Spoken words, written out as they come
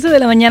De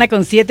la mañana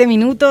con 7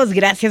 minutos.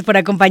 Gracias por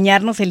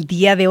acompañarnos el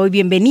día de hoy.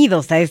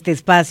 Bienvenidos a este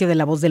espacio de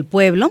La Voz del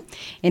Pueblo.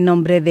 En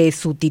nombre de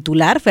su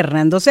titular,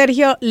 Fernando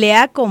Sergio, le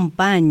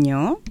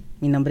acompaño.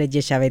 Mi nombre es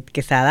Yeshabet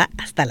Quesada,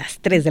 hasta las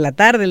 3 de la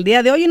tarde el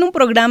día de hoy en un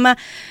programa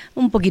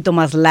un poquito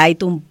más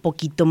light, un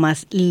poquito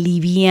más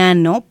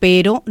liviano,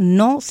 pero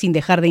no sin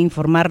dejar de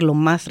informar lo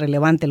más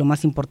relevante, lo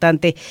más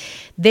importante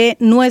de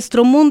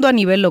nuestro mundo a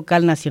nivel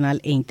local, nacional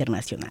e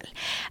internacional.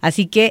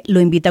 Así que lo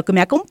invito a que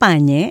me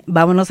acompañe.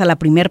 Vámonos a la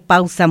primer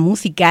pausa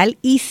musical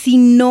y si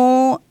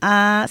no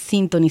ha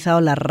sintonizado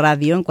la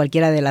radio en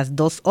cualquiera de las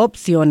dos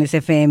opciones,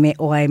 FM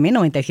o AM,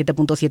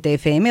 97.7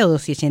 FM o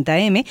 280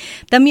 AM,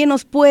 también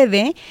nos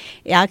puede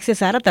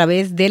accesar a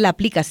través de la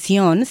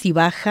aplicación, si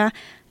baja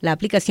la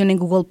aplicación en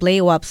Google Play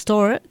o App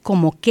Store,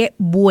 como Qué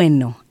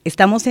Bueno.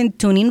 Estamos en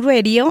TuneIn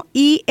Radio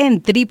y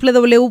en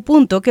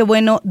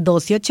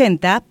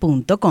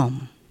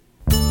www.quebueno1280.com.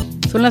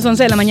 Son las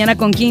 11 de la mañana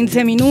con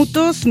 15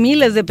 minutos.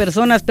 Miles de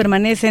personas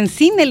permanecen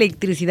sin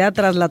electricidad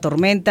tras la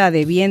tormenta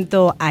de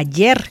viento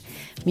ayer,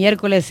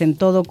 miércoles, en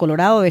todo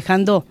Colorado,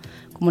 dejando,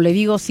 como le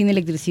digo, sin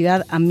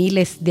electricidad a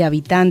miles de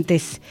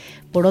habitantes.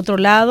 Por otro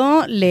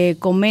lado, le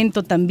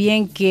comento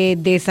también que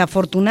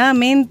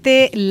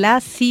desafortunadamente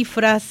las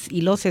cifras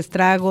y los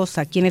estragos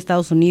aquí en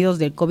Estados Unidos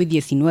del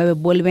COVID-19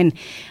 vuelven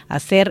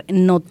a ser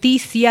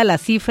noticia.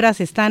 Las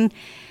cifras están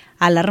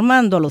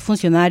alarmando a los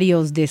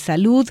funcionarios de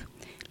salud.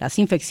 Las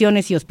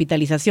infecciones y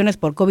hospitalizaciones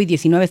por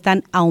COVID-19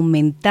 están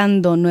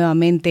aumentando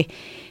nuevamente.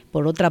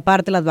 Por otra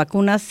parte, las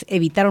vacunas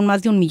evitaron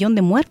más de 1 millón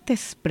de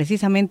muertes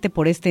precisamente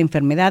por esta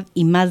enfermedad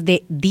y más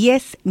de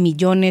 10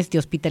 millones de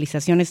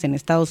hospitalizaciones en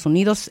Estados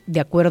Unidos,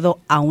 de acuerdo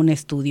a un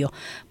estudio.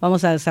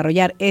 Vamos a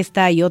desarrollar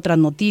esta y otras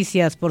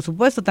noticias, por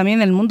supuesto, también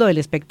en el mundo del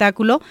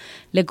espectáculo.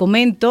 Le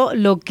comento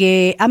lo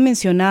que ha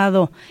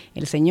mencionado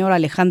el señor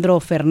Alejandro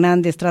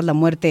Fernández tras la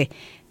muerte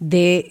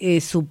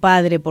de su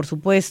padre, por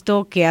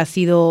supuesto, que ha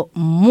sido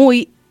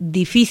muy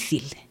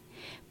difícil,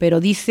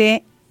 pero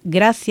dice: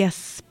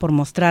 gracias por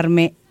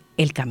mostrarme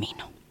el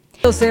camino.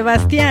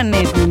 Sebastián,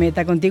 es mi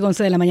meta contigo,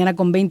 11 de la mañana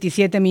con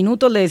 27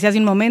 minutos. Le decía hace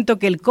un momento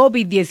que el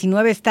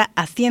COVID-19 está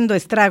haciendo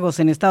estragos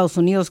en Estados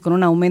Unidos con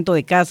un aumento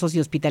de casos y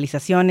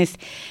hospitalizaciones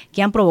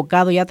que han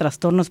provocado ya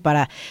trastornos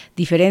para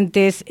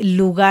diferentes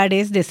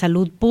lugares de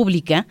salud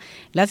pública.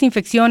 Las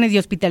infecciones y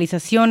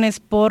hospitalizaciones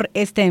por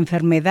esta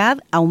enfermedad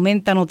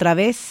aumentan otra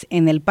vez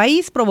en el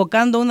país,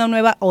 provocando una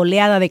nueva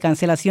oleada de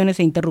cancelaciones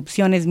e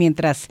interrupciones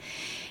mientras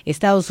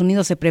Estados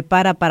Unidos se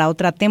prepara para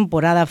otra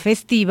temporada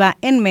festiva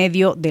en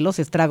medio de los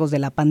estragos de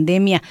la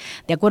pandemia.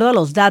 De acuerdo a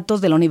los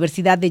datos de la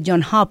Universidad de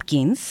Johns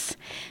Hopkins,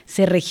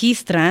 se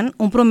registran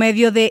un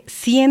promedio de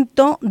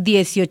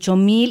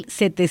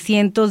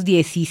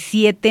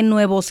 118,717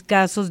 nuevos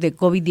casos de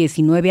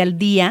COVID-19 al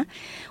día,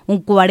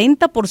 un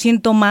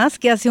 40% más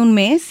que hace un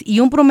mes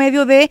y un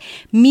promedio de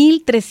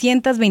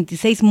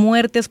 1,326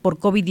 muertes por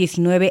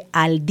COVID-19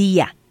 al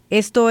día.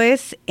 Esto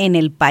es en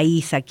el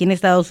país. Aquí en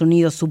Estados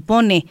Unidos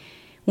supone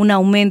un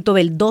aumento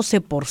del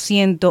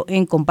 12%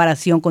 en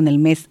comparación con el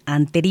mes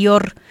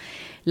anterior.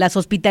 Las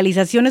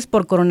hospitalizaciones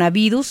por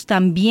coronavirus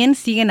también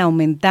siguen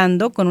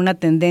aumentando con una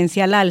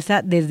tendencia al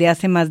alza desde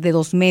hace más de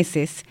 2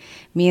 meses,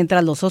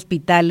 mientras los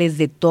hospitales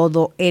de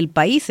todo el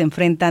país se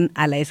enfrentan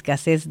a la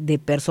escasez de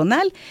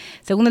personal.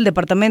 Según el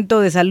Departamento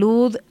de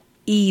Salud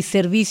y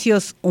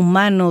Servicios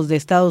Humanos de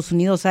Estados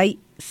Unidos, hay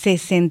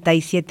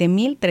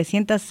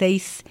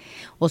 67,306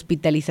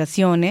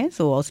 hospitalizaciones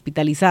o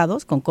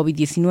hospitalizados con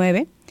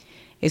COVID-19.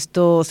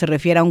 Esto se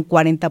refiere a un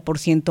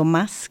 40%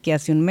 más que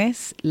hace un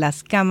mes.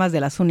 Las camas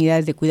de las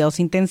unidades de cuidados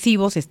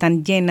intensivos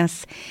están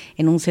llenas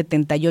en un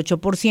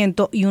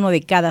 78% y 1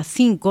 de cada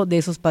 5 de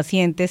esos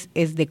pacientes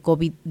es de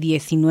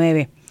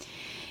COVID-19.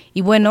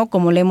 Y bueno,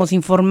 como le hemos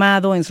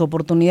informado en su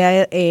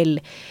oportunidad,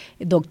 el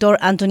doctor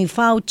Anthony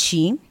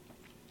Fauci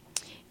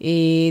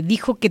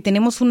dijo que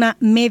tenemos una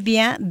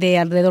media de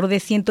alrededor de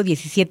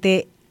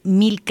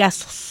 117,000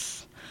 casos.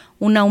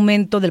 Un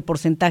aumento del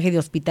porcentaje de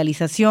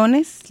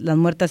hospitalizaciones, las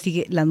muertes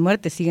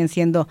siguen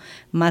siendo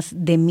más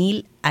de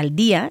 1,000 al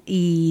día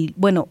y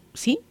bueno,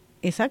 sí,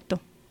 exacto,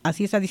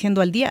 así está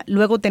diciendo al día.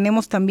 Luego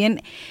tenemos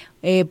también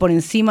por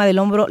encima del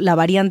hombro la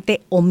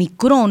variante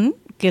Omicron,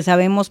 que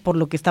sabemos por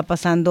lo que está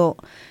pasando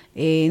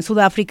en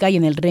Sudáfrica y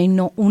en el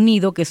Reino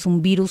Unido, que es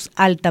un virus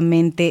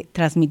altamente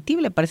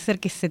transmitible, parece ser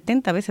que es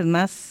 70 veces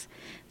más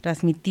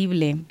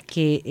transmitible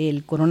que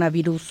el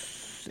coronavirus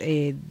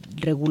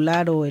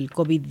regular o el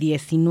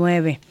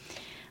COVID-19.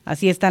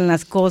 Así están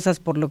las cosas,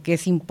 por lo que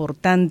es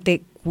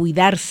importante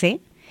cuidarse.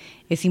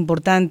 Es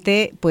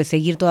importante pues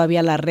seguir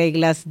todavía las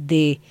reglas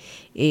de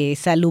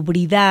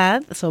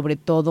salubridad, sobre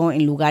todo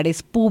en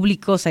lugares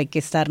públicos. Hay que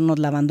estarnos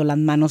lavando las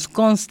manos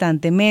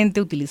constantemente,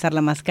 utilizar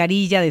la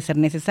mascarilla de ser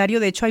necesario.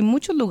 De hecho, hay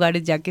muchos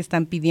lugares ya que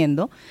están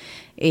pidiendo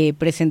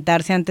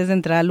presentarse antes de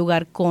entrar al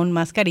lugar con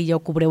mascarilla o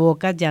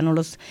cubrebocas. Ya no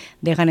los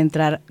dejan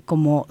entrar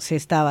como se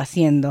estaba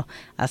haciendo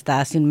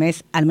hasta hace un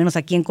mes, al menos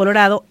aquí en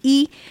Colorado.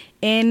 Y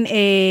en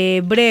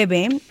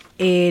breve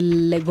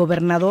el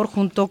gobernador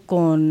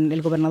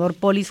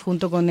Polis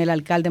junto con el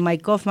alcalde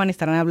Mike Kaufman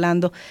estarán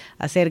hablando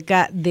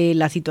acerca de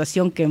la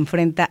situación que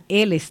enfrenta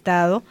el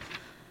estado.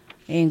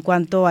 En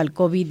cuanto al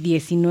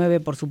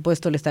COVID-19, por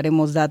supuesto, le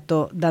estaremos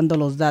dando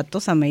los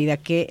datos a medida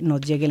que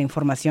nos llegue la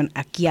información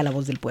aquí a La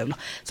Voz del Pueblo.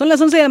 Son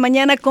las 11 de la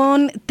mañana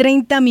con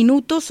 30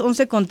 minutos,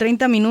 11 con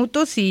 30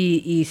 minutos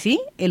y sí,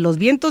 los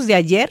vientos de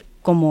ayer,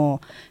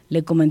 como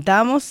le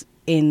comentábamos,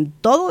 en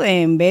todo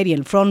Denver y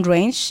el Front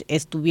Range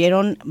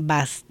estuvieron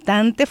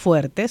bastante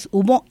fuertes.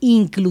 Hubo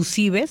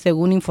inclusive,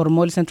 según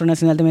informó el Centro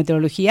Nacional de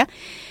Meteorología,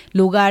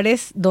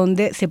 lugares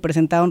donde se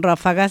presentaron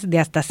ráfagas de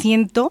hasta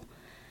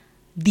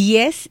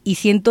 110 y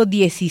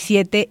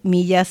 117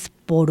 millas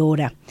por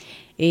hora.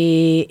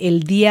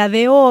 El día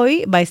de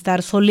hoy va a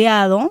estar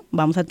soleado,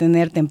 vamos a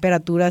tener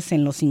temperaturas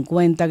en los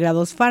 50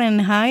 grados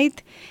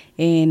Fahrenheit.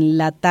 En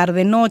la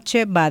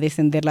tarde-noche va a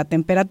descender la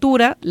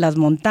temperatura, las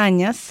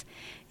montañas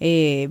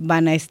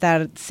van a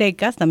estar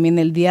secas también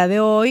el día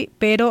de hoy,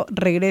 pero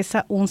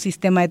regresa un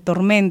sistema de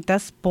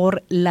tormentas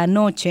por la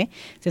noche.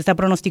 Se está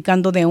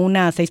pronosticando de 1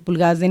 a 6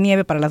 pulgadas de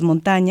nieve para las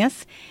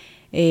montañas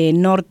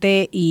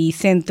norte y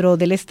centro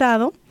del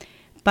estado.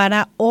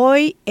 Para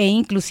hoy e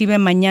inclusive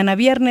mañana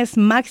viernes,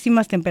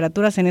 máximas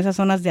temperaturas en esas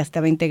zonas de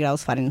hasta 20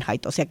 grados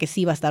Fahrenheit, o sea que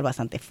sí va a estar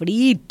bastante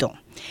frito.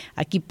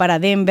 Aquí para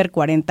Denver,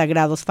 40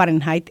 grados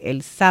Fahrenheit,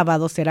 el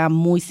sábado será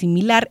muy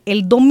similar.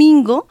 El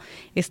domingo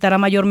estará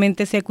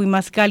mayormente seco y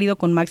más cálido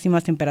con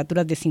máximas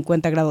temperaturas de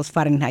 50 grados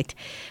Fahrenheit.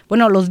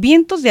 Bueno, los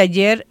vientos de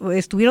ayer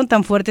estuvieron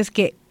tan fuertes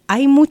que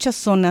hay muchas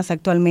zonas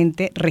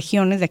actualmente,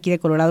 regiones de aquí de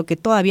Colorado, que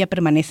todavía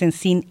permanecen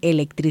sin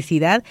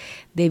electricidad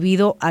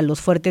debido a los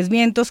fuertes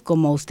vientos.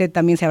 Como usted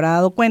también se habrá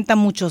dado cuenta,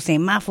 muchos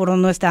semáforos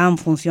no estaban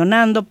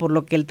funcionando, por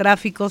lo que el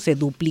tráfico se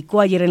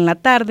duplicó ayer en la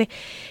tarde,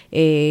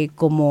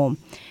 como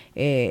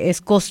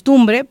es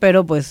costumbre,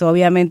 pero pues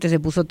obviamente se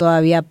puso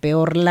todavía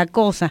peor la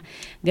cosa.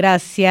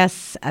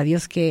 Gracias a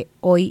Dios que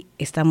hoy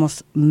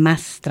estamos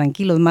más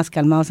tranquilos, más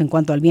calmados en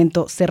cuanto al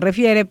viento se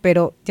refiere,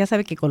 pero ya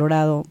sabe que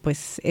Colorado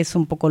pues es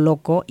un poco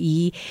loco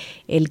y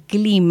el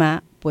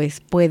clima pues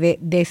puede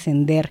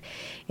descender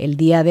el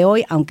día de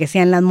hoy, aunque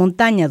sea en las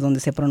montañas donde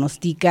se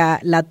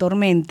pronostica la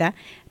tormenta.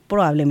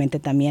 Probablemente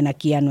también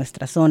aquí a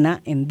nuestra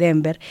zona, en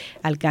Denver,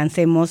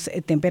 alcancemos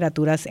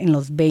temperaturas en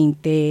los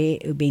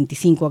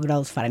 25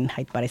 grados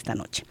Fahrenheit para esta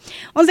noche.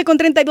 11 con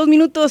 32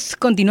 minutos,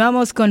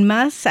 continuamos con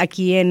más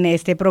aquí en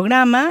este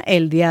programa.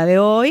 El día de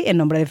hoy, en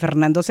nombre de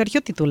Fernando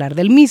Sergio, titular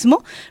del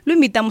mismo, lo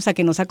invitamos a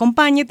que nos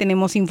acompañe.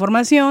 Tenemos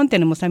información,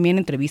 tenemos también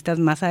entrevistas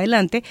más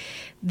adelante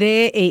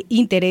de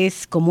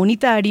interés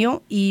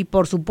comunitario y,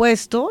 por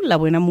supuesto, la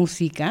buena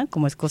música,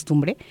 como es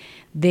costumbre,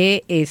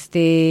 de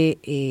este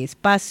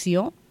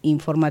espacio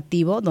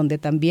informativo donde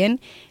también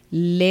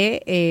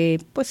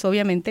pues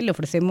obviamente le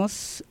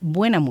ofrecemos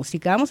buena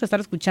música. Vamos a estar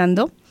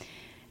escuchando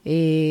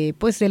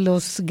pues de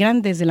los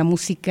grandes de la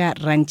música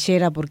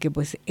ranchera, porque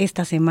pues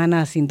esta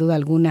semana sin duda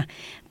alguna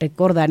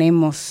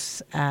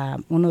recordaremos a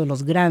uno de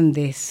los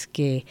grandes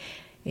que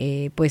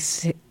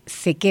pues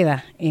se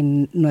queda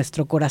en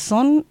nuestro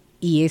corazón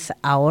y es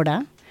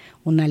ahora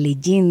una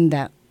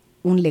leyenda,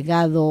 un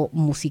legado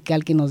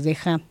musical que nos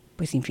deja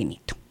pues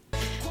infinito.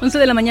 11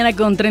 de la mañana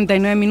con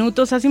 39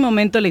 minutos. Hace un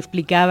momento le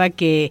explicaba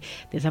que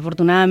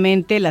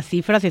desafortunadamente las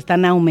cifras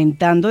están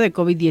aumentando de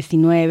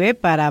COVID-19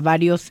 para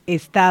varios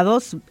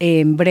estados.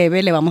 En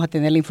breve le vamos a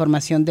tener la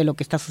información de lo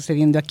que está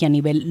sucediendo aquí a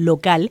nivel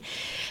local.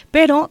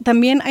 Pero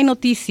también hay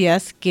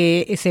noticias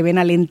que se ven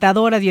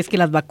alentadoras y es que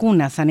las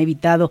vacunas han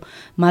evitado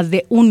más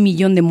de 1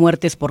 millón de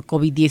muertes por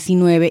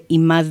COVID-19 y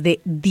más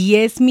de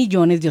 10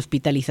 millones de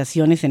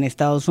hospitalizaciones en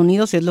Estados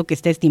Unidos. Es lo que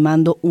está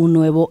estimando un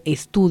nuevo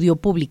estudio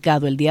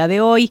publicado el día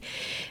de hoy.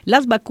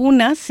 Las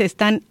vacunas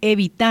están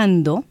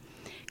evitando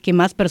que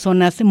más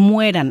personas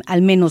mueran.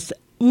 Al menos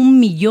 1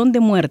 millón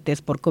de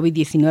muertes por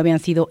COVID-19 han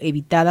sido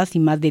evitadas y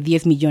más de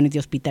 10 millones de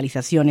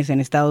hospitalizaciones en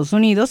Estados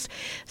Unidos,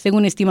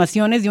 según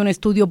estimaciones de un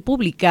estudio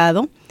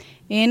publicado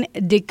en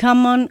The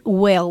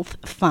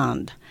Commonwealth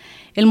Fund.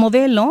 El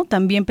modelo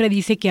también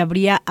predice que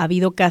habría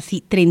habido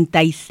casi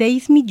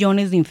 36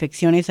 millones de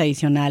infecciones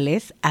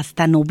adicionales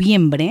hasta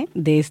noviembre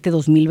de este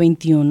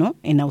 2021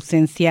 en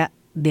ausencia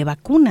de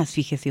vacunas,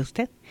 fíjese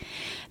usted.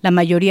 La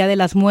mayoría de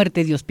las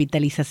muertes y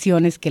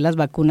hospitalizaciones que las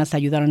vacunas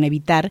ayudaron a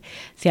evitar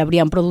se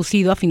habrían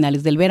producido a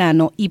finales del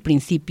verano y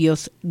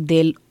principios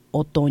del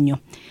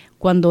otoño,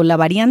 cuando la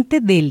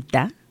variante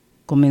Delta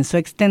comenzó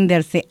a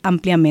extenderse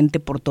ampliamente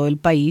por todo el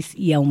país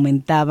y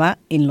aumentaba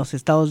en los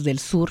estados del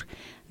sur.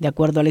 De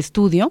acuerdo al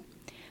estudio,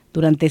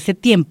 durante ese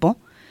tiempo,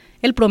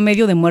 el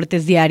promedio de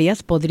muertes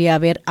diarias podría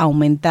haber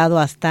aumentado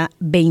hasta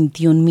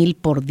 21,000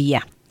 por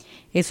día.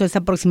 Eso es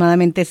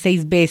aproximadamente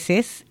 6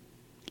 veces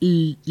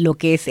lo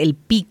que es el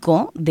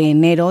pico de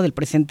enero del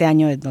presente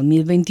año de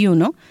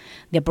 2021,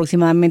 de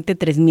aproximadamente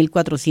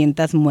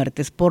 3,400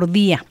 muertes por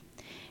día.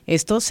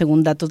 Esto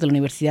según datos de la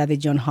Universidad de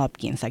Johns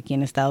Hopkins, aquí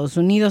en Estados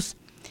Unidos.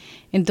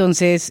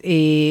 Entonces,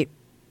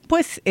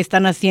 pues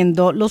están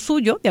haciendo lo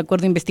suyo. De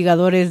acuerdo a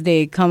investigadores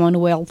de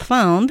Commonwealth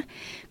Fund,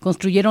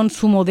 construyeron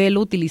su modelo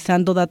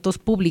utilizando datos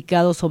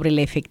publicados sobre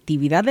la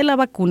efectividad de la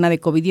vacuna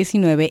de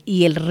COVID-19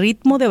 y el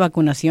ritmo de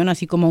vacunación,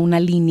 así como una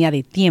línea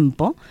de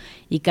tiempo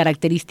y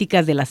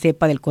características de la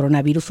cepa del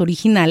coronavirus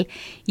original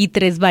y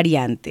 3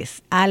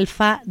 variantes,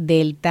 alfa,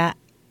 delta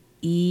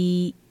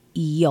y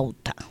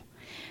iota.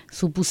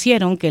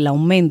 Supusieron que el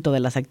aumento de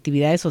las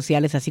actividades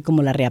sociales, así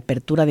como la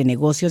reapertura de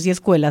negocios y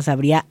escuelas,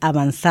 habría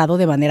avanzado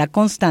de manera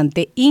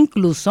constante,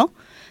 incluso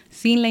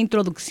sin la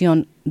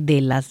introducción de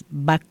las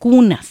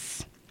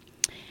vacunas.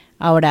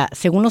 Ahora,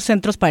 según los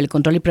Centros para el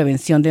Control y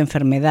Prevención de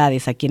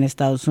Enfermedades aquí en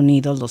Estados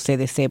Unidos, los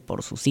CDC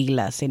por sus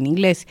siglas en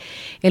inglés,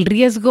 el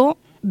riesgo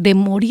de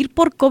morir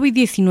por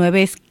COVID-19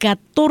 es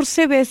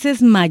 14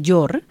 veces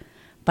mayor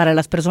para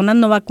las personas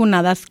no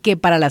vacunadas que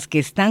para las que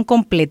están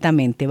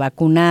completamente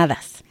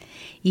vacunadas.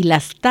 Y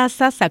las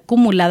tasas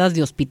acumuladas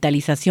de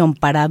hospitalización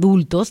para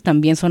adultos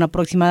también son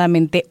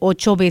aproximadamente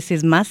 8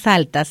 veces más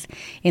altas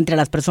entre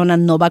las personas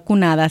no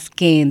vacunadas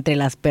que entre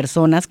las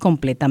personas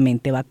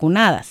completamente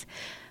vacunadas.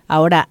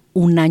 Ahora,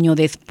 un año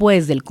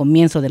después del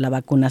comienzo de la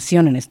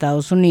vacunación en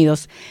Estados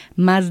Unidos,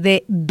 más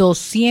de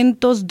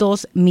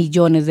 202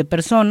 millones de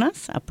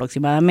personas,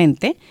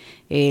 aproximadamente,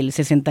 el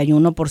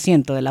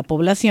 61% de la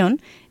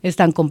población,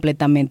 están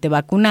completamente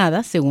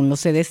vacunadas, según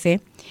los CDC.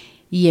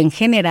 Y en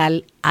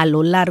general, a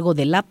lo largo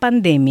de la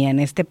pandemia en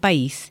este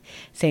país,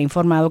 se ha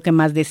informado que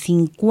más de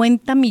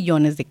 50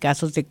 millones de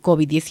casos de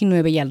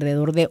COVID-19 y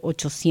alrededor de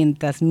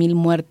 800,000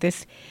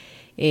 muertes,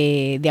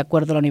 de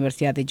acuerdo a la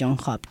Universidad de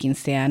Johns Hopkins,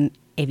 se han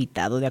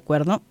evitado de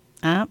acuerdo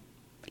a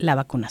la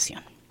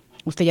vacunación.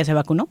 ¿Usted ya se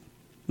vacunó?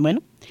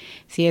 Bueno,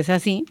 si es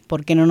así,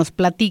 ¿por qué no nos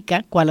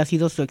platica cuál ha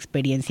sido su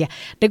experiencia?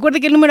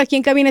 Recuerde que el número aquí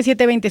en cabina es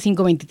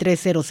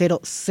 720-523-0000,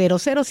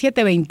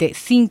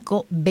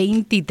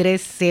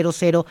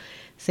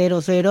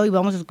 720-523-0000, y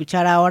vamos a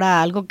escuchar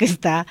ahora algo que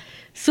está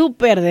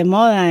súper de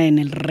moda en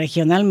el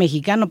regional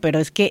mexicano, pero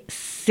es que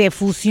se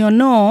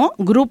fusionó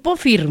Grupo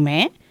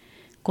Firme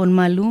con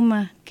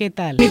Maluma. ¿Qué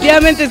tal?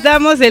 Definitivamente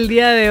estamos el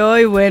día de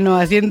hoy, bueno,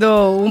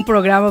 haciendo un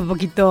programa un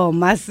poquito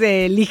más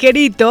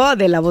ligerito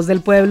de La Voz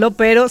del Pueblo,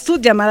 pero sus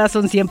llamadas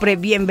son siempre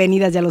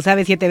bienvenidas, ya lo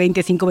sabe,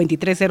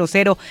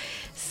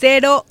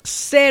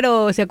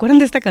 720-523-0000. ¿Se acuerdan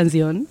de esta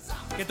canción?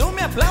 Que tú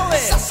me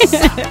aplaudes,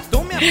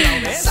 tú me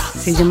aplaudes.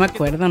 Sí, yo me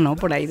acuerdo, ¿no?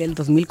 Por ahí del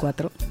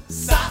 2004.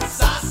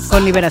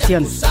 Con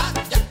Liberación.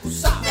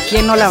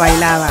 ¿Quién no la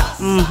bailaba?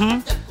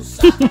 Uh-huh.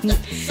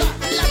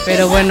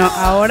 Pero bueno,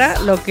 ahora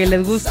lo que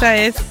les gusta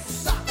es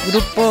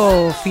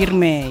Grupo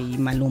Firme y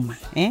Maluma,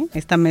 ¿eh?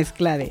 Esta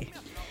mezcla de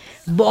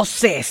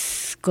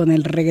voces con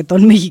el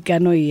reggaetón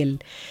mexicano y el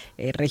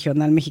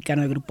regional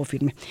mexicano de Grupo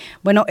Firme.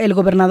 Bueno, el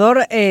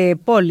gobernador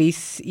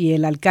Polis y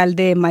el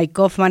alcalde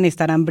Mike Hoffman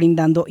estarán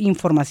brindando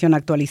información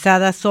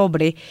actualizada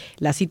sobre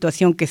la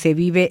situación que se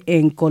vive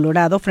en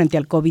Colorado frente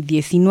al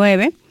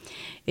COVID-19.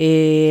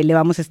 Le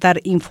vamos a estar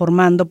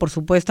informando, por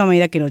supuesto, a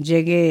medida que nos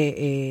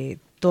llegue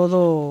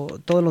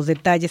todos los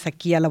detalles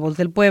aquí a La Voz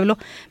del Pueblo.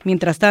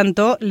 Mientras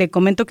tanto, le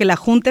comento que la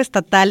Junta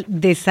Estatal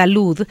de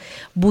Salud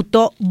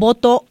votó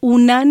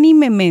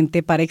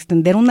unánimemente para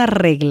extender una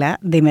regla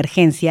de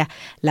emergencia,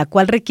 la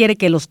cual requiere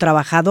que los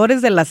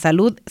trabajadores de la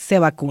salud se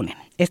vacunen.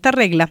 Esta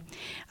regla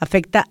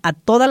afecta a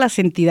todas las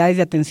entidades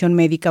de atención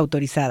médica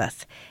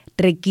autorizadas,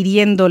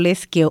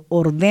 requiriéndoles que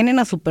ordenen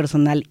a su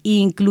personal,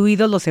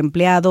 incluidos los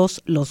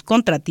empleados, los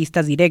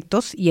contratistas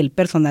directos y el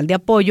personal de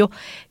apoyo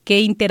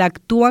que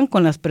interactúan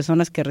con las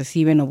personas que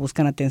reciben o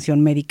buscan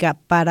atención médica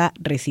para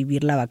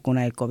recibir la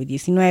vacuna del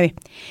COVID-19.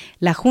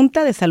 La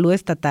Junta de Salud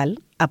Estatal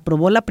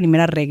aprobó la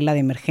primera regla de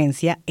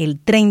emergencia el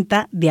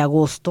 30 de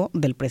agosto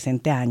del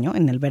presente año,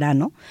 en el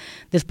verano,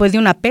 después de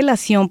una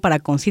apelación para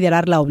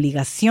considerar la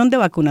obligación de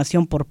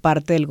vacunación por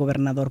parte del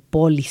gobernador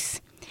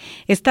Polis.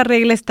 Esta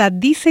regla está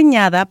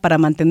diseñada para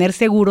mantener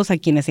seguros a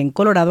quienes en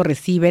Colorado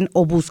reciben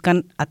o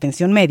buscan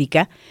atención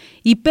médica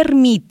y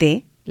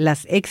permite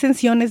las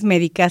exenciones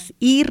médicas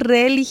y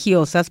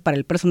religiosas para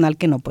el personal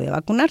que no puede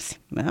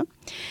vacunarse, ¿verdad?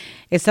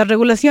 Estas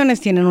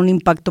regulaciones tienen un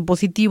impacto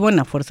positivo en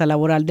la fuerza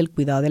laboral del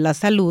cuidado de la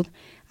salud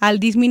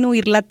al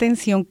disminuir la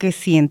tensión que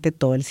siente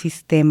todo el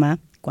sistema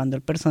cuando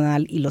el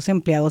personal y los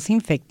empleados se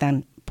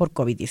infectan por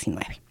COVID-19.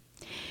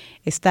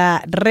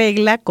 Esta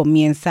regla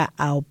comienza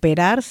a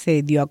operar,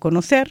 se dio a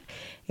conocer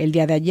el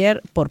día de ayer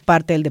por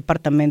parte del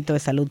Departamento de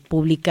Salud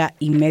Pública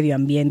y Medio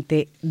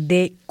Ambiente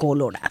de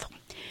Colorado.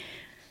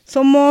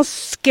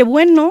 Somos, qué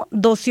bueno,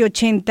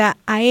 1280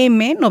 AM,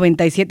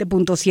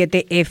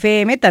 97.7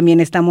 FM. También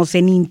estamos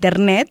en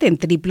internet en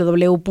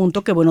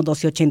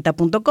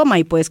www.quebueno1280.com.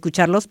 Ahí puede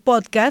escuchar los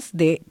podcasts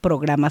de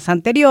programas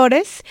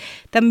anteriores.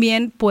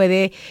 También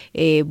puede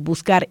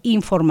buscar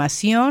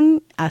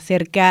información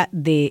acerca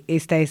de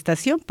esta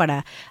estación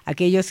para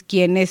aquellos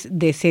quienes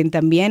deseen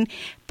también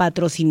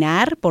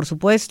patrocinar, por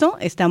supuesto.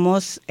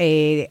 Estamos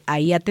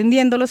ahí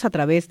atendiéndolos a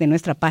través de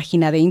nuestra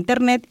página de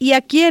internet y a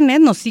quienes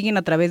nos siguen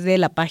a través de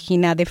la página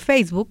página de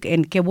Facebook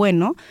en Qué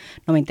Bueno,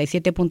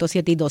 97.7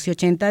 y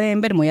 1280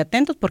 Denver. Muy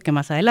atentos porque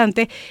más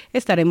adelante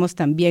estaremos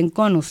también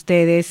con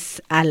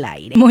ustedes al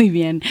aire. Muy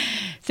bien.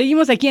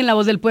 Seguimos aquí en La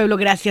Voz del Pueblo.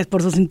 Gracias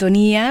por su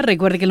sintonía.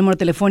 Recuerde que el número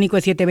telefónico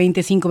es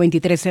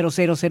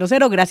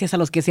 720-523-0000. Gracias a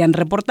los que se han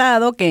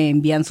reportado, que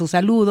envían sus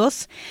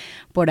saludos.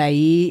 Por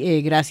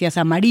ahí, gracias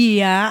a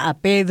María, a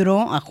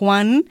Pedro, a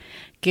Juan,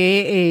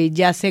 que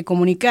ya se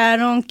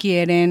comunicaron,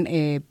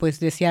 quieren pues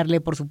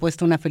desearle por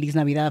supuesto una feliz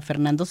Navidad a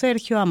Fernando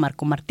Sergio, a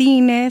Marco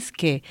Martínez,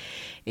 que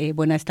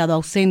ha estado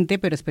ausente,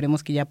 pero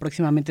esperemos que ya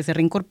próximamente se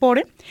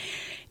reincorpore.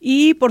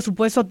 Y por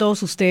supuesto a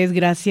todos ustedes,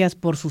 gracias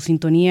por su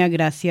sintonía,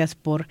 gracias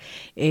por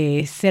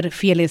ser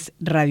fieles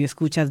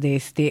radioescuchas de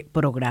este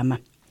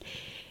programa.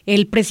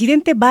 El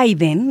presidente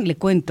Biden, le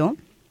cuento,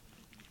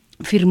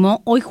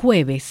 firmó hoy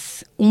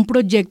jueves un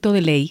proyecto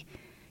de ley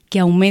que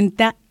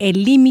aumenta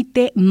el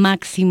límite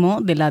máximo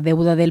de la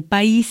deuda del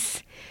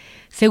país.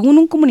 Según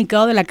un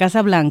comunicado de la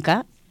Casa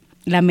Blanca,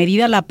 la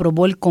medida la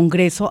aprobó el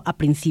Congreso a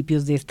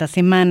principios de esta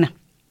semana.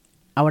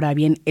 Ahora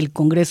bien, el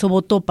Congreso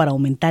votó para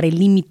aumentar el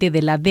límite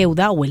de la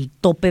deuda o el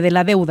tope de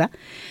la deuda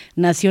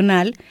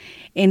nacional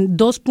en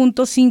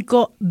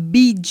 2.5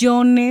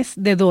 billones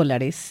de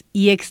dólares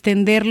y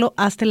extenderlo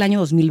hasta el año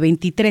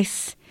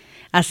 2023.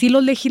 Así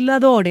los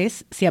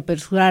legisladores se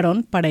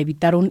apresuraron para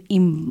evitar un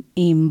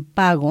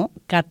impago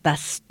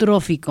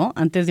catastrófico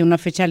antes de una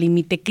fecha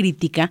límite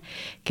crítica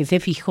que se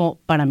fijó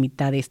para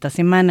mitad de esta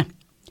semana.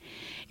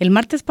 El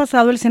martes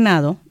pasado el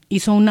Senado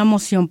hizo una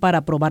moción para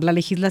aprobar la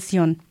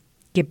legislación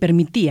que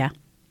permitía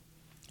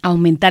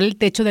aumentar el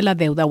techo de la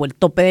deuda o el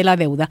tope de la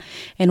deuda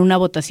en una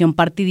votación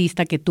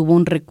partidista que tuvo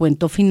un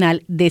recuento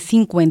final de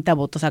 50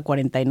 votos a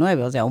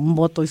 49, o sea, un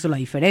voto hizo la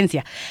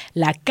diferencia.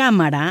 La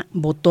Cámara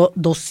votó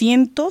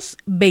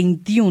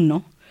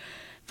 221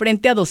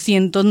 frente a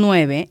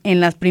 209 en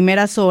las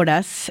primeras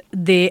horas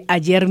de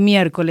ayer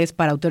miércoles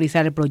para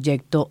autorizar el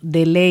proyecto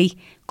de ley,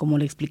 como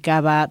le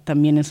explicaba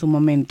también en su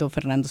momento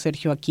Fernando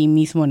Sergio aquí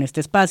mismo en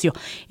este espacio.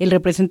 El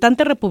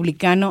representante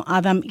republicano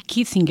Adam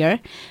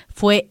Kinzinger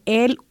fue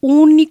el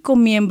único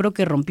miembro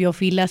que rompió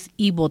filas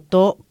y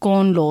votó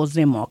con los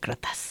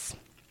demócratas.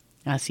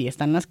 Así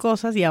están las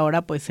cosas y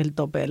ahora pues el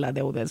tope de la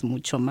deuda es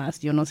mucho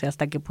más. Yo no sé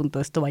hasta qué punto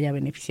esto vaya a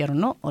beneficiar o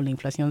no, o la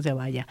inflación se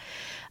vaya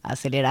a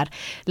acelerar.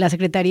 La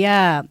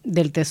secretaria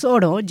del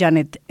Tesoro,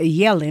 Janet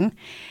Yellen,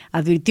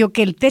 advirtió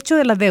que el techo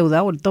de la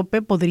deuda o el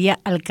tope podría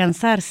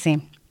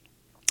alcanzarse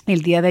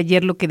el día de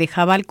ayer, lo que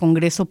dejaba al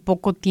Congreso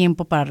poco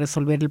tiempo para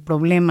resolver el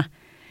problema.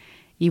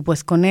 Y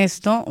pues con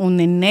esto, un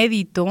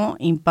inédito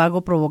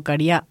impago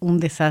provocaría un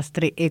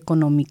desastre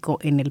económico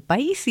en el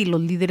país y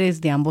los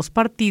líderes de ambos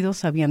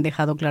partidos habían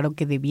dejado claro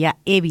que debía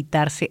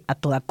evitarse a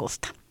toda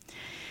costa.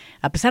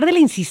 A pesar de la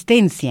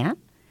insistencia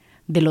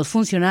de los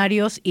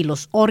funcionarios y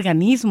los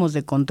organismos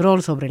de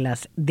control sobre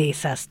las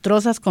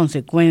desastrosas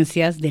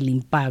consecuencias del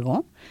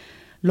impago,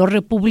 los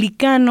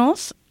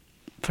republicanos,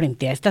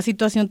 frente a esta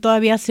situación,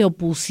 todavía se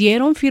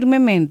opusieron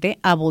firmemente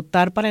a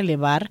votar para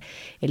elevar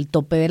el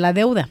tope de la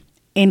deuda.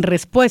 En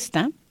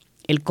respuesta,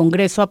 el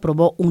Congreso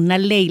aprobó una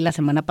ley la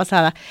semana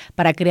pasada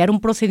para crear un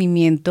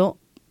procedimiento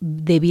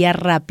de vía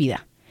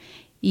rápida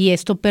y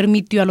esto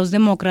permitió a los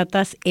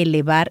demócratas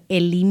elevar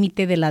el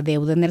límite de la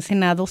deuda en el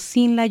Senado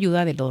sin la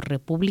ayuda de los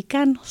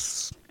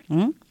republicanos.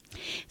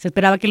 Se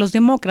esperaba que los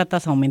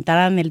demócratas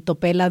aumentaran el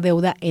tope de la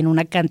deuda en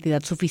una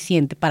cantidad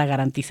suficiente para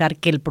garantizar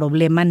que el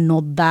problema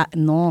no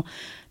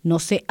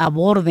se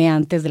aborde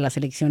antes de las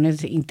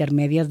elecciones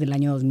intermedias del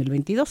año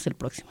 2022, el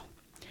próximo.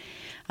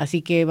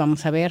 Así que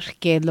vamos a ver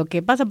qué es lo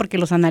que pasa, porque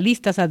los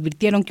analistas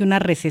advirtieron que una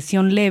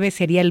recesión leve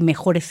sería el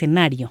mejor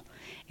escenario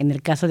en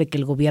el caso de que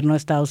el gobierno de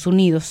Estados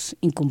Unidos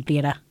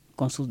incumpliera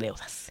con sus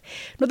deudas.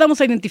 Nos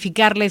vamos a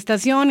identificar la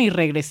estación y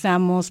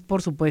regresamos,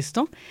 por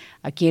supuesto,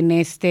 aquí en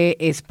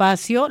este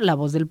espacio, La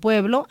Voz del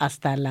Pueblo,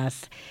 hasta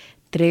las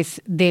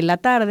 3 de la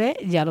tarde,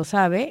 ya lo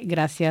sabe,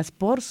 gracias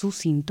por su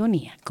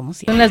sintonía, como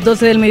siempre. Son las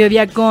 12 del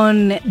mediodía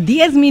con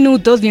 10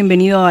 minutos,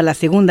 bienvenido a la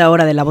segunda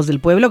hora de La Voz del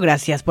Pueblo,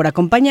 gracias por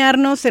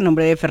acompañarnos, en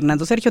nombre de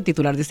Fernando Sergio,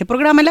 titular de este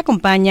programa, le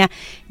acompaña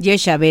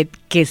Yeshabet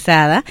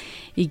Quesada,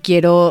 y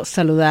quiero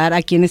saludar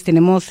a quienes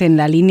tenemos en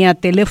la línea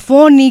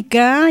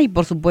telefónica, y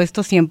por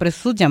supuesto siempre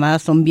sus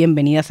llamadas son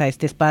bienvenidas a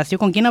este espacio.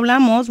 ¿Con quién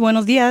hablamos?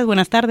 Buenos días,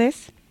 buenas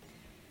tardes.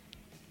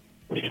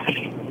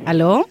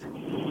 ¿Aló?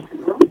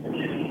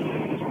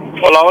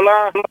 Hola,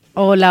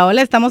 hola.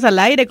 Hola, estamos al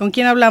aire. ¿Con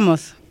quién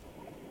hablamos?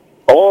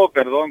 Oh,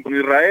 perdón, con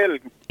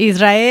Israel.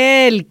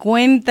 Israel,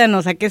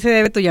 cuéntanos, ¿a qué se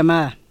debe tu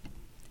llamada?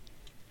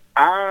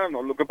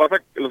 No, lo que pasa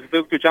es que los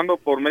estoy escuchando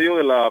por medio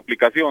de la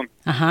aplicación.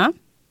 Ajá.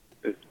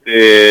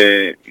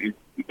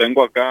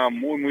 Vengo acá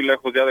muy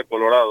lejos ya de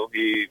Colorado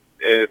y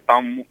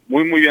está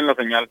muy bien la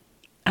señal.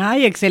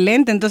 Ay,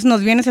 excelente. Entonces,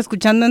 ¿nos vienes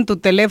escuchando en tu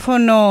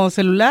teléfono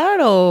celular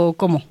o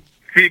cómo?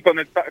 Sí,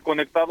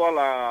 conectado a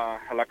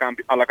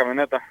la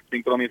camioneta,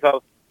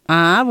 sincronizado.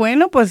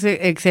 Bueno, pues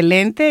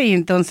excelente. Y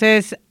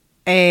entonces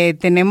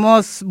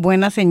tenemos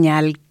buena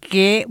señal.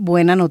 Qué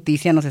buena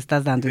noticia nos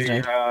estás dando,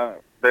 Israel.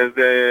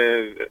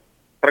 Desde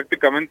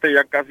prácticamente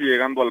ya casi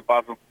llegando al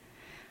Paso.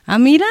 Ah,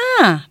 mira,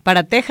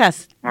 para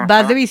Texas. Ajá.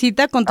 ¿Vas de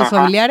visita con tus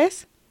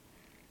familiares?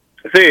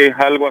 Sí,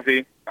 algo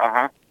así,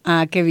 ajá.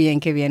 Ah, qué bien,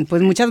 qué bien.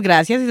 Pues muchas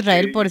gracias,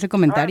 Israel, Sí. por ese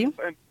comentario.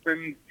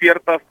 En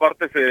ciertas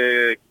partes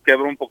se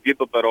quebra un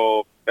poquito,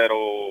 pero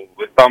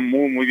está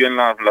muy, muy bien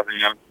la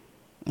señal.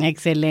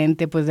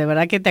 Excelente, pues de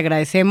verdad que te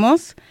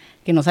agradecemos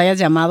que nos hayas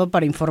llamado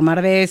para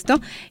informar de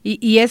esto.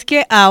 Y es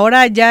que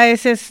ahora ya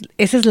esa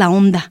es la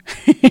onda.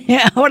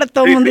 Ahora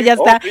todo el Sí, mundo sí. ya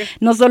está, Sí.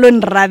 no solo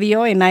en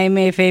radio, en AM,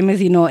 FM,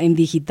 sino en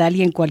digital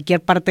y en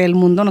cualquier parte del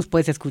mundo nos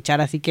puedes escuchar.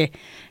 Así que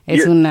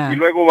es una y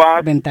luego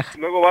vas, ventaja.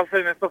 Luego vas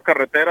en estas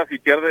carreteras y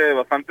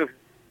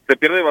se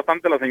pierde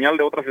bastante la señal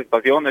de otras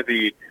estaciones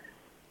y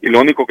lo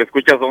único que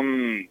escuchas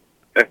son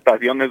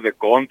estaciones de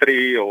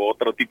country o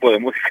otro tipo de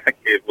música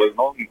que pues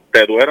no,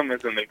 te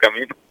duermes en el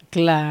camino.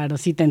 Claro,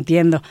 sí te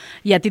entiendo.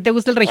 ¿Y a ti te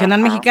gusta el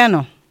regional Ajá.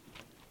 mexicano?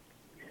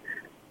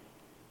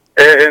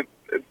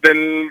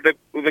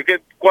 ¿De qué?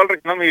 ¿Cuál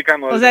regional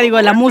mexicano? O ¿El sea, de los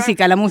digo, la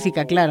 90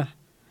 música, claro.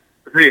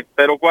 Sí,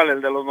 pero ¿cuál?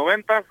 ¿El de los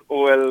 90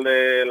 o el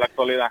de la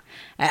actualidad?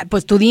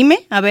 Pues tú dime,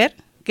 a ver,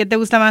 ¿qué te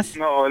gusta más?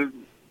 No,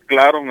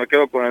 claro, me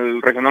quedo con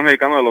el regional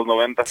mexicano de los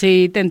 90.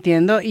 Sí, te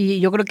entiendo, y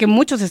yo creo que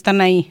muchos están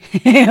ahí.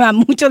 A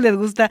muchos les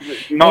gusta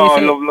No,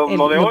 ese,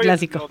 lo de hoy,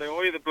 clásico. lo de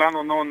hoy de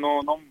plano no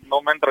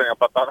me entra ni a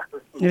patadas.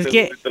 Es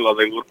que Sí te lo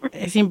aseguro.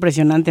 es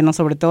impresionante, ¿no?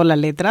 Sobre todo la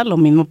letra, lo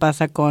mismo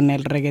pasa con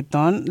el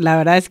reggaetón. La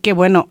verdad es que,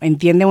 bueno,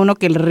 entiende uno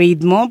que el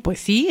ritmo, pues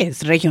sí,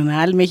 es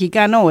regional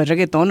mexicano o es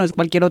reggaetón o es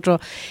cualquier otro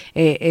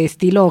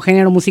estilo o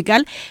género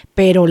musical,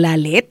 pero la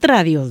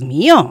letra, Dios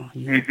mío,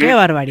 qué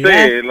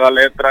barbaridad. Sí, la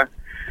letra.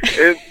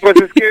 Pues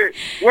es que,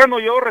 bueno,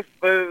 yo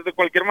de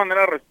cualquier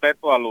manera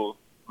respeto a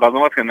las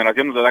nuevas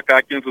generaciones, ¿verdad?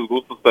 Cada quien sus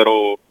gustos,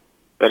 pero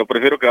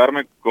prefiero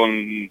quedarme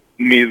con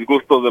mis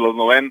gustos de los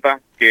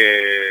 90 que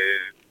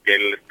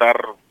el estar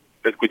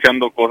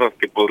escuchando cosas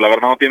que pues la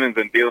verdad no tienen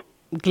sentido.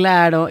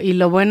 Claro, y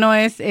lo bueno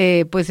es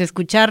pues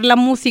escuchar la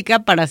música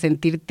para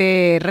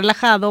sentirte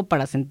relajado,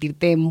 para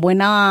sentirte en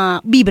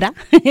buena vibra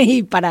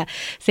y para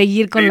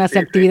seguir con las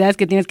actividades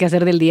que tienes que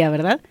hacer del día,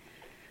 ¿verdad?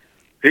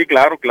 Sí,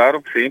 claro,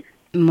 sí.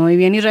 Muy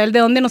bien, Israel, ¿de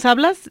dónde nos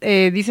hablas?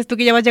 Dices tú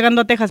que ya vas llegando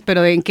a Texas,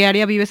 pero ¿en qué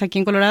área vives aquí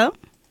en Colorado?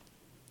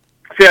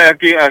 Sí,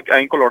 aquí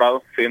en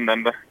Colorado, sí, en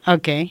Denver.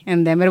 Ok,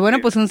 en Denver. Bueno,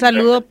 pues un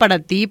saludo para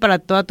ti, para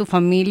toda tu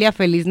familia.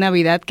 Feliz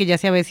Navidad, que ya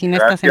se avecina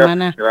esta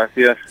semana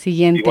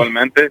siguiente.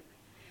 Igualmente.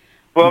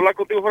 ¿Puedo hablar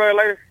contigo fuera del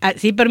aire?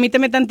 Sí,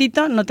 permíteme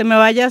tantito, no te me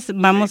vayas.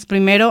 Vamos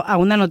primero a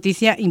una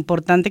noticia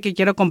importante que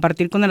quiero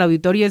compartir con el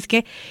auditorio. Es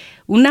que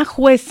una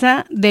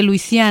jueza de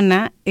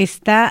Luisiana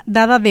está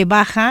dada de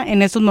baja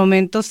en estos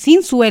momentos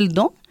sin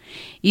sueldo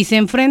y se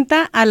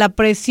enfrenta a la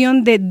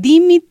presión de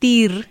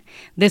dimitir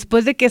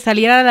después de que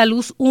saliera a la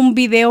luz un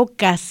video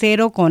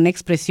casero con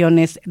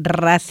expresiones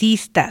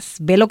racistas.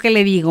 ¿Ve lo que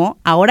le digo?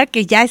 Ahora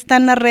que ya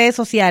están las redes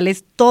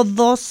sociales,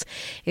 todos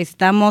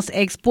estamos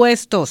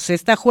expuestos.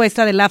 Esta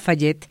jueza de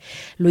Lafayette,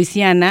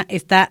 Luisiana,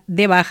 está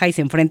de baja y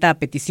se enfrenta a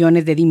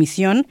peticiones de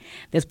dimisión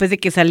después de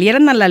que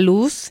salieran a la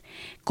luz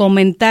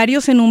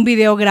comentarios en un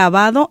video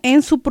grabado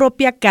en su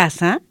propia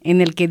casa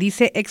en el que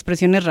dice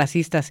expresiones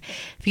racistas.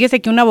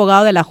 Fíjese que un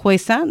abogado de la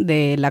jueza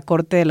de la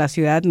Corte de la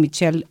Ciudad,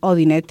 Michelle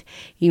Odinet,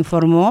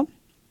 informó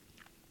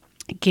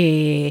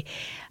que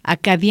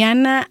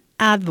Acadiana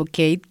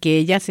Advocate, que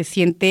ella se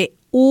siente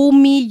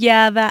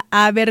humillada,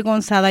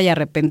 avergonzada y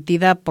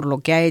arrepentida por lo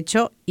que ha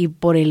hecho y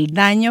por el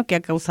daño que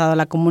ha causado a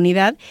la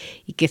comunidad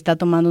y que está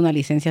tomando una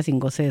licencia sin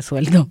goce de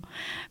sueldo.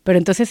 Pero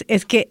entonces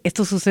es que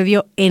esto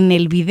sucedió en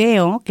el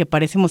video que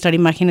parece mostrar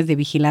imágenes de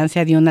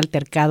vigilancia de un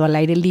altercado al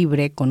aire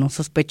libre con un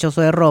sospechoso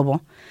de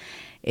robo,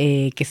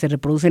 que se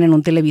reproducen en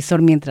un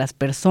televisor mientras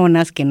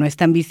personas que no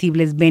están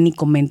visibles ven y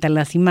comentan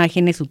las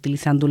imágenes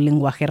utilizando un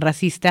lenguaje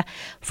racista.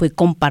 Fue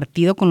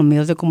compartido con los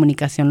medios de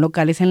comunicación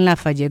locales en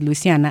Lafayette,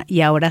 Luisiana, y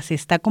ahora se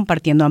está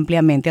compartiendo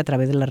ampliamente a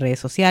través de las redes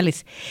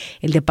sociales.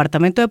 El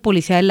Departamento de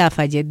Policía de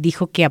Lafayette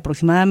dijo que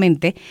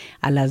aproximadamente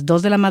a las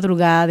 2 de la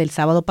madrugada del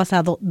sábado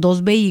pasado,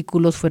 2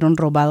 vehículos fueron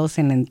robados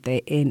en la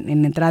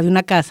entrada de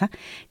una casa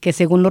que,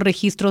 según los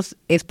registros,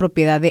 es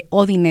propiedad de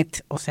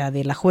Odinet, o sea,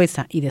 de la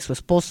jueza y de su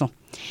esposo.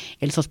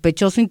 El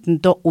sospechoso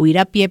intentó huir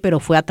a pie, pero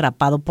fue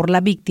atrapado por la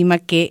víctima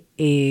que,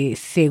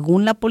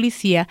 según la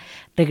policía,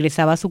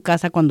 regresaba a su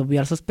casa cuando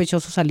vio al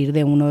sospechoso salir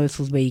de uno de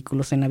sus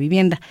vehículos en la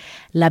vivienda.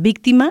 La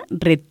víctima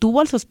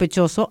retuvo al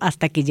sospechoso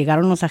hasta que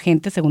llegaron los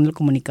agentes, según el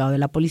comunicado de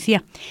la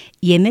policía.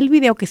 Y en el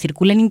video que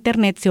circula en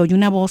internet se oye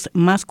una voz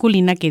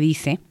masculina que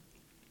dice...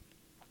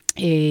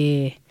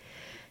 dice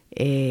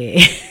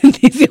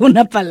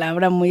una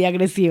palabra muy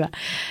agresiva.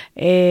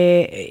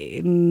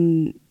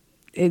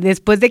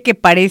 Después de que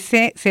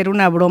parece ser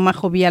una broma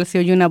jovial, se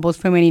oye una voz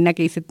femenina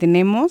que dice,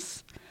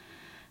 ¿tenemos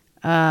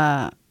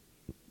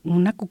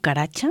una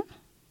cucaracha?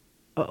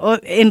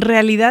 En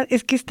realidad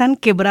es que están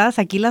quebradas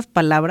aquí las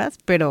palabras,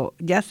 pero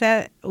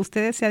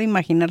ustedes se han de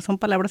imaginar, son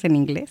palabras en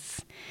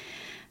inglés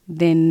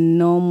de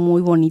no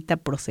muy bonita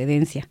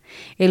procedencia.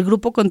 El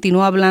grupo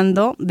continúa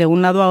hablando de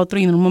un lado a otro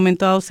y en un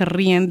momento dado se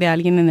ríen de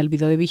alguien en el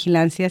video de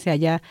vigilancia se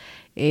haya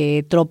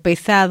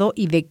tropezado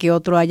y de que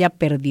otro haya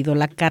perdido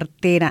la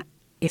cartera.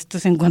 esto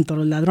es en cuanto a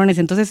los ladrones.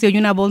 Entonces se oye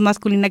una voz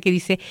masculina que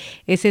dice,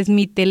 ese es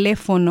mi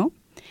teléfono,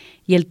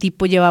 y el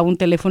tipo llevaba un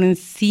teléfono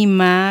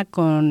encima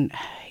con...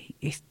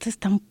 Esto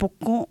está un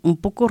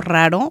poco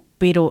raro,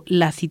 pero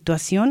la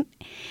situación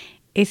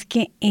es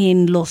que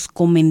en los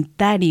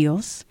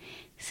comentarios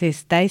se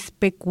está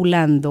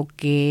especulando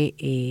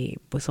que,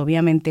 pues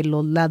obviamente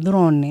los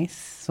ladrones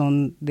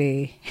son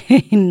de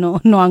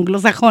no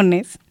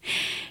anglosajones,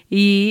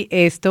 y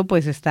esto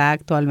pues está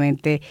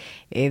actualmente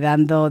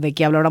dando de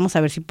qué hablar. Vamos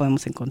a ver si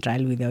podemos encontrar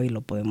el video y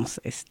lo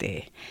podemos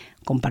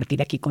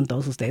compartir aquí con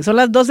todos ustedes. Son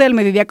las 12 del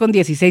mediodía con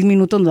 16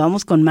 minutos, nos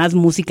vamos con más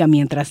música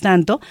mientras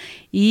tanto,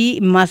 y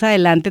más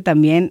adelante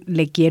también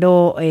le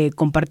quiero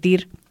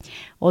compartir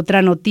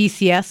otra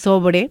noticia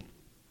sobre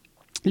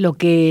lo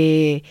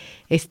que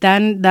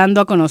están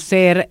dando a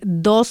conocer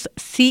dos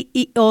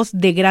CEOs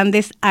de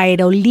grandes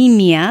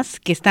aerolíneas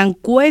que están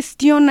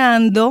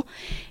cuestionando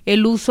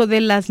el uso de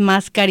las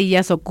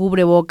mascarillas o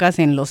cubrebocas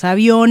en los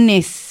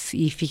aviones.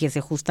 Y fíjese,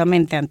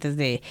 justamente antes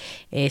de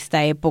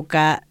esta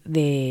época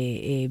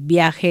de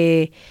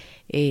viaje,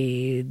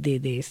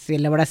 de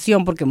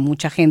celebración, porque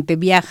mucha gente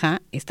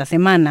viaja esta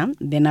semana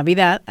de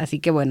Navidad, así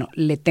que bueno,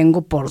 le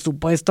tengo por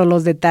supuesto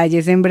los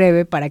detalles en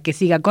breve para que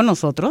siga con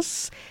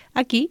nosotros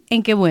aquí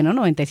en Qué Bueno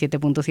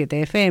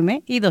 97.7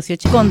 FM y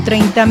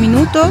 12:30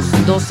 minutos,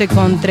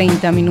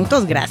 12:30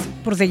 minutos. Gracias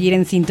por seguir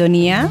en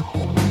sintonía.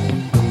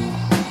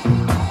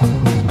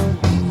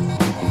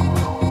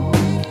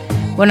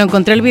 Bueno,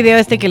 encontré el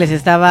video que les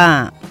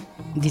estaba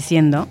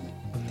diciendo.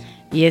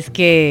 Y es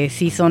que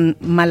sí son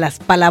malas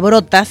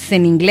palabrotas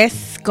en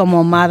inglés,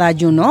 como mada,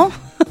 you know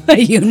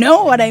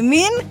what I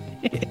mean,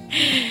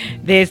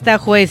 de esta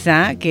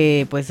jueza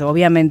que pues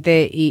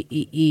obviamente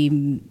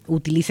y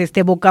utiliza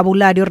este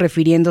vocabulario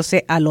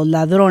refiriéndose a los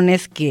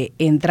ladrones que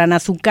entran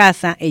a su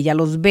casa. Ella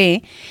los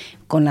ve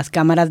con las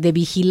cámaras de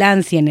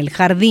vigilancia en el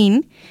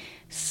jardín,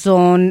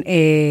 son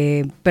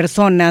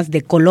personas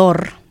de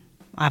color,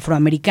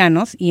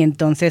 afroamericanos, y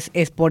entonces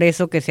es por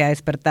eso que se ha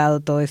despertado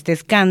todo este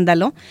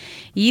escándalo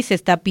y se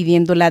está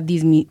pidiendo la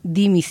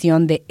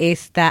dimisión de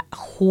esta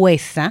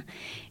jueza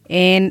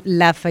en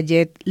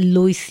Lafayette,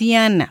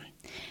 Luisiana.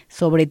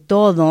 Sobre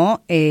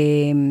todo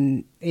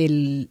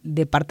el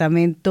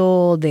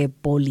departamento de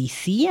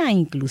policía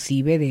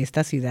inclusive de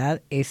esta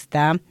ciudad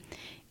está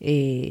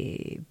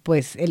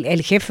pues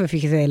el jefe,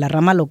 fíjese, de la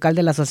rama local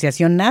de la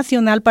Asociación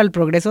Nacional para el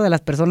Progreso de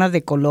las Personas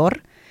de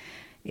Color,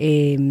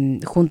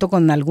 junto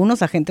con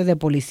algunos agentes de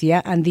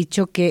policía, han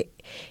dicho que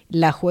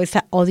la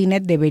jueza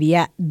Odinet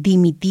debería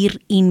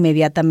dimitir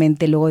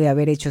inmediatamente luego de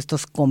haber hecho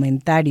estos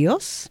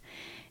comentarios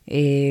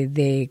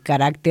de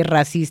carácter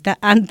racista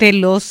ante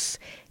los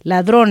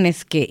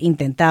ladrones que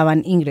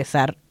intentaban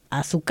ingresar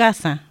a su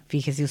casa,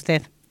 fíjese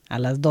usted, a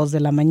las 2 de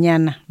la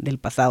mañana del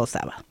pasado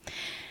sábado.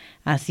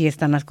 Así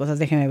están las cosas.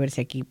 Déjenme ver si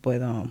aquí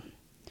puedo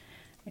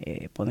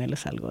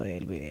ponerles algo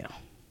del video.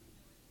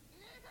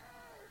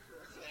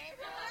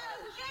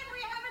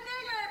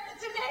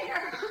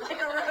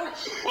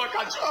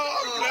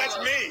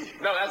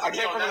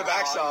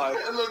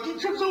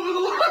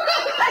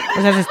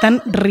 O sea, se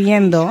están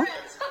riendo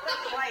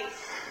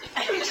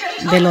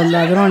de los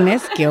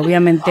ladrones que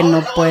obviamente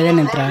no pueden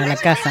entrar a la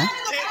casa.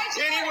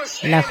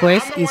 La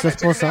juez y su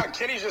esposo.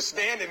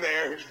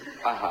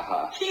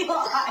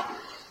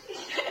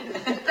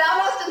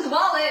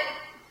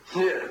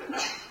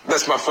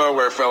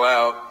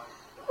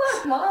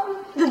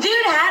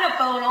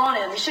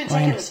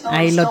 Bueno,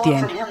 ahí lo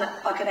tienen.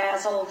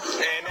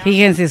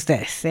 Fíjense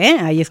ustedes,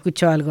 ahí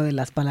escucho algo de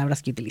las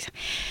palabras que utiliza.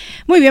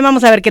 Muy bien,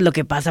 vamos a ver qué es lo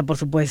que pasa, por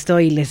supuesto,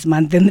 y les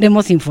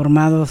mantendremos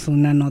informados.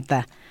 Una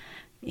nota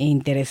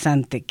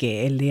interesante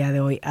que el día de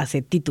hoy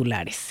hace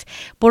titulares.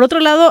 Por otro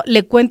lado,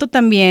 le cuento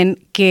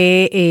también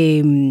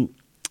que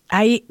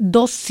hay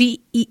dos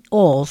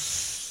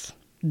CEOs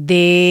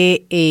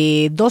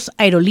de dos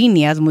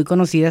aerolíneas muy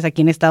conocidas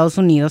aquí en Estados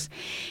Unidos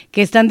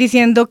que están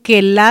diciendo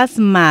que las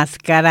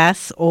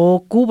máscaras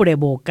o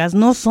cubrebocas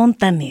no son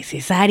tan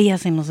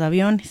necesarias en los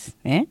aviones,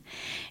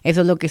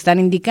 Eso es lo que están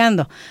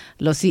indicando.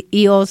 Los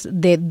CEOs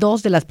de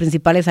dos de las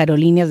principales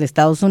aerolíneas de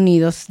Estados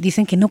Unidos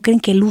dicen que no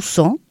creen que el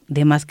uso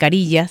de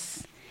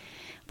mascarillas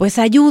pues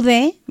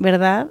ayude,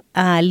 ¿verdad?,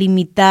 a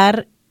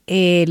limitar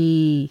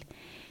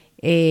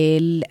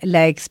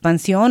la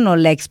expansión o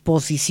la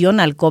exposición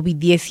al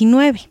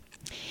COVID-19.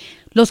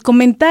 Los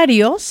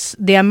comentarios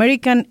de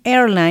American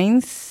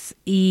Airlines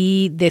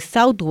y de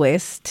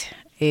Southwest,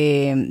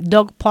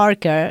 Doug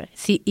Parker,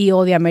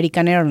 CEO de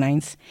American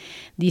Airlines,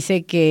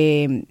 dice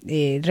que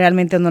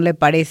realmente no le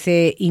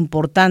parece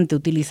importante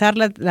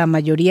utilizarla. La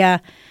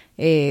mayoría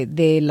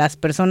de las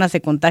personas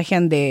se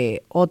contagian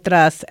de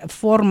otras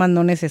formas,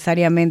 no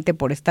necesariamente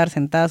por estar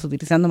sentadas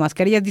utilizando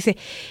mascarillas. Dice,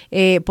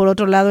 por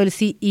otro lado, el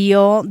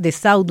CEO de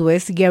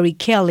Southwest, Gary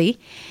Kelly,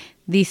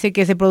 Dice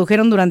que se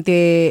produjeron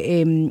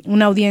durante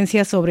una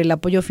audiencia sobre el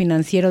apoyo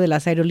financiero de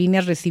las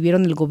aerolíneas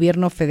recibieron el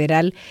gobierno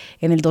federal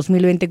en el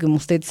 2020, como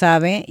usted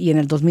sabe, y en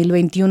el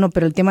 2021,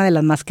 pero el tema de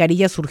las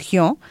mascarillas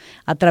surgió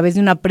a través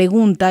de una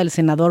pregunta del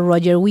senador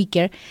Roger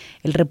Wicker,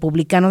 el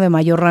republicano de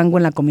mayor rango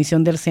en la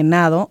comisión del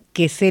Senado,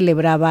 que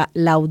celebraba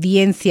la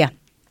audiencia.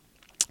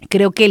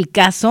 Creo que el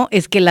caso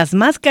es que las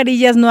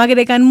mascarillas no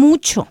agregan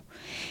mucho.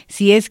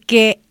 Si es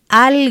que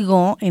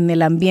algo en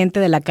el ambiente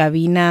de la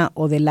cabina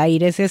o del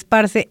aire se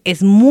esparce,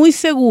 es muy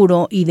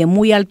seguro y de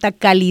muy alta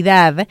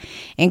calidad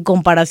en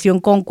comparación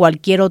con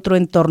cualquier otro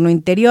entorno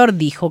interior,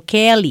 dijo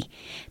Kelly.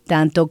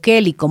 Tanto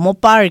Kelly como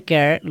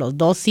Parker, los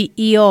dos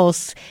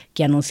CEOs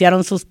que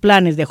anunciaron sus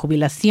planes de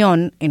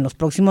jubilación en los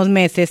próximos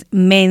meses,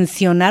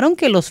 mencionaron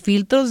que los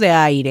filtros de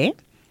aire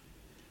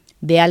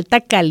de alta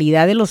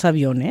calidad de los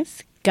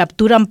aviones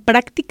capturan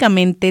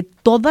prácticamente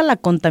toda la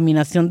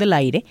contaminación del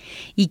aire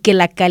y que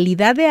la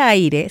calidad de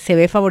aire se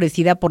ve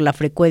favorecida por la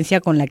frecuencia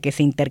con la que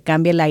se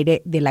intercambia el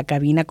aire de la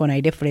cabina con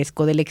aire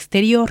fresco del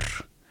exterior.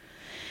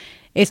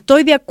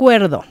 Estoy de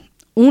acuerdo,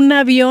 un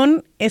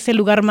avión es el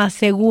lugar más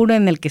seguro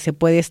en el que se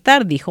puede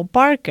estar, dijo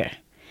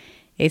Parker.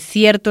 Es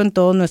cierto, en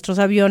todos nuestros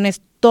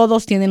aviones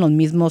todos tienen los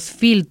mismos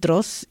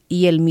filtros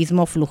y el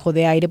mismo flujo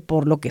de aire,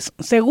 por lo que son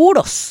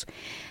seguros.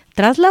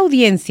 Tras la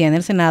audiencia en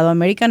el Senado,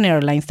 American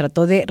Airlines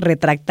trató de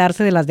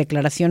retractarse de las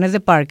declaraciones de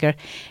Parker,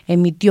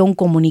 emitió un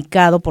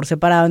comunicado por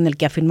separado en el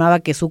que afirmaba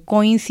que su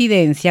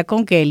coincidencia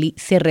con Kelly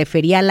se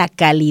refería a la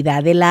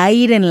calidad del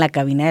aire en la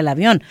cabina del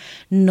avión,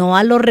 no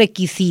a los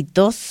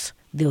requisitos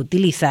de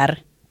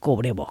utilizar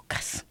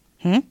cubrebocas.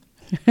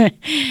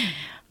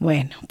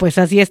 Bueno, pues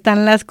así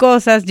están las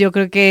cosas. Yo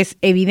creo que es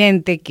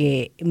evidente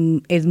que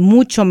es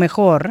mucho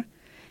mejor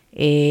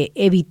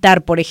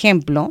evitar, por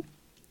ejemplo,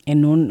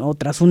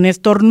 tras un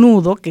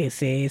estornudo, que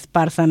se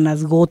esparzan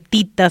las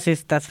gotitas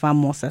estas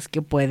famosas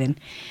que pueden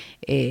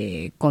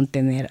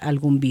contener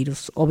algún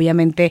virus.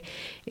 Obviamente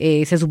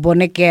se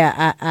supone que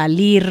al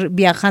ir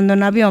viajando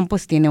en avión,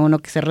 pues tiene uno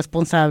que ser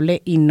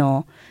responsable y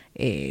no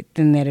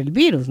tener el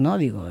virus, ¿no?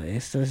 Digo,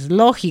 eso es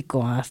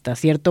lógico, hasta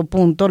cierto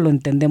punto lo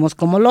entendemos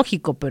como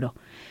lógico, pero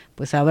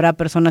pues habrá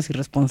personas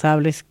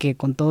irresponsables que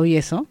con todo y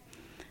eso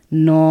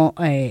no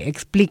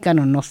explican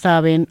o no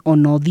saben o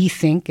no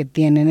dicen que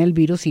tienen el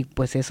virus y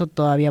pues eso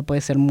todavía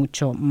puede ser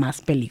mucho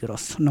más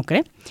peligroso, ¿no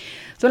cree?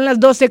 Son las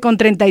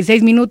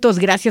 12:36.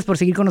 Gracias por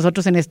seguir con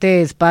nosotros en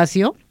este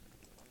espacio.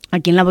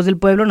 Aquí en La Voz del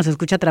Pueblo nos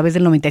escucha a través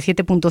del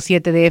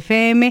 97.7 de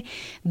FM,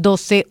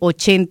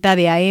 1280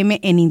 de AM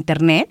en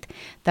internet,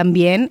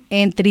 también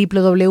en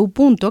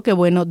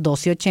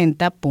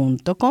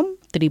www.quebueno1280.com,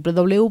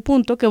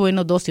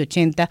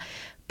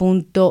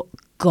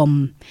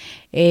 www.quebueno1280.com.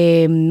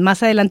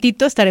 Más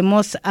adelantito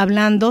estaremos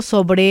hablando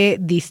sobre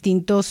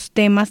distintos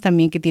temas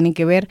también que tienen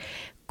que ver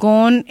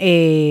con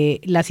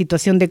la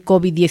situación de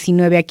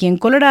COVID-19 aquí en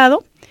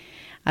Colorado,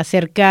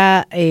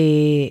 acerca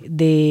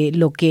de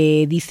lo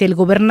que dice el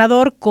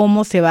gobernador,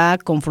 cómo se va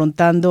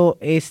confrontando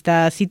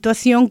esta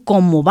situación,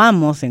 cómo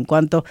vamos en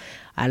cuanto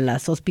a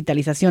las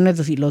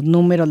hospitalizaciones y los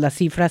números, las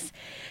cifras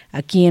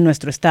aquí en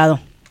nuestro estado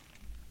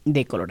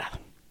de Colorado.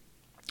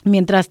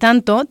 Mientras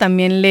tanto,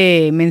 también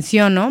le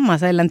menciono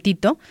más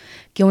adelantito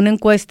que una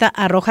encuesta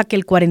arroja que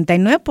el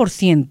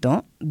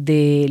 49%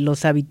 de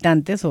los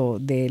habitantes o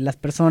de las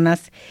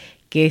personas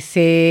que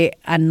se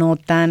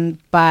anotan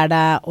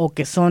para o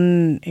que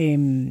son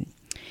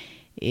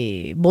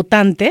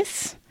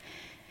votantes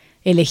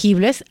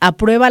elegibles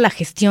aprueba la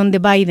gestión de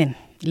Biden.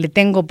 Le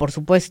tengo, por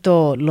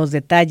supuesto, los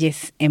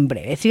detalles en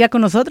breve. Siga con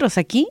nosotros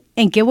aquí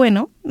en Qué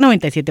Bueno,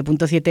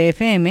 97.7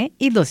 FM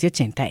y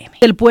 1280 AM.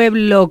 El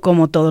pueblo,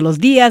 como todos los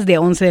días, de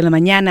 11 de la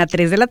mañana a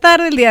 3 de la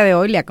tarde. El día de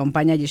hoy le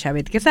acompaña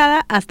Yeshabet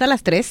Quesada hasta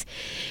las 3.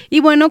 Y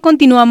bueno,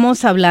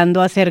 continuamos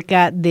hablando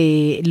acerca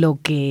de lo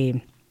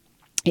que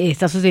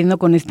está sucediendo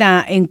con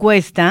esta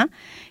encuesta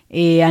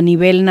a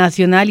nivel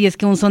nacional, y es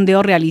que un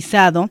sondeo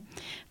realizado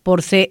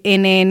por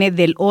CNN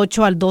del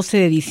 8 al 12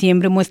 de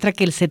diciembre muestra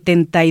que el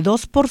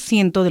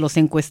 72% de los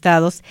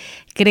encuestados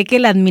cree que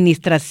la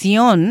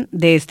administración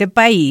de este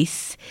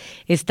país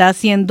está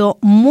haciendo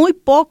muy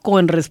poco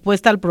en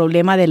respuesta al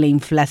problema de la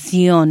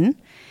inflación,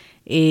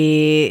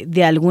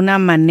 de alguna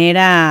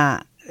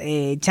manera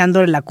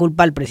echándole la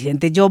culpa al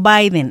presidente Joe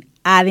Biden.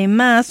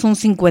 Además, un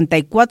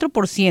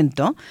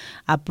 54%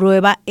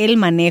 aprueba el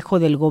manejo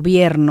del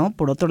gobierno,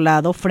 por otro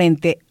lado,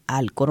 frente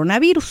al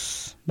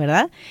coronavirus,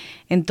 ¿verdad?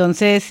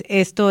 Entonces,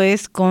 esto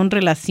es con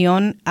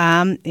relación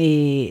a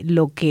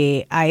lo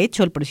que ha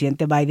hecho el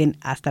presidente Biden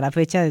hasta la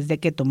fecha desde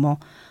que tomó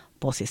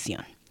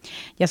posesión.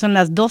 Ya son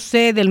las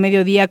 12 del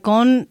mediodía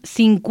con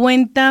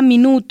 50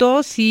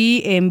 minutos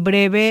y en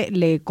breve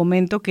le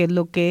comento qué es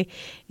lo que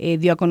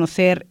dio a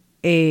conocer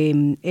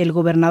el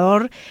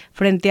gobernador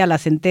frente a la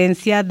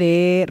sentencia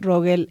de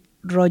Rogel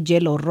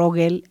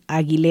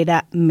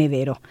Aguilera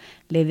Medero.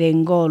 Le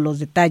tengo los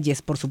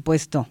detalles, por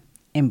supuesto,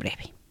 en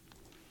breve.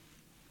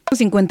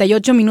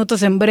 58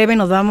 minutos en breve,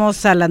 nos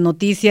vamos a las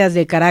noticias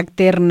de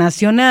carácter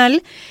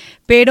nacional,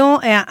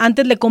 pero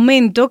antes le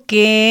comento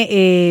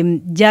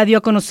que ya dio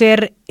a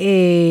conocer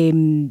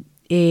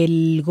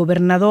el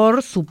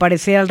gobernador su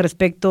parecer al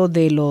respecto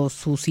de lo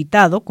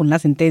suscitado con la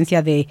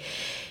sentencia de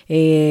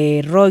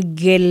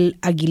Rogel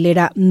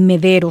Aguilera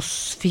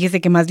Mederos.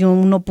 Fíjese que más de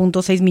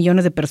 1.6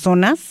 millones de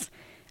personas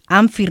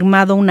han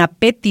firmado una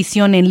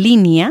petición en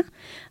línea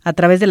a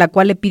través de la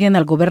cual le piden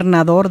al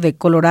gobernador de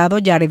Colorado,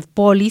 Jared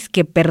Polis,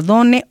 que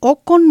perdone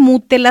o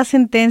conmute la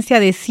sentencia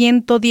de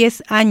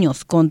 110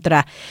 años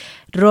contra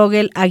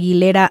Rogel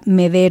Aguilera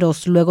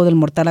Mederos luego del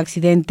mortal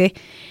accidente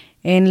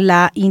en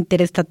la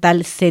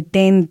Interestatal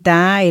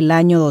 70 el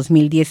año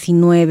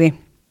 2019.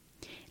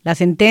 La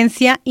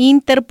sentencia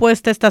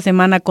interpuesta esta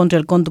semana contra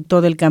el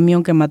conductor del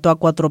camión que mató a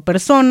 4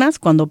 personas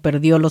cuando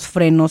perdió los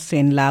frenos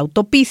en la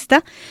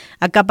autopista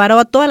acaparó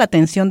a toda la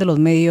atención de los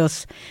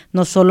medios,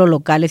 no solo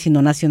locales,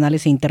 sino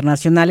nacionales e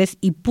internacionales,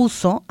 y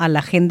puso a la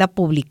agenda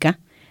pública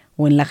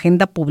en la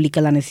agenda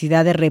pública la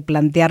necesidad de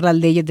replantear las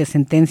leyes de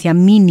sentencia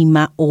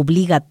mínima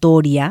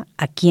obligatoria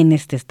aquí en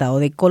este estado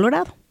de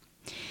Colorado.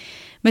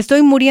 Me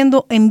estoy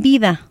muriendo en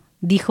vida,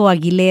 dijo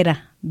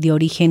Aguilera, de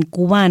origen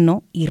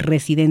cubano y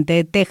residente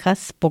de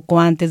Texas, poco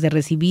antes de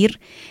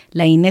recibir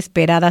la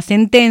inesperada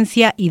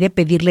sentencia y de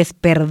pedirles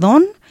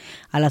perdón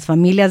a las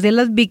familias de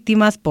las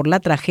víctimas por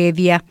la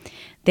tragedia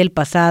del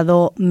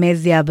pasado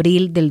mes de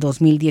abril del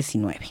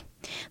 2019.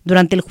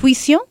 Durante el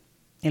juicio,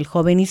 el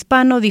joven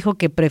hispano dijo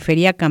que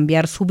prefería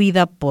cambiar su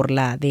vida por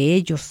la de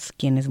ellos,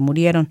 quienes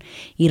murieron,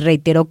 y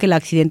reiteró que el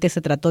accidente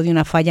se trató de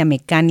una falla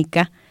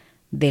mecánica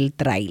del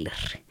tráiler.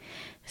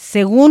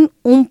 Según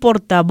un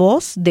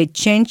portavoz de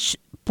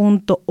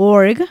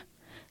Change.org,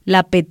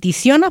 la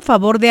petición a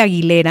favor de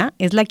Aguilera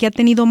es la que ha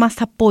tenido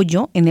más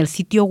apoyo en el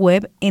sitio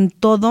web en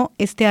todo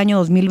este año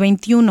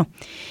 2021.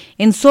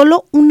 En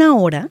solo una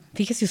hora,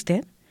 fíjese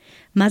usted,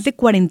 más de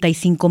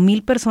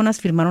 45,000 personas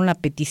firmaron la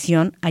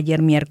petición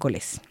ayer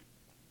miércoles.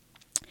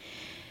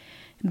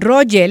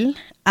 Rogel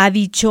ha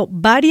dicho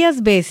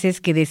varias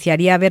veces que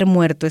desearía haber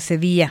muerto ese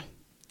día.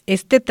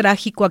 Este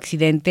trágico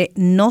accidente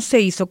no se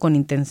hizo con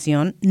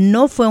intención,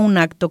 no fue un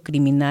acto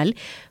criminal,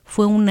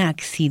 fue un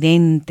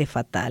accidente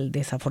fatal,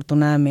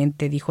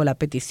 desafortunadamente, dijo la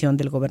petición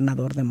del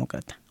gobernador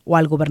demócrata, o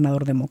al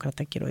gobernador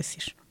demócrata, quiero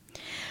decir.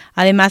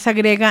 Además,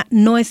 agrega,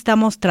 no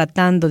estamos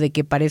tratando de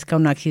que parezca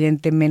un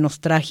accidente menos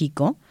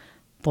trágico,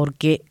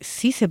 porque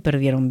sí se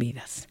perdieron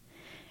vidas.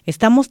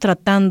 Estamos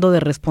tratando de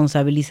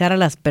responsabilizar a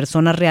las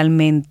personas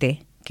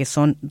realmente que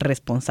son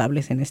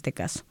responsables en este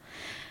caso.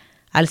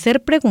 Al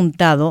ser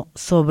preguntado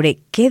sobre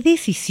qué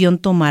decisión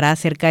tomará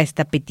acerca de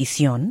esta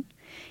petición,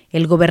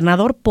 el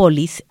gobernador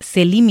Polis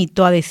se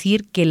limitó a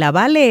decir que la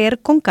va a leer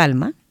con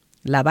calma,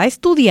 la va a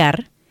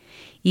estudiar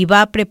y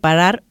va a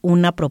preparar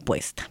una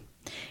propuesta.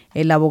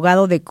 El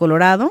abogado de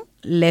Colorado,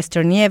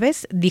 Lester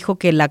Nieves, dijo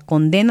que la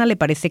condena le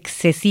parece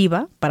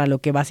excesiva para lo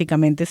que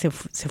básicamente se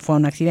fue a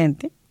un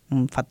accidente,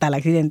 un fatal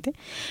accidente.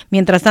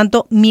 Mientras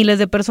tanto, miles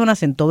de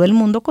personas en todo el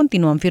mundo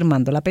continúan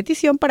firmando la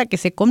petición para que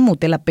se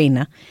conmute la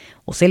pena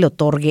o se le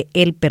otorgue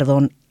el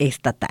perdón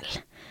estatal,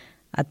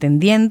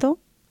 atendiendo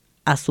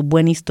a su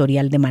buen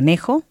historial de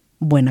manejo,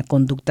 buena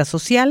conducta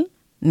social,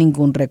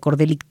 ningún récord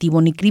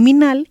delictivo ni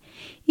criminal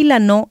y la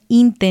no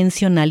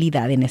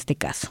intencionalidad en este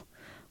caso.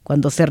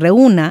 Cuando se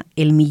reúna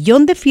el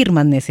 1,000,000 de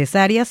firmas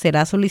necesarias,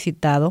 será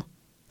solicitado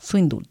su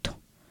indulto.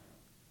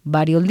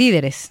 Varios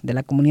líderes de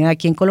la comunidad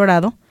aquí en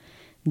Colorado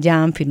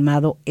ya han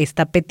firmado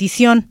esta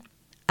petición.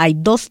 Hay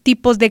 2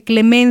 tipos de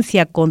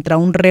clemencia contra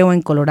un reo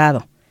en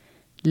Colorado: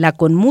 la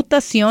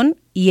conmutación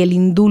y el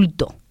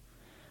indulto.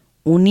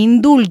 Un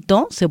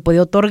indulto se puede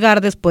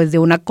otorgar después de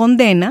una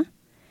condena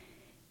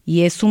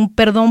y es un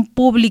perdón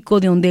público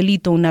de un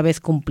delito una vez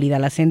cumplida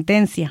la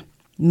sentencia,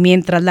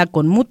 mientras la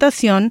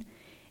conmutación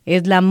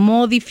es la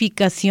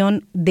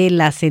modificación de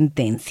la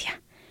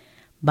sentencia.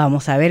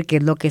 Vamos a ver qué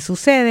es lo que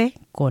sucede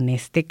con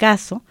este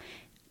caso.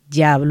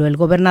 Ya habló el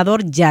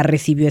gobernador, ya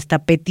recibió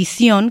esta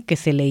petición que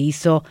se le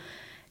hizo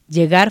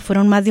llegar.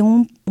 Fueron más de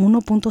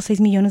 1.6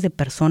 millones de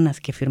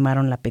personas que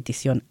firmaron la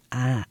petición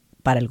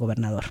para el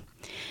gobernador.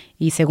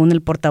 Y según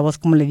el portavoz,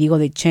 como le digo,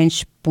 de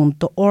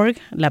Change.org,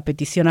 la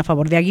petición a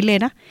favor de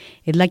Aguilera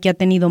es la que ha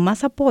tenido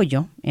más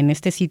apoyo en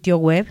este sitio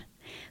web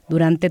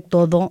durante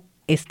todo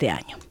este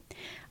año.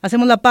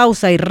 Hacemos la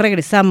pausa y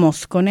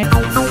regresamos con él.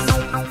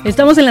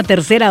 Estamos en la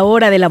tercera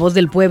hora de La Voz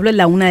del Pueblo, en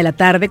la 1 de la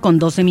tarde con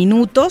 12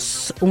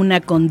 minutos,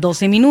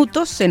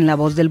 1:12 en La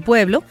Voz del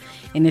Pueblo,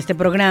 en este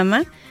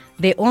programa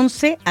de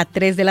 11 a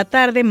 3 de la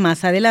tarde.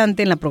 Más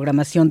adelante en la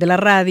programación de la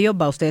radio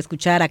va usted a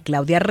escuchar a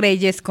Claudia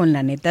Reyes con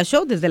La Neta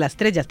Show desde las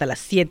 3 y hasta las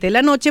 7 de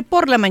la noche.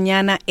 Por la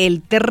mañana,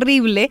 El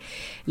Terrible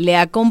le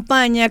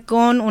acompaña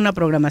con una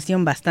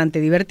programación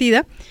bastante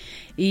divertida.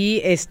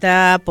 Y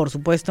está, por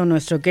supuesto,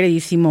 nuestro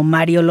queridísimo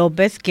Mario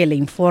López, que le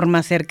informa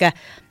acerca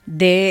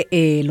de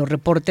los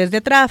reportes de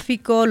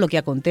tráfico, lo que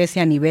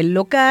acontece a nivel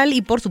local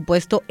y, por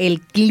supuesto,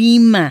 el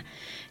clima,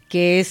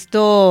 que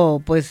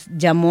esto pues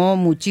llamó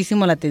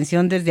muchísimo la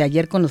atención desde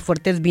ayer con los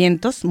fuertes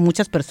vientos.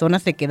 Muchas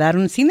personas se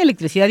quedaron sin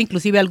electricidad,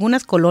 inclusive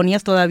algunas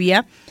colonias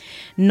todavía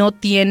no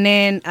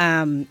tienen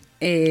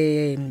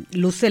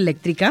luz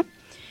eléctrica.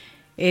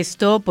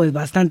 Esto pues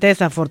bastante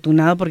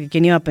desafortunado porque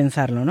quién iba a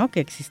pensarlo, ¿no? Que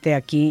existe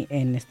aquí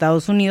en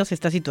Estados Unidos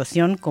esta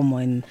situación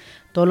como en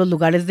todos los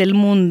lugares del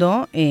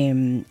mundo.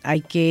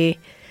 Hay que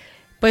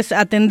pues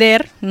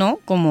atender, ¿no?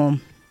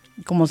 Como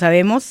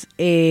sabemos,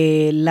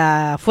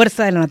 la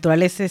fuerza de la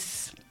naturaleza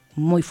es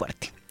muy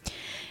fuerte.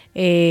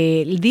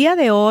 El día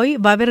de hoy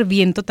va a haber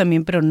viento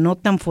también, pero no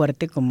tan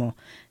fuerte como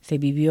se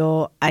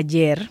vivió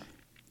ayer.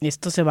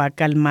 Esto se va a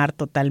calmar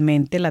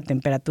totalmente, la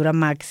temperatura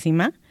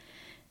máxima.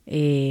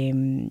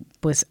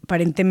 Pues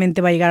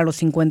aparentemente va a llegar a los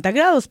 50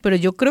 grados, pero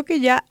yo creo que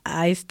ya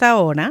a esta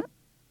hora,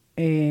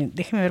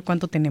 déjeme ver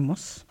cuánto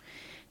tenemos,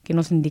 que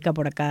nos indica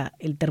por acá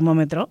el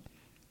termómetro.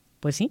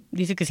 Pues sí,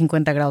 dice que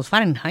 50 grados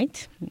Fahrenheit.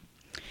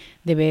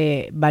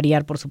 Debe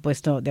variar, por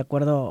supuesto, de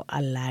acuerdo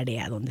al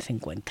área donde se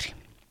encuentre.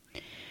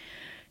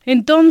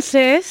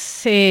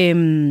 Entonces,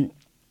 el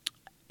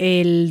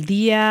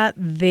día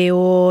de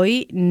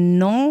hoy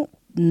no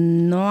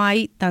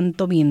hay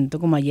tanto viento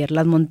como ayer.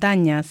 Las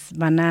montañas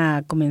van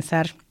a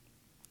comenzar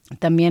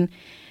también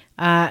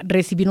a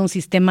recibir un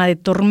sistema de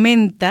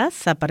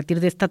tormentas a partir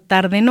de esta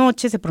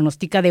tarde-noche. Se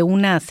pronostica de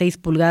 1 a 6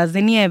 pulgadas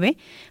de nieve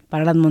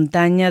para las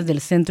montañas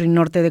del centro y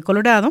norte de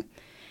Colorado.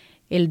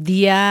 El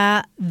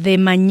día de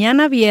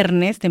mañana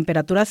viernes,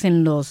 temperaturas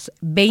en los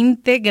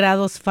 20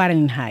 grados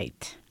Fahrenheit.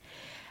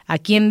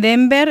 Aquí en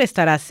Denver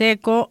estará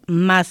seco,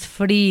 más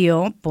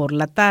frío por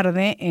la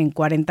tarde, en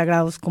 40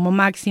 grados como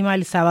máxima.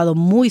 El sábado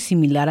muy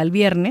similar al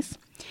viernes.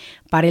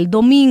 Para el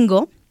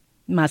domingo,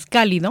 más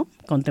cálido,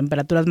 con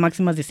temperaturas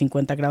máximas de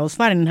 50 grados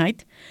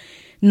Fahrenheit.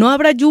 No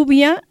habrá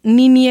lluvia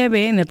ni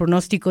nieve en el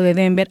pronóstico de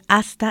Denver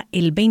hasta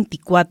el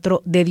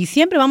 24 de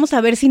diciembre. Vamos a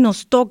ver si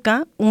nos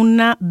toca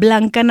una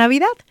blanca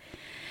Navidad.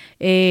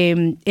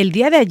 El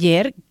día de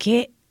ayer,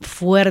 qué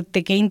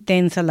fuerte, qué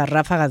intensas las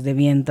ráfagas de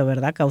viento,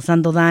 ¿verdad?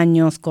 Causando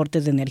daños,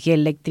 cortes de energía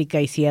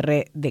eléctrica y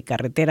cierre de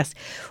carreteras.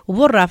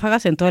 Hubo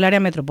ráfagas en todo el área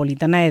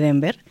metropolitana de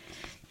Denver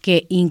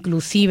que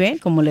inclusive,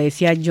 como le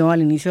decía yo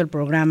al inicio del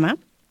programa,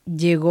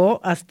 llegó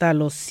hasta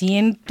los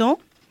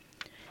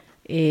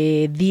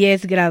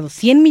 110 grados,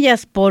 100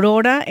 millas por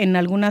hora en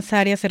algunas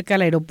áreas cerca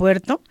del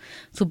aeropuerto,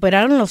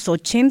 superaron los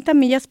 80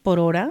 millas por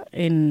hora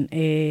en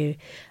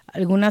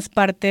algunas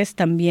partes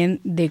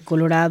también de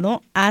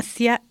Colorado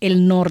hacia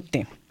el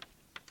norte,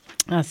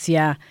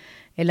 hacia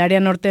el área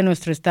norte de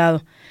nuestro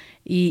estado.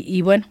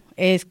 Y bueno,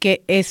 es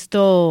que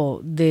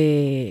esto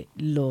de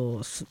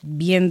los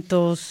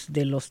vientos,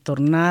 de los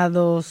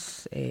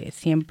tornados,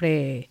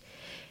 siempre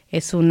es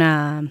es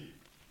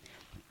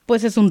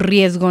un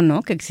riesgo,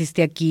 ¿no?, que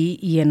existe aquí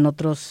y en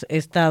otros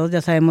estados.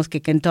 Ya sabemos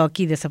que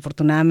Kentucky,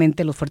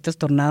 desafortunadamente, los fuertes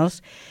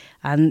tornados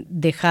han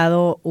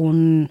dejado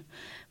un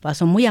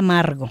paso muy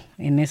amargo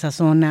en esa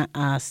zona,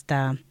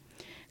 hasta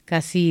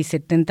casi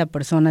 70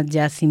 personas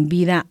ya sin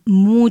vida,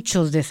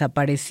 muchos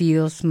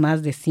desaparecidos,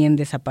 más de 100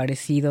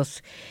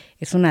 desaparecidos.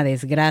 Es una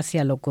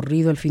desgracia lo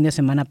ocurrido el fin de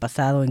semana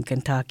pasado en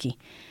Kentucky.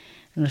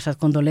 Nuestras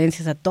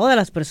condolencias a todas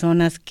las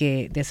personas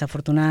que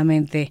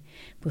desafortunadamente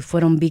pues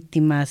fueron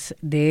víctimas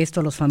de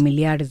esto, los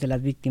familiares de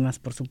las víctimas,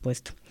 por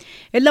supuesto.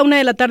 Es la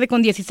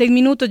 1:16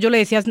 PM. Yo le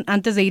decía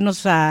antes de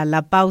irnos a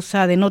la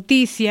pausa de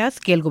noticias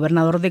que el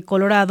gobernador de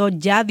Colorado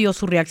ya dio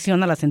su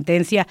reacción a la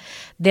sentencia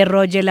de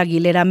Roger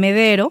Aguilera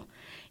Medero,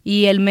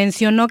 y él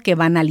mencionó que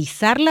va a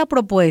analizar la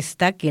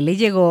propuesta que le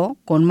llegó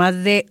con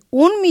más de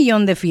 1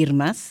 millón de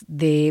firmas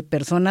de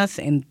personas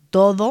en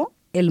todo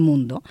el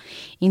mundo,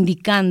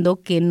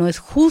 indicando que no es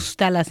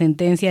justa la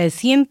sentencia de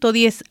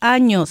 110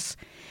 años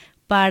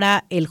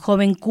para el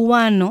joven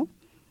cubano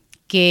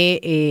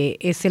que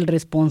es el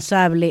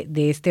responsable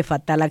de este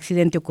fatal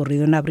accidente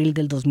ocurrido en abril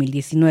del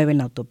 2019 en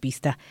la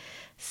autopista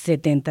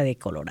 70 de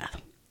Colorado.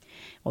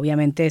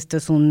 Obviamente esto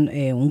es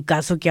un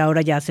caso que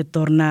ahora ya se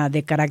torna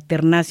de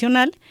carácter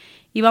nacional,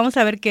 y vamos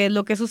a ver qué es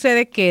lo que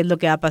sucede, qué es lo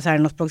que va a pasar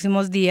en los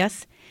próximos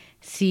días,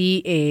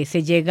 si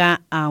se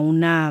llega a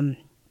una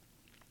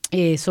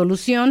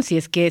solución, si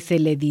es que se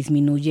le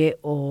disminuye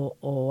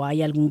o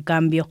hay algún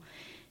cambio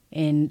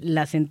en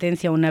la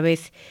sentencia una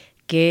vez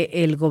que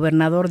el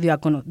gobernador dé a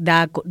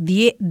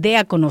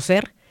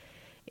conocer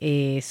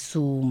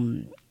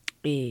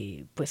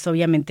pues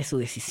obviamente su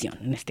decisión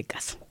en este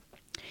caso.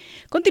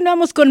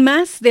 Continuamos con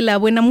más de la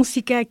buena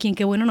música aquí en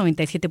Qué Bueno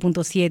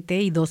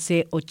 97.7 y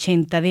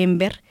 1280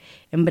 Denver.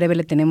 En breve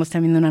le tenemos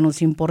también un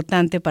anuncio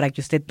importante para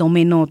que usted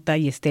tome nota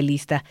y esté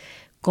lista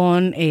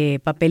con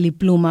papel y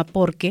pluma,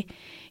 porque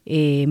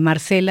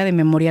Marcela de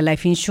Memorial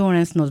Life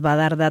Insurance nos va a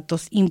dar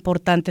datos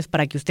importantes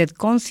para que usted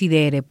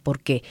considere,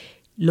 porque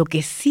lo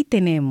que sí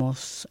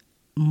tenemos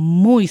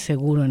muy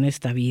seguro en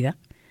esta vida,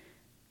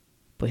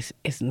 pues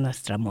es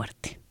nuestra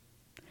muerte.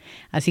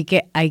 Así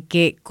que hay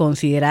que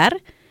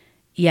considerar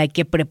y hay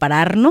que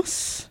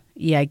prepararnos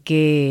y hay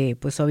que,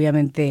 pues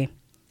obviamente,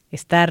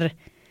 estar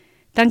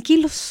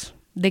tranquilos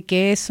de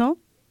que eso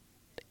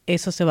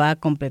se va a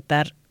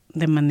completar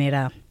de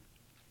manera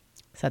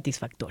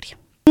satisfactoria.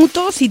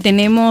 Minutos y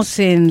tenemos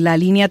en la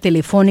línea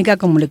telefónica,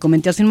 como le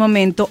comenté hace un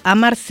momento, a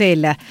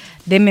Marcela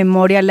de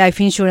Memorial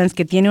Life Insurance,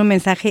 que tiene un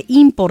mensaje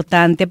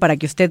importante para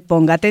que usted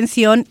ponga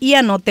atención y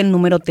anote el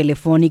número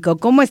telefónico.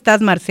 ¿Cómo estás,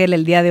 Marcela,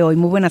 el día de hoy?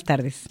 Muy buenas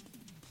tardes.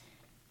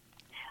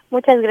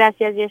 Muchas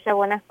gracias, Yesha.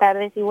 Buenas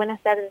tardes y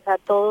buenas tardes a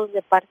todos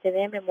de parte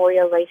de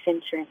Memorial Life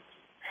Insurance.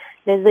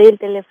 Les doy el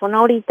teléfono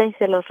ahorita y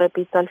se los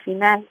repito al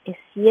final. Es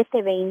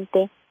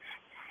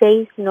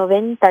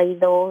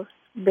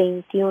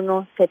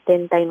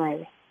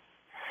 720-692-2179.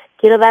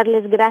 Quiero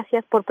darles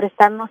gracias por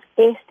prestarnos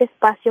este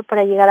espacio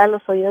para llegar a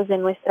los oídos de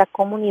nuestra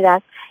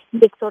comunidad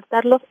y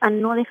exhortarlos a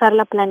no dejar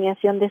la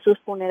planeación de sus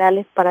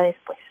funerales para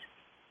después.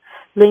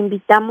 Lo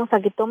invitamos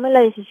a que tome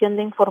la decisión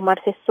de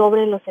informarse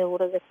sobre los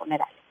seguros de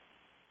funerales.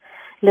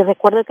 Les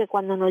recuerdo que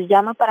cuando nos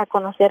llama para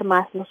conocer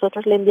más,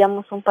 nosotros le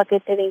enviamos un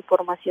paquete de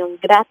información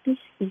gratis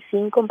y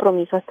sin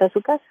compromiso hasta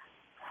su casa.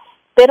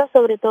 Pero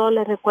sobre todo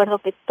les recuerdo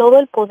que todo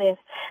el poder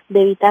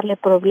de evitarle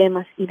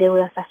problemas y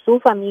deudas a su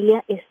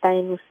familia está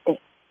en usted.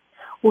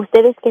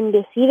 Usted es quien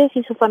decide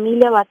si su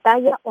familia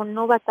batalla o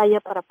no batalla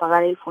para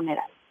pagar el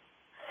funeral.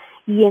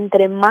 Y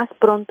entre más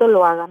pronto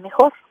lo haga,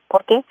 mejor.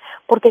 ¿Por qué?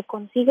 Porque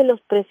consigue los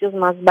precios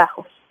más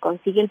bajos,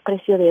 consigue el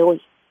precio de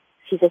hoy.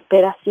 Si se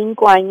espera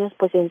 5 años,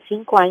 pues en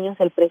 5 años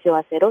el precio va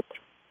a ser otro.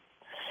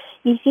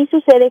 Y si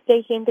sucede que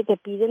hay gente que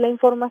pide la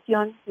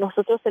información,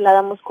 nosotros se la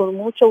damos con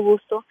mucho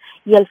gusto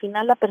y al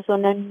final la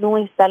persona no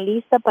está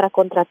lista para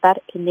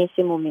contratar en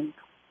ese momento.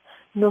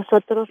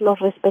 Nosotros los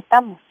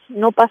respetamos,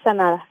 no pasa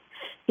nada.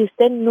 Si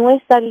usted no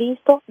está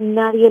listo,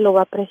 nadie lo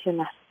va a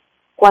presionar.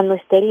 Cuando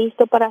esté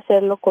listo para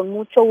hacerlo, con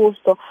mucho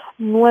gusto,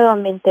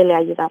 nuevamente le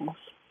ayudamos.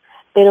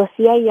 Pero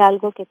sí hay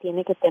algo que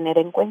tiene que tener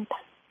en cuenta.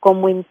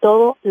 Como en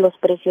todo, los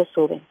precios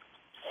suben.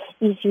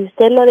 Y si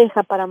usted lo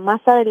deja para más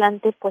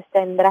adelante, pues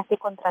tendrá que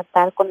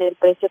contratar con el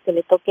precio que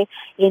le toque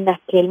en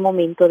aquel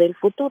momento del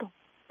futuro.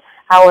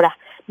 Ahora,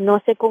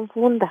 no se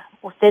confunda.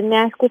 Usted me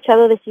ha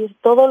escuchado decir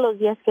todos los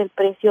días que el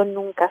precio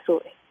nunca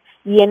sube.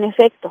 Y en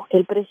efecto,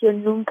 el precio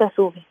nunca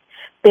sube.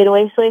 Pero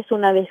eso es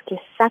una vez que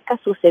saca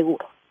su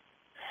seguro.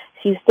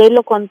 Si usted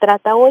lo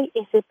contrata hoy,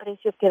 ese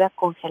precio queda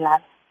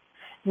congelado.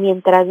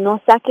 Mientras no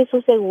saque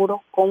su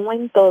seguro, como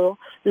en todo,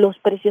 los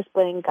precios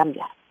pueden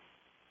cambiar.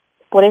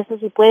 Por eso,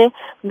 si puede,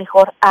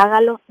 mejor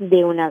hágalo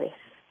de una vez.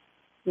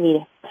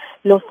 Mire,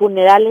 los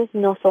funerales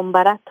no son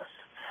baratos,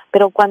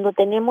 pero cuando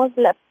tenemos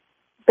la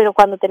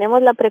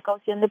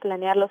precaución de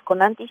planearlos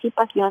con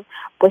anticipación,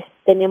 pues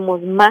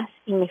tenemos más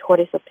y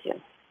mejores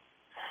opciones.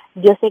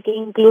 Yo sé que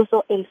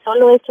incluso el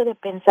solo hecho de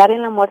pensar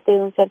en la muerte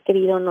de un ser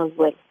querido nos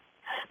duele.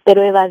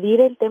 Pero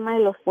evadir el tema de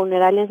los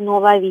funerales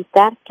no va a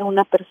evitar que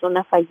una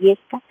persona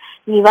fallezca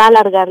ni va a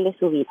alargarle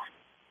su vida.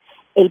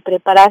 El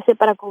prepararse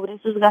para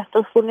cubrir sus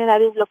gastos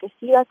funerarios lo que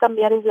sí va a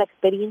cambiar es la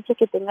experiencia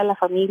que tenga la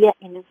familia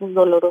en esos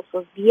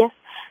dolorosos días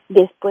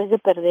después de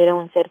perder a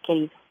un ser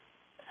querido.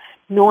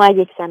 No hay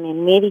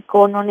examen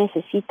médico, no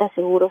necesita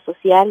seguro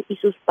social y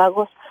sus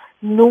pagos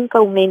nunca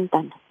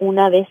aumentan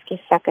una vez que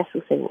saca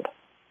su seguro.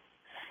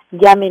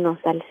 Llámenos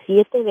al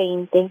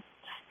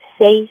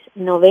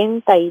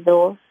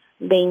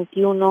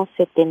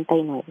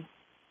 720-692-2179.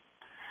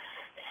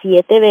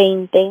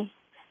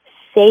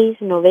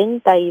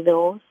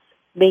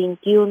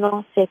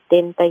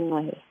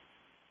 720-692-2179.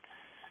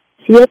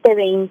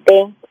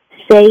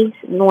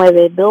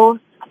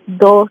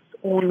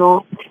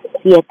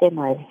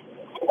 720-692-2179.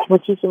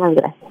 Muchísimas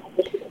gracias.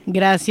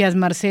 Gracias,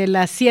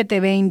 Marcela.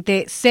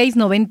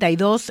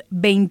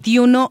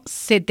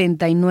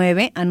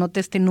 720-692-2179. Anote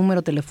este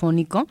número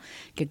telefónico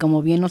que,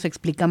 como bien nos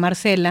explica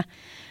Marcela,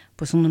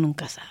 pues uno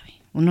nunca sabe.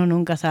 Uno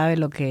nunca sabe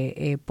lo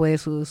que puede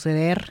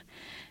suceder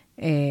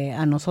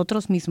a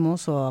nosotros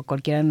mismos o a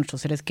cualquiera de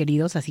nuestros seres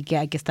queridos, así que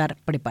hay que estar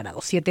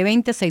preparados.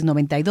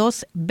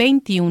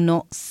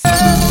 720-692-2179.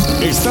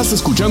 Estás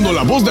escuchando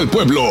La Voz del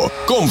Pueblo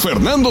con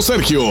Fernando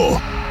Sergio.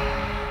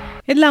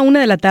 Es la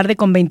 1:00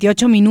 con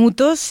 28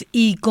 minutos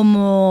y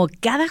como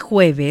cada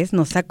jueves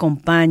nos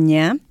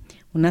acompaña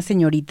una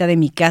señorita de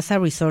Mi Casa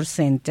Resort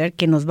Center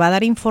que nos va a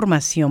dar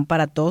información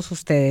para todos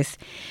ustedes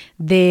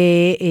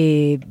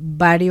de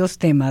varios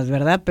temas,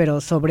 ¿verdad?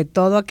 Pero sobre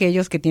todo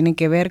aquellos que tienen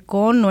que ver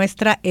con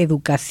nuestra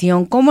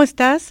educación. ¿Cómo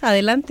estás?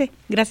 Adelante.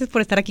 Gracias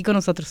por estar aquí con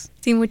nosotros.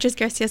 Sí, muchas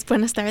gracias.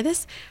 Buenas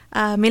tardes.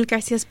 Mil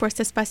gracias por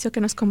este espacio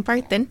que nos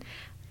comparten.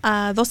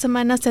 2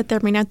 semanas de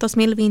terminar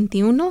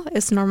 2021,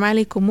 es normal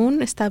y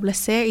común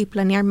establecer y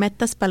planear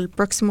metas para el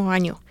próximo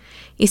año.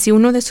 Y si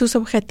uno de sus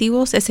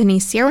objetivos es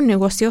iniciar un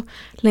negocio,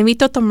 le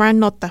invito a tomar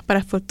nota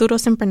para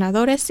futuros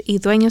emprendedores y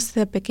dueños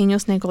de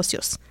pequeños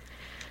negocios.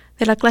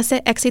 De la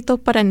clase Éxito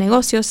para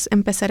Negocios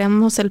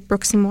empezaremos el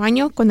próximo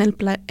año con el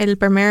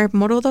primer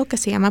módulo que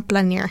se llama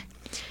Planear,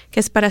 que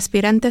es para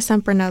aspirantes a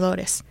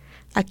emprendedores.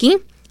 Aquí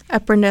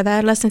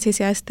aprenderá las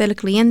necesidades del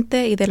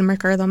cliente y del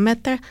mercado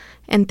meta,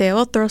 entre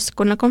otros,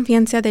 con la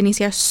confianza de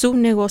iniciar su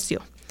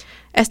negocio.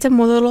 Este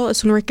módulo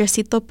es un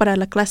requisito para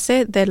la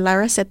clase de la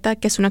receta,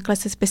 que es una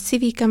clase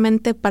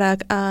específicamente para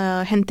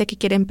gente que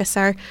quiere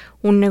empezar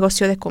un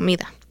negocio de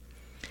comida.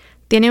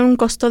 Tiene un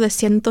costo de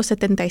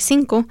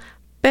 $175,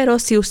 Pero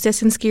si usted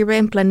se inscribe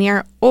en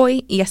Planear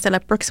hoy y hasta la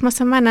próxima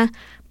semana,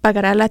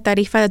 pagará la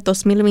tarifa de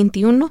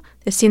 2021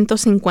 de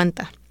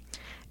 $150.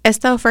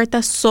 Esta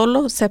oferta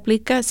solo se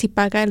aplica si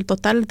paga el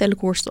total del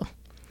curso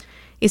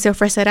y se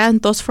ofrecerá en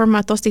 2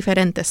 formatos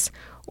diferentes.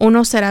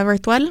 Uno será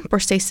virtual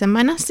por 6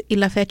 semanas y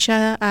la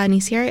fecha a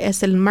iniciar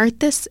es el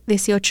martes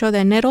 18 de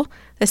enero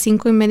de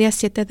 5:30 a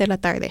 7 de la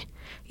tarde.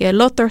 Y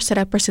el otro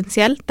será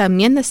presencial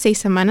también de 6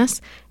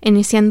 semanas,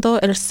 iniciando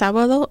el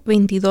sábado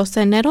 22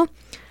 de enero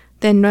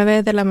de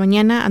 9 de la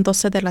mañana a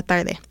 12 de la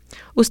tarde.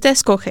 Usted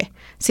escoge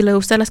si le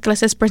gustan las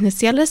clases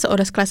presenciales o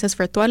las clases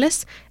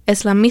virtuales.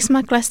 Es la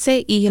misma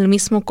clase y el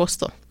mismo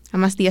costo, a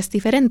más días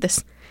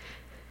diferentes.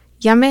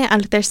 Llame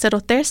al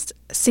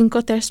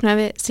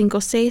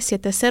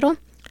 303-539-5670,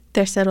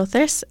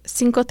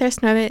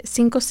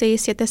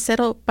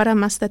 303-539-5670 para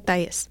más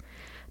detalles.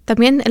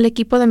 También el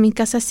equipo de Mi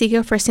Casa sigue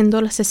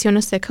ofreciendo las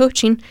sesiones de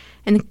coaching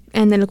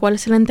en el cual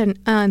se le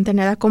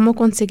entenderá cómo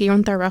conseguir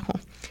un trabajo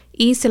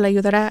y se le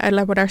ayudará a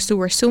elaborar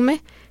su resumen,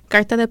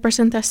 carta de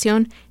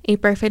presentación y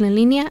perfil en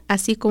línea,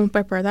 así como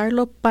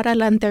prepararlo para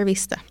la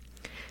entrevista.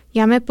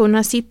 Llame por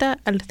una cita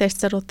al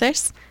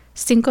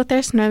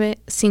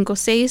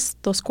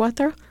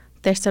 303-539-5624,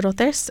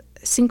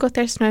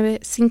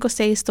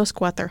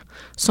 303-539-5624.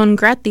 Son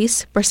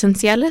gratis,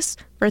 presenciales,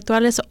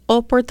 virtuales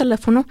o por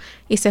teléfono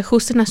y se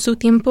ajustan a su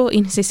tiempo y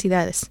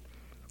necesidades.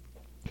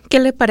 ¿Qué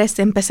le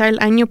parece empezar el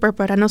año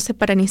preparándose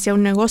para iniciar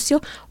un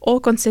negocio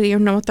o conseguir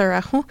un nuevo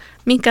trabajo?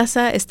 Mi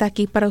Casa está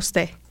aquí para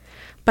usted.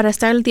 Para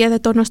estar al día de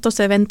todos nuestros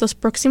eventos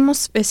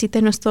próximos,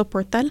 visite nuestro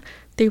portal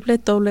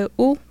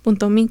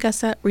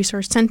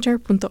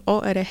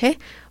www.micasaresourcecenter.org.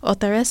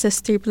 Otra vez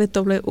es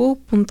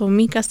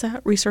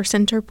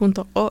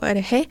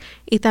www.micasaresourcecenter.org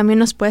y también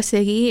nos puede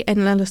seguir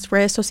en las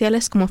redes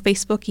sociales como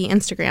Facebook y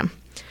Instagram.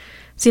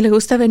 Si le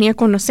gusta venir a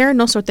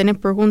conocernos o tiene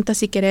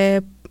preguntas y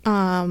quiere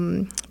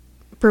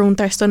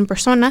preguntar esto en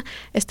persona,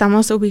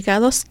 estamos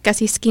ubicados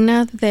casi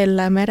esquina de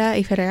La Mera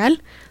y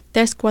Federal,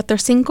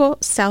 345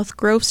 South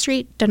Grove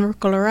Street, Denver,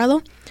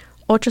 Colorado,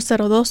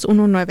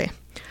 80219.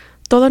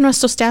 Todo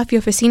nuestro staff y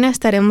oficina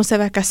estaremos de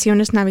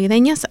vacaciones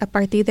navideñas a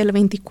partir del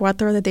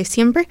 24 de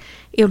diciembre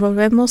y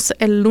volvemos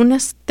el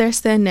lunes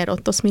 3 de enero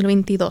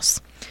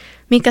 2022.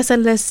 Mi Casa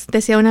les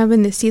desea una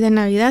bendecida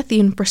Navidad y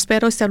un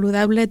próspero y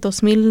saludable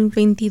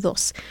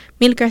 2022.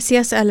 Mil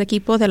gracias al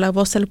equipo de La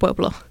Voz del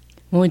Pueblo.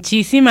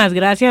 Muchísimas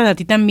gracias a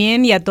ti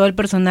también y a todo el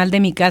personal de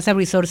Mi Casa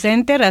Resort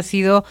Center. Ha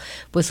sido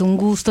pues un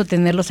gusto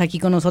tenerlos aquí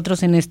con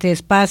nosotros en este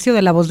espacio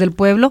de La Voz del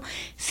Pueblo,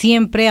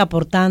 siempre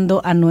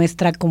aportando a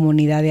nuestra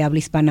comunidad de habla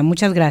hispana.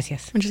 Muchas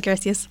gracias. Muchas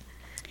gracias.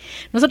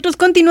 Nosotros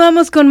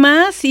continuamos con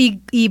más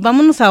y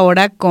vámonos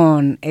ahora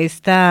con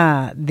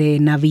esta de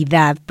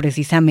Navidad,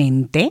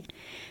 precisamente,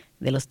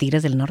 de los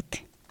Tigres del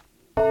Norte.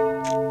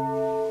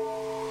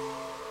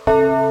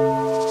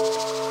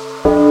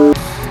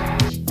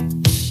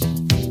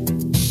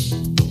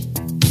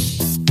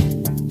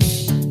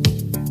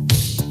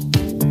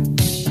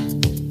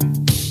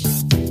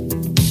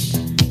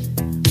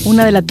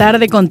 Una de la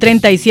tarde con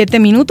 37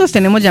 minutos,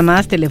 tenemos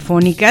llamadas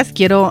telefónicas.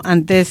 Quiero,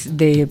 antes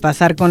de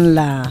pasar con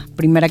la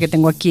primera que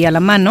tengo aquí a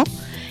la mano,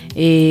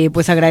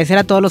 pues agradecer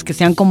a todos los que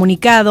se han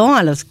comunicado,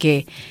 a los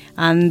que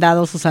han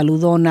dado su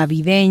saludo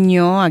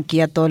navideño, aquí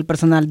a todo el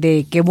personal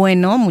de Qué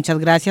Bueno, muchas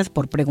gracias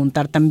por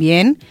preguntar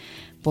también,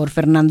 por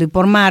Fernando y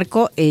por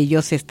Marco.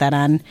 Ellos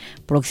estarán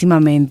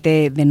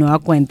próximamente de nueva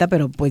cuenta,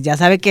 pero pues ya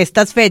sabe que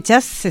estas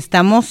fechas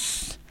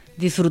estamos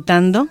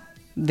disfrutando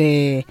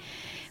de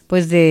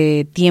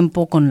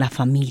tiempo con la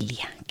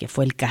familia, que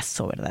fue el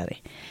caso, ¿verdad?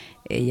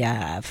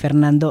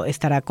 Fernando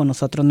estará con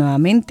nosotros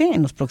nuevamente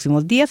en los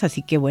próximos días,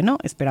 así que bueno,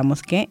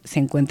 esperamos que se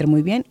encuentre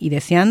muy bien y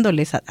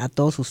deseándoles a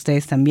todos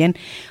ustedes también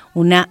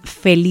una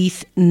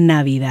feliz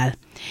Navidad.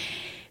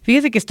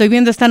 Fíjese que estoy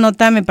viendo esta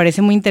nota, me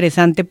parece muy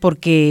interesante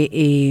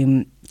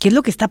porque ¿qué es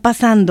lo que está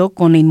pasando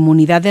con la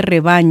inmunidad de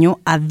rebaño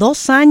a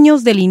 2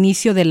 años del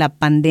inicio de la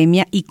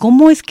pandemia y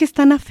cómo es que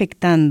están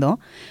afectando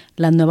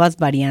las nuevas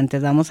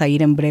variantes? Vamos a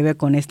ir en breve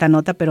con esta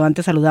nota, pero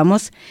antes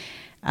saludamos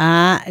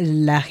a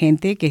la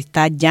gente que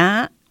está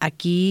ya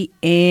aquí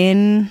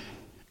en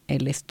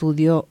el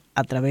estudio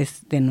a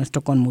través de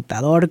nuestro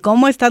conmutador.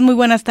 ¿Cómo estás? Muy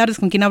buenas tardes.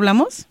 ¿Con quién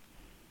hablamos?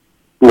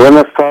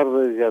 Buenas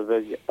tardes, ya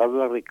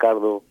habla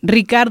Ricardo.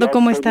 Ricardo,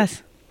 ¿cómo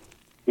estás?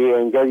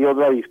 Bien, ya yo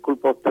la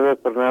disculpo a ustedes,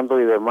 Fernando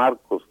y de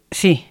Marcos.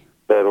 Sí.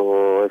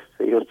 Pero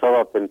yo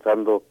estaba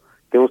pensando,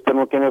 ¿que usted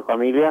no tiene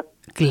familia?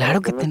 Claro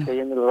que no tengo. Está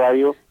ahí en el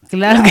radio.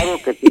 Claro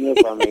que tiene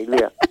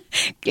familia.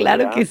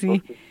 Claro que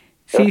sí.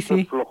 Sí,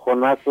 sí.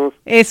 Flojonazos.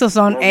 Esos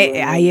son,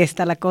 ahí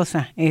está la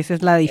cosa, esa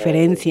es la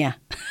diferencia.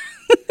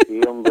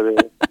 Sí, hombre.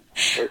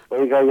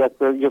 Oiga,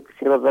 yo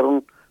quisiera dar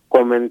un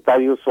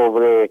comentario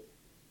sobre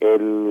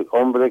el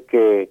hombre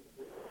que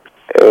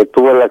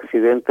tuvo el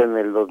accidente en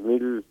el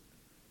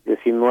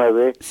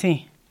 2019.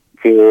 Sí.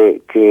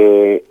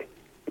 Que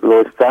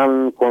lo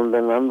están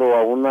condenando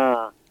a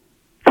una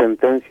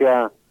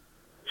sentencia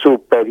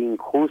súper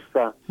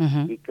injusta,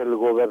 y que el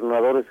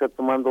gobernador esté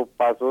tomando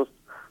pasos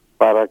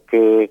para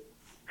que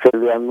se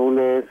le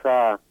anule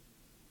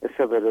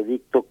ese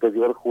veredicto que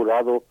dio el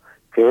jurado,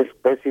 que es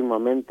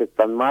pésimamente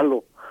tan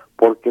malo,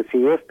 porque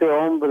si este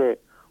hombre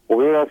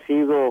hubiera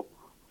sido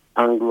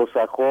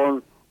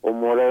anglosajón o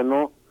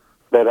moreno,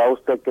 verá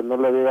usted que no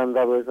le hubieran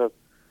dado esa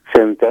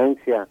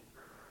sentencia,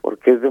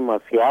 porque es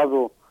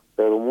demasiado,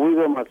 pero muy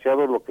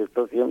demasiado lo que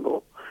está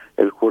haciendo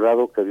el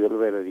jurado que dio el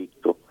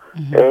veredicto.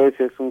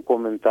 Ese es un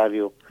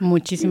comentario.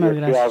 Muchísimas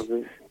gracias.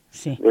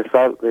 Sí.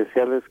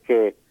 Desearles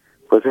que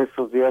pues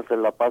estos días se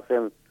la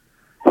pasen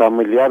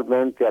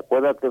familiarmente.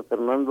 Acuérdate,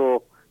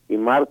 Fernando y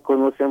Marco,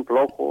 no sean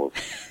flojos.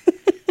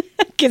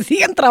 Que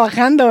sigan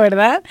trabajando,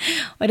 ¿verdad?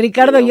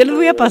 Ricardo, yo les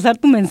voy a pasar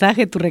tu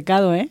mensaje, tu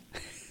recado, ¿eh?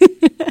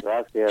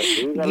 Gracias,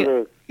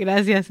 díganles.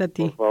 Gracias a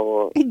ti. Por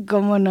favor.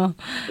 ¿Cómo no?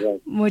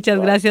 Gracias.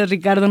 Muchas gracias,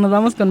 Ricardo. Nos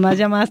vamos con más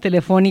llamadas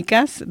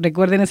telefónicas.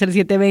 Recuerden, es el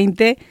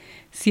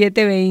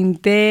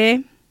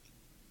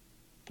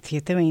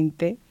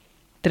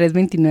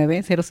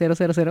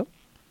 720-329-0000.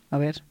 A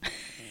ver.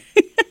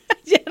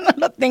 Ya no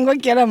lo tengo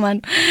aquí a la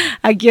mano.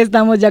 Aquí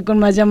estamos ya con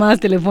más llamadas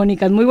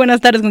telefónicas. Muy buenas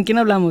tardes. ¿Con quién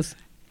hablamos?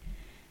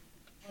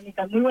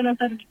 Muy buenas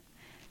tardes.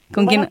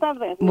 ¿Con quién? Buenas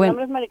tardes. Mi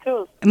nombre es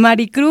Maricruz.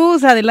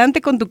 Maricruz,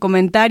 adelante con tu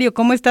comentario.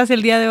 ¿Cómo estás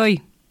el día de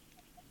hoy?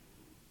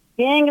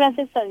 Bien,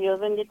 gracias a Dios.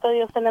 Bendito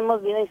Dios,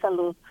 tenemos vida y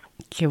salud.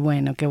 Qué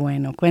bueno, qué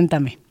bueno.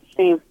 Cuéntame.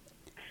 Sí.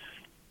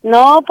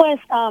 No, pues,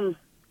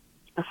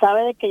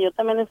 sabe de que yo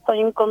también estoy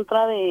en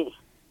contra de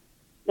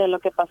lo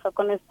que pasó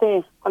con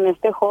este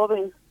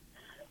joven.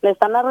 Le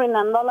están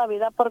arruinando la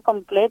vida por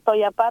completo.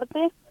 Y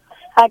aparte,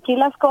 aquí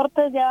las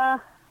cortes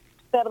ya,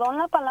 perdón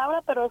la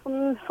palabra, pero es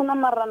una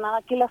marranada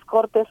aquí las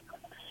cortes.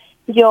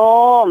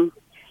 Yo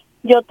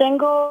estoy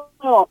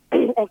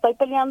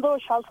peleando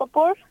child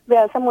support de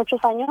hace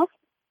muchos años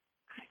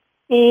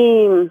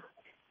y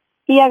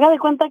haga de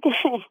cuenta que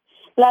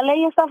la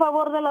ley está a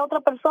favor de la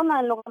otra persona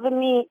en lugar de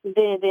mí y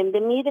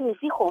de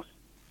mis hijos.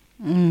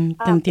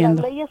 Te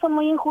entiendo. Las leyes son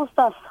muy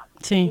injustas.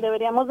 Sí.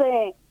 Deberíamos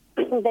de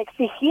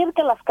exigir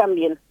que las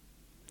cambien.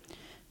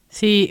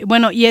 Sí,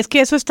 bueno, y es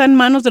que eso está en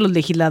manos de los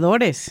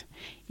legisladores.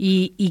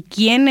 ¿Y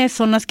quiénes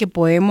son las que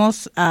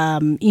podemos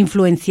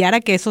influenciar a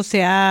que eso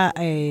sea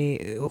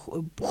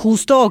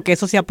justo o que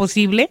eso sea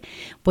posible?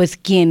 Pues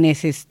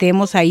quienes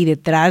estemos ahí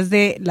detrás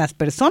de las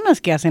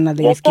personas que hacen las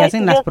leyes, que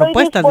hacen las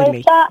propuestas de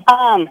ley.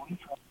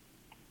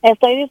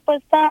 Estoy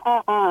dispuesta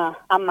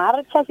a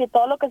marchas y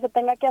todo lo que se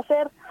tenga que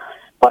hacer,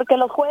 porque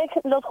los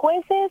jueces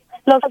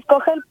los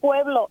escoge el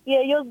pueblo y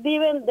ellos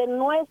viven de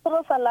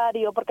nuestro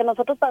salario, porque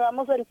nosotros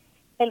pagamos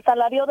el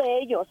salario de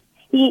ellos.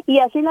 Y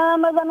así nada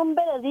más dan un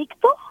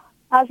veredicto,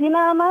 así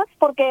nada más,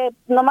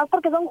 nomás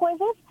porque son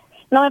jueces,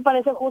 no me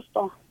parece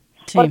justo.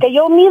 Sí. Porque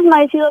yo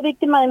misma he sido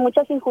víctima de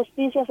muchas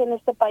injusticias en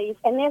este país,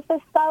 en este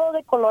estado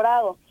de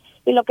Colorado.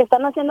 Y lo que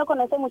están haciendo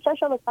con ese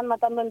muchacho lo están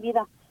matando en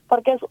vida,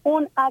 porque es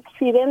un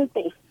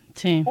accidente.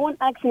 Sí. Un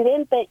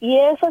accidente. Y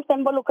eso está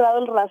involucrado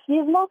el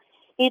racismo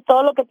y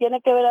todo lo que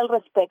tiene que ver al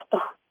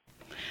respecto.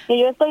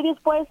 Y yo estoy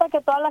dispuesta a que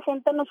toda la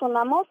gente nos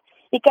unamos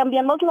y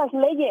cambiemos las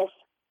leyes.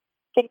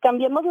 Que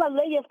cambiemos las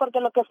leyes,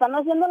 porque lo que están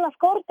haciendo en las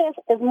cortes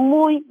es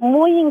muy,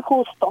 muy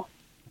injusto.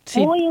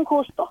 Sí. Muy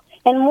injusto.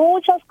 En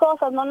muchas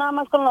cosas, no nada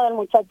más con lo del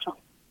muchacho.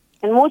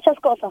 En muchas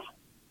cosas.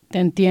 Te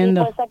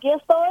entiendo. Y pues aquí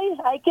estoy,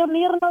 hay que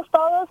unirnos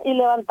todos y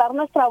levantar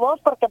nuestra voz,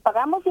 porque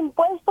pagamos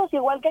impuestos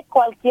igual que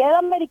cualquier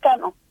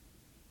americano.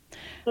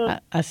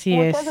 Así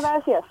es. Muchas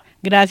gracias.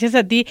 Gracias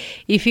a ti.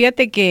 Y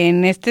fíjate que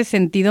en este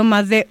sentido,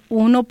 más de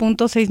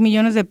 1.6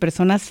 millones de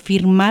personas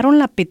firmaron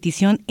la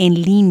petición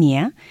en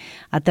línea,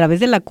 a través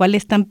de la cual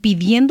están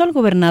pidiendo al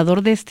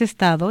gobernador de este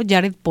estado,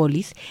 Jared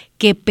Polis,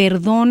 que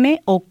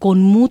perdone o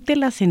conmute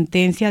la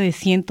sentencia de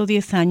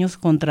 110 años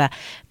contra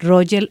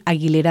Roger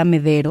Aguilera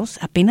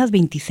Mederos, apenas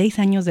 26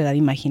 años de edad,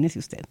 imagínese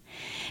usted.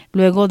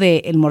 Luego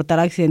del mortal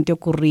accidente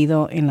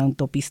ocurrido en la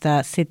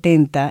autopista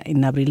 70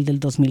 en abril del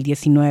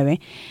 2019,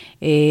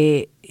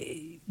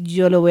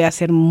 yo lo voy a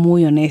ser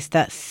muy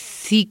honesta,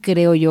 sí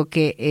creo yo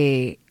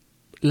que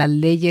las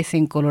leyes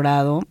en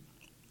Colorado,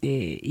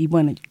 y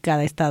bueno,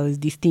 cada estado es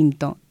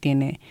distinto,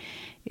 tiene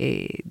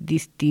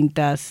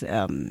distintas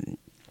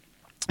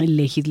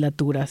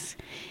legislaturas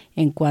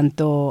en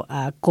cuanto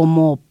a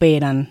cómo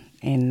operan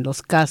en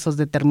los casos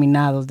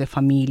determinados de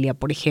familia,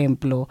 por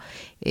ejemplo,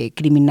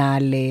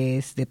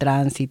 criminales, de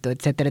tránsito,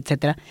 etcétera,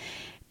 etcétera.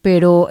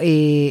 Pero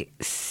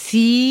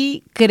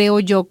sí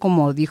creo yo,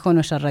 como dijo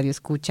nuestra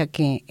radioescucha,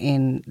 que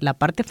en la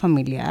parte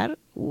familiar,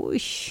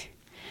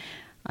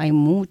 hay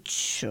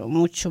mucho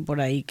por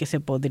ahí que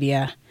se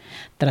podría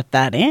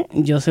tratar, ¿eh?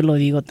 Yo se lo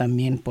digo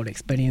también por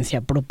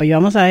experiencia propia. Y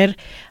vamos a ver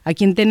a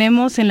quién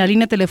tenemos en la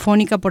línea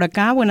telefónica por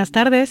acá. Buenas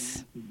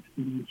tardes.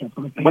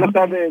 Buenas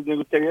tardes, me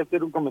gustaría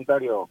hacer un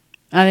comentario.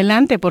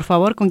 Adelante, por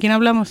favor, ¿con quién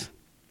hablamos?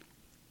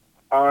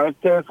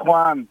 Este es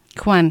Juan.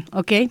 Juan,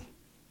 ok.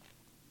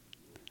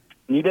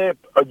 Mire,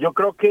 yo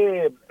creo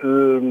que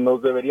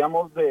nos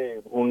deberíamos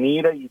de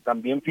unir y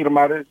también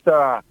firmar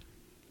esta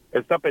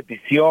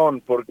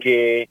petición,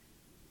 porque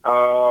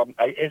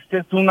este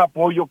es un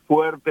apoyo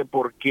fuerte,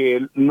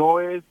 porque no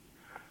es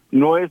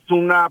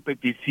una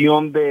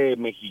petición de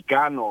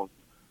mexicanos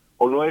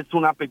o no es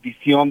una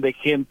petición de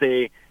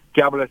gente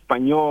que habla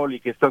español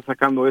y que está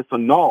sacando eso,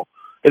 no.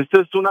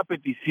 Esto es una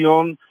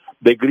petición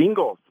de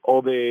gringos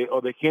o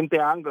de gente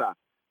angla,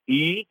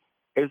 y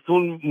es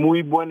un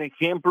muy buen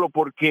ejemplo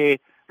porque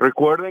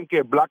recuerden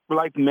que Black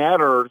Lives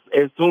Matter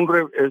es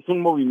un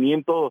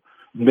movimiento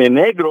de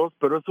negros,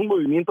 pero es un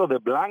movimiento de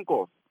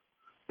blancos.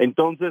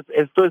 Entonces,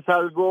 esto es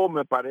algo,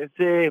 me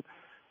parece,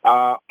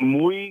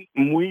 muy,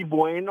 muy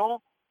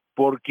bueno,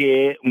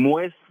 porque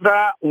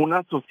muestra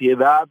una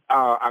sociedad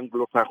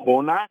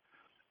anglosajona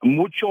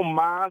mucho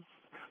más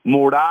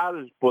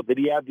moral,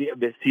 podría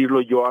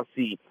decirlo yo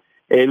así.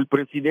 El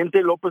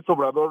presidente López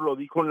Obrador lo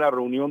dijo en la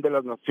reunión de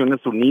las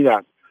Naciones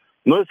Unidas.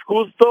 No es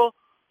justo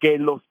que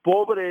los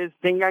pobres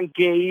tengan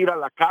que ir a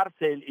la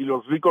cárcel y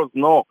los ricos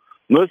no.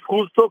 No es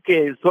justo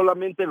que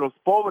solamente los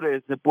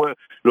pobres,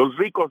 los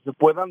ricos se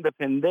puedan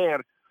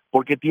defender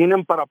porque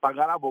tienen para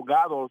pagar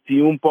abogados y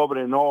un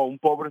pobre no. Un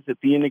pobre se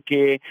tiene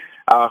que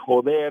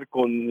joder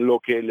con lo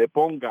que le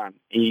pongan.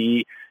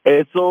 Y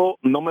eso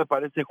no me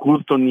parece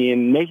justo ni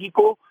en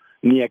México,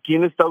 ni aquí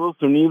en Estados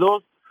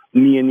Unidos,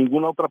 ni en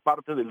ninguna otra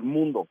parte del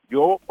mundo.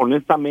 Yo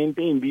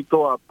honestamente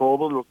invito a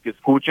todos los que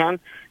escuchan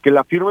que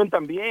la firmen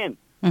también,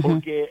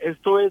 porque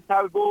esto es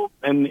algo,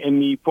 en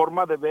mi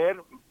forma de ver,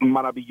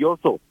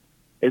 maravilloso.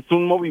 Es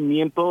un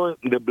movimiento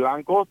de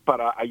blancos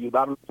para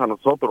ayudarnos a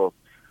nosotros,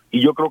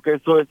 y yo creo que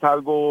eso es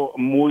algo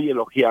muy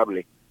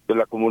elogiable de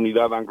la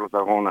comunidad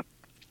anglosajona.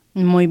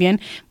 Muy bien,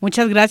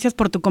 muchas gracias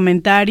por tu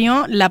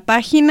comentario. La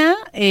página,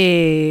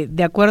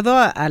 de acuerdo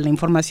a la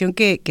información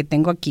que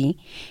tengo aquí,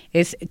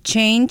 es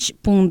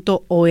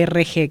change.org,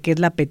 que es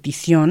la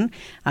petición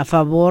a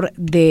favor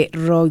de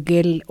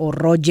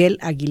Rogel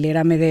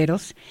Aguilera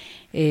Mederos.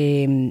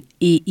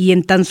 Y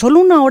en tan solo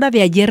una hora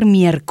de ayer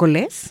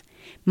miércoles,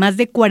 más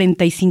de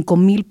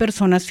 45,000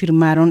 personas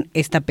firmaron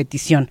esta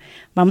petición.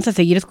 Vamos a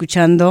seguir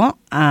escuchando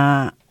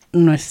a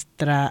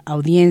nuestra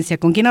audiencia.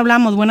 ¿Con quién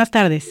hablamos? Buenas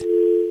tardes.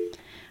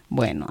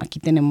 Bueno, aquí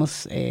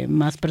tenemos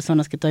más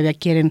personas que todavía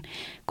quieren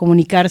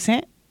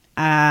comunicarse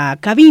a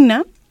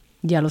cabina.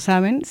 Ya lo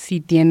saben,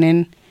 si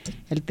tienen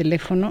el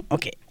teléfono.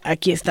 Ok,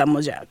 aquí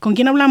estamos ya. ¿Con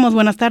quién hablamos?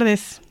 Buenas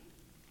tardes.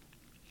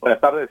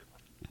 Buenas tardes.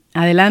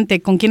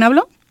 Adelante, ¿con quién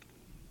hablo?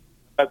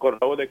 Con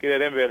Raúl de aquí de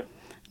Denver.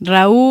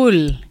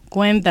 Raúl,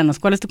 cuéntanos,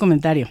 ¿cuál es tu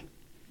comentario?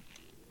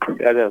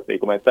 Gracias. Mi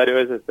comentario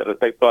es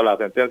respecto a la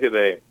sentencia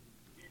de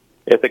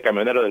este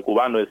camionero del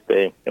cubano.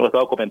 Hemos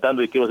estado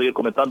comentando y quiero seguir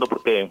comentando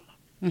porque...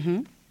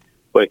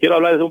 Pues quiero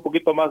hablarles un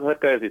poquito más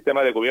acerca del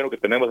sistema de gobierno que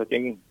tenemos aquí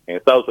en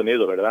Estados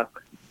Unidos, ¿verdad?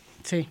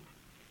 Sí.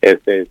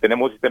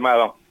 Tenemos un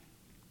sistema,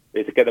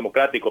 dice que es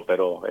democrático,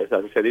 pero es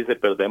así se dice,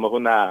 pero tenemos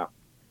una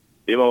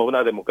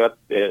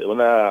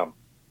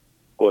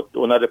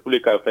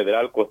república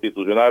federal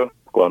constitucional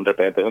con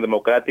representación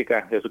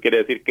democrática. Eso quiere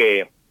decir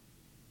que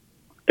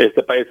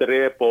este país se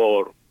rige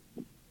por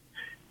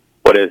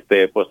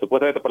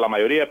supuestamente por la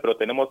mayoría, pero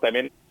tenemos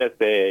también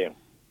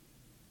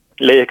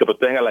leyes que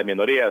protegen a las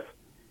minorías.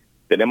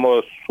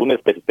 Tenemos un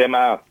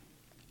sistema,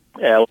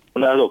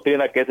 una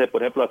doctrina que es,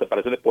 por ejemplo, la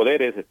separación de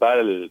poderes. Está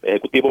el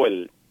ejecutivo,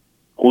 el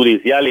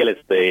judicial y el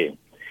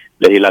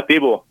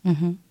legislativo.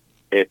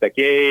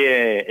 Aquí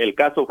el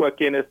caso fue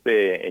aquí en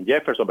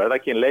Jefferson, ¿verdad?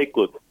 Aquí en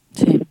Lakewood.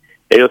 Sí.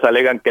 Ellos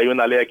alegan que hay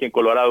una ley aquí en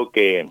Colorado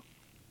que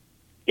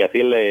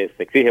así les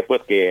exige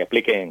pues que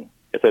apliquen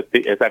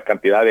esa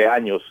cantidad de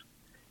años.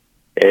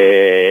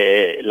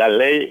 La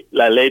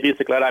ley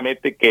dice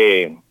claramente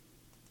que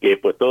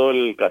pues todo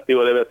el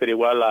castigo debe ser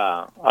igual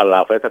a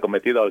la ofensa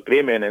cometida o al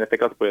crimen. En este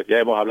caso pues ya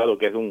hemos hablado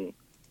que es un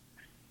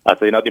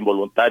asesinato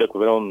involuntario, que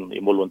fuera un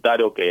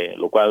involuntario, que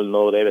lo cual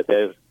no debe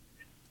ser,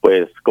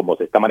 pues como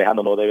se está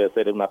manejando, no debe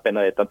ser una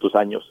pena de tantos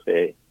años.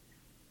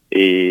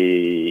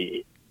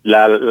 Y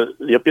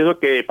yo pienso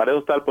que para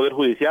eso está el Poder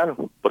Judicial,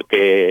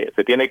 porque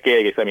se tiene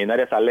que examinar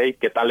esa ley,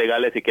 qué tan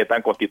legal es y qué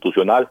tan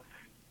constitucional,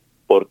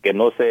 porque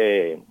no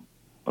se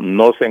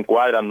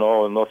encuadra,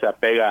 no se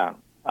apega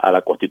a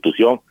la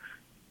Constitución.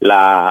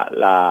 Las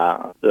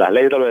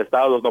leyes de los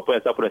estados no pueden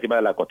estar por encima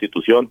de la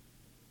Constitución.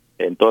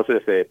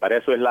 Entonces para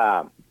eso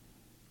está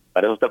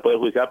el Poder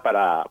Judicial,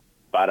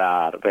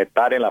 para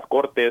retar en las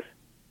cortes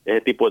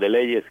ese tipo de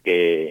leyes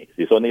que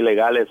si son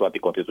ilegales o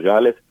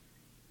anticonstitucionales,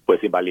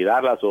 pues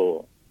invalidarlas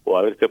o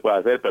a ver qué puede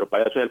hacer. Pero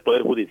para eso es el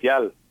Poder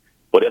Judicial.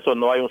 Por eso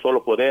no hay un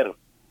solo poder,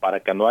 para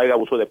que no haya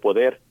abuso de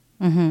poder.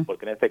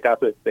 Porque en este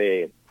caso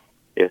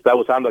está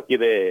abusando aquí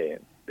de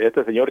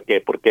este señor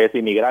porque es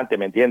inmigrante,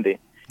 ¿me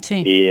entiende?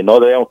 Sí. Y no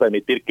debemos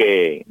permitir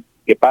que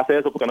pase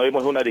eso, porque no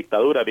vivimos en una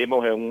dictadura,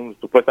 vivimos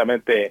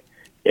supuestamente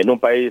en un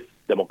país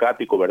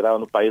democrático, ¿verdad?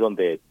 En un país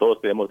donde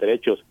todos tenemos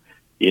derechos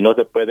y no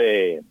se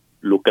puede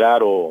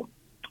lucrar o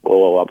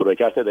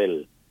aprovecharse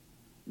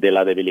de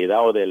la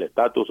debilidad o del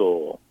estatus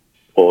o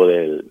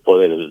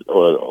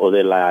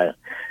de la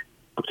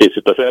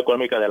situación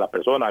económica de la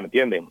persona, ¿me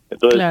entienden?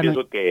 Entonces claro.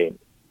 Pienso que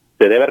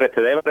se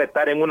debe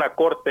retar en una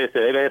corte, se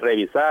debe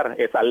revisar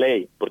esa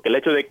ley, porque el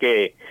hecho de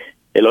que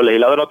Los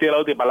legisladores no tienen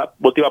la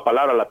última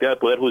palabra, la tiene el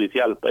Poder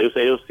Judicial.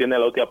 Ellos tienen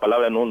la última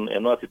palabra en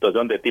una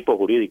situación de tipo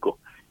jurídico.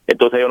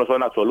 Entonces ellos no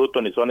son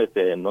absolutos ni son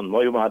no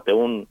vivimos ante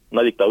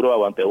una dictadura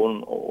o ante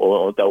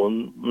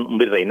un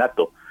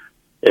virreinato.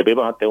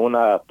 Vivimos ante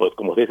una, pues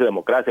como se dice,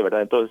 democracia,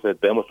 ¿verdad? Entonces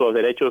tenemos todos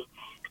los derechos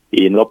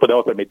y no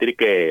podemos permitir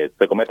que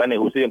se cometan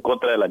injusticias en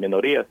contra de las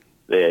minorías.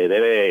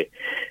 Debe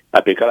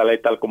aplicar la ley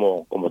tal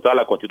como toda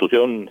la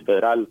Constitución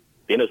Federal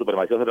tiene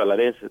supremacía sobre las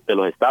leyes de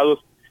los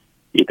estados,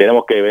 y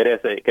tenemos que ver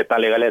qué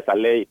tan legal es esa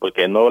ley,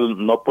 porque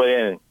no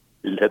pueden,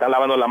 se están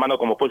lavando la mano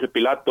como Poncio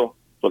Pilato.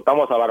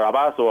 Soltamos a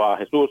Barrabás o a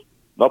Jesús,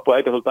 no puede,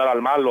 hay que soltar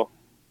al malo.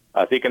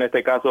 Así que en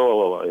este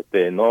caso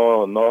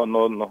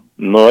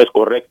no es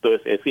correcto,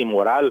 es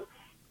inmoral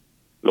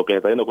lo que se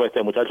está haciendo con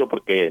este muchacho,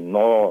 porque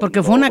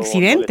fue un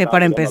accidente,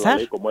 para empezar.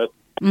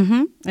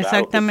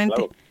 Exactamente.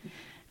 Claro.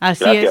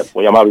 Así Gracias, es.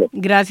 Muy amable.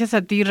 Gracias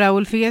a ti,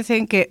 Raúl. Fíjense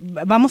en que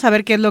vamos a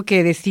ver qué es lo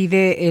que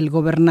decide el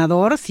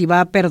gobernador, si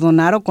va a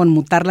perdonar o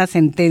conmutar la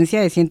sentencia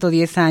de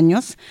 110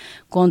 años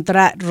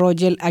contra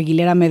Roger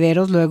Aguilera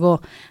Mederos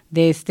luego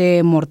de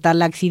este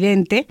mortal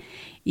accidente.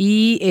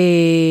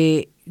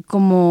 Y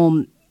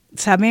como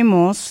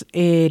sabemos,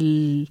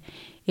 el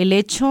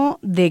hecho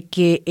de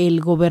que el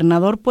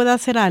gobernador pueda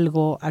hacer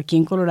algo aquí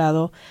en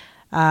Colorado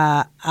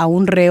a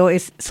un reo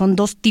son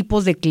dos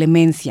tipos de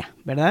clemencia,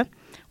 ¿verdad?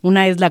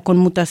 Una es la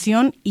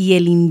conmutación y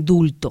el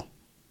indulto.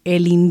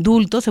 El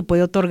indulto se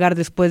puede otorgar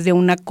después de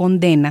una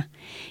condena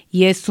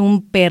y es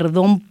un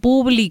perdón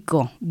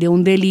público de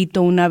un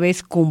delito una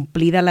vez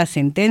cumplida la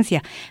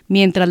sentencia,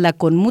 mientras la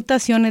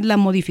conmutación es la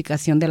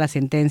modificación de la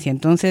sentencia.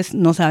 Entonces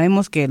no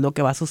sabemos qué es lo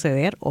que va a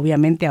suceder.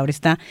 Obviamente ahora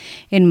está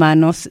en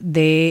manos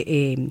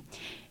de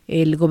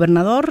el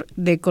gobernador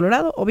de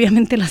Colorado.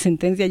 Obviamente la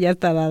sentencia ya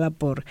está dada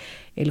por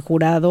el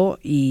jurado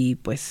y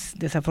pues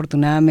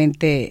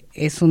desafortunadamente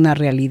es una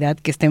realidad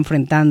que está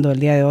enfrentando el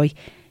día de hoy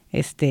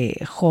este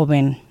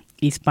joven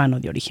hispano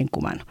de origen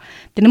cubano.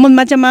 Tenemos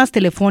más llamadas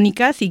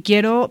telefónicas y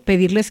quiero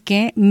pedirles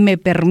que me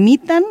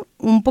permitan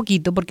un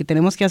poquito porque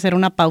tenemos que hacer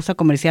una pausa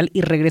comercial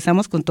y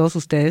regresamos con todos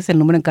ustedes. El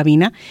número en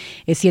cabina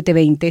es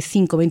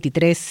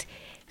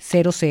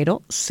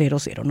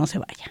 720-523-0000. No se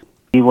vaya.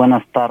 Y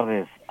buenas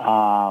tardes.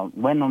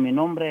 Bueno, mi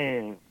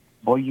nombre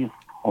voy a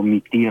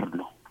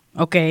omitirlo.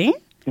 Ok.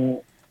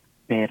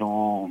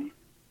 Pero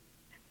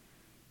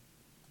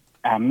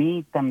a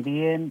mí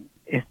también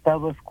he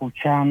estado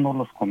escuchando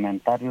los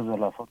comentarios de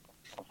las otras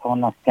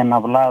personas que han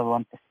hablado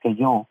antes que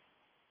yo,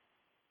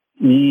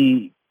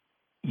 y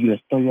yo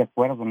estoy de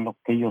acuerdo en lo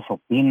que ellos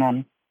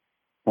opinan,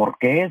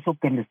 porque eso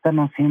que le están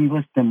haciendo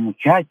a este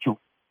muchacho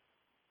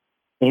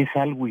es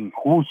algo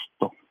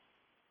injusto.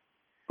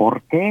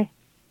 ¿Por qué?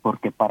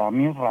 Porque para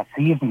mí es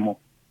racismo.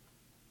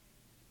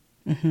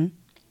 Uh-huh.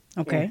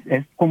 Okay.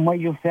 Es como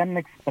ellos se han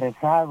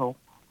expresado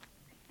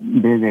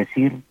de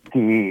decir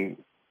que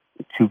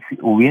si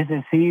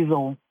hubiese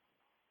sido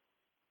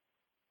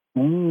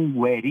un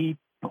güerito,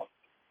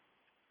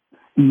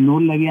 no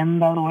le habían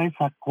dado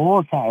esa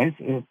cosa.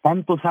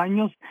 Tantos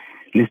años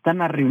le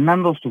están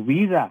arruinando su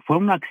vida. Fue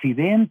un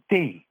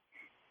accidente.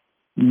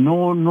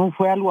 No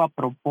fue algo a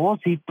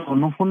propósito,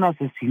 no fue un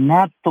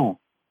asesinato.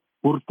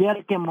 ¿Por qué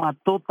al que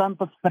mató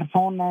tantas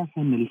personas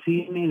en el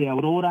cine de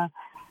Aurora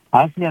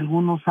hace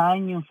algunos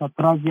años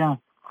atrás ya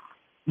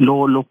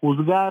lo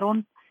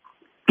juzgaron?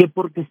 Que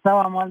porque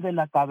estaba mal de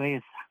la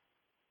cabeza.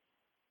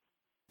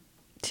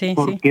 Sí,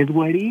 porque sí. Es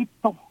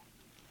güerito.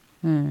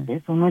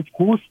 Eso no es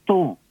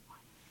justo.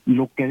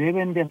 Lo que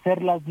deben de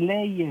hacer las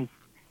leyes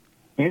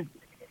es,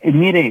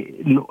 mire,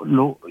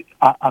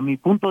 a mi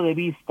punto de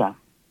vista,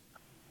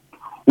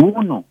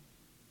 bueno,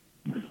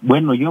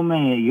 yo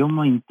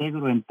me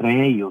integro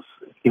entre ellos.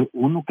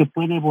 Uno que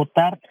puede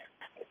votar,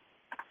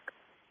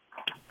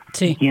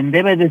 sí. Quien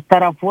debe de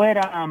estar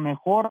afuera,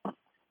 mejor,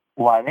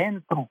 o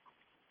adentro,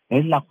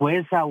 es la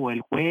jueza o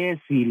el juez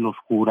y los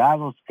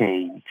jurados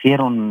que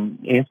hicieron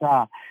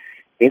esa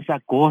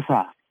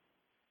cosa.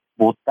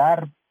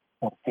 Votar,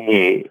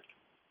 porque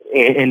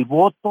el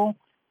voto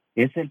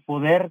es el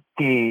poder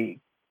que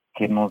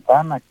nos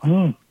dan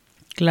aquí.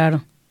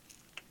 Claro.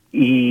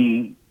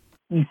 Y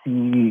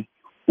si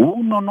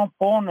uno no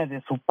pone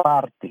de su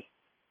parte,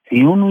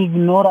 si uno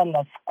ignora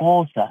las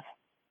cosas,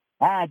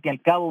 que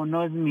al cabo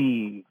no es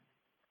mi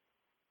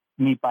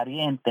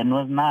pariente,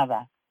 no es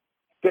nada,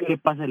 que le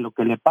pase lo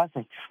que le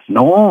pase.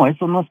 No,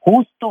 eso no es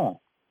justo.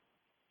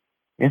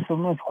 Eso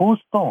no es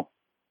justo.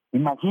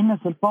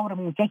 Imagínese el pobre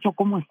muchacho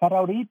cómo estará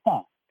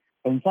ahorita,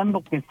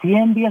 pensando que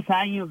 10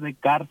 años de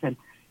cárcel,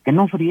 que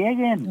no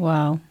frieguen.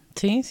 Wow.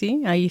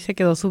 Sí, ahí se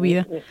quedó su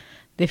vida,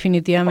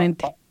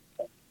 definitivamente.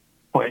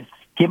 Pues,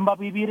 ¿quién va a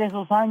vivir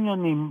esos años?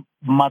 Ni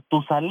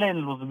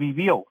Matusalén los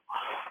vivió.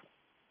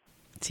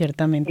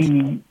 Ciertamente.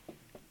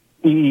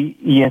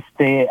 Y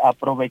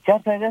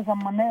aprovecharse de esa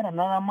manera,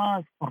 nada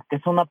más, porque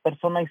es una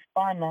persona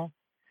hispana.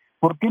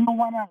 ¿Por qué no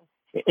van a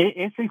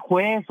ese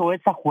juez o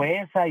esa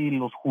jueza y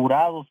los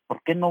jurados,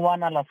 por qué no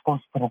van a las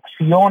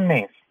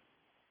construcciones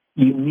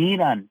y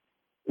miran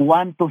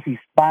cuántos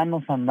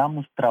hispanos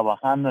andamos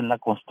trabajando en la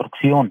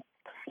construcción?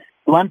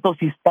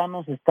 ¿Cuántos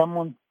hispanos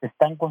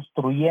están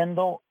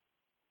construyendo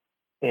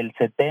el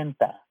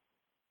 70?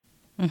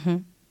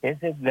 Ujú.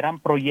 Ese gran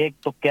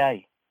proyecto que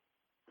hay.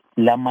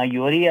 La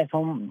mayoría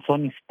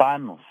son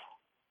hispanos.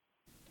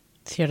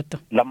 Cierto.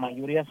 La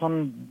mayoría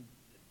son,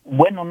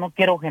 bueno, no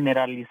quiero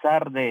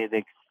generalizar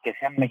de que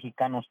sean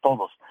mexicanos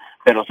todos,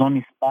 pero son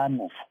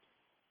hispanos.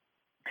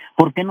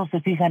 ¿Por qué no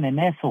se fijan en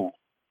eso?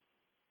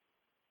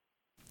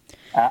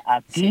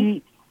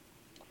 Aquí,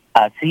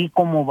 así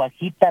como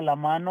bajita la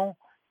mano,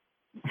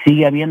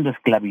 sigue habiendo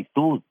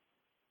esclavitud.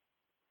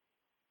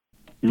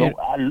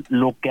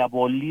 Lo que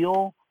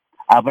abolió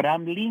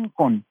Abraham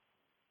Lincoln,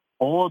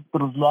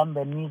 otros lo han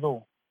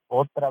venido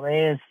otra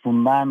vez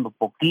fundando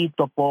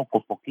poquito a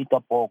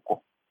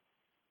poco.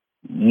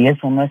 Y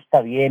eso no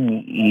está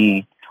bien.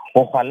 Y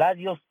ojalá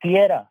Dios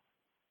quiera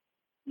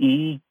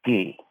y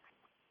que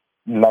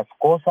las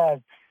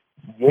cosas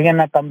lleguen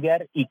a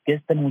cambiar y que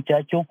este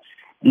muchacho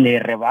le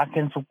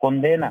rebajen su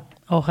condena.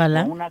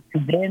 Ojalá. Fue un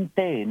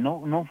accidente,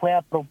 no fue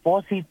a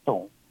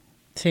propósito.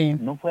 Sí.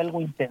 No fue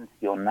algo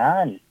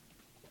intencional.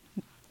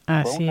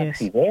 Así fue un es.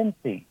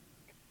 accidente.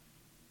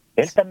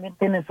 Él también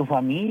tiene su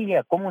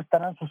familia. ¿Cómo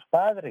estarán sus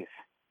padres?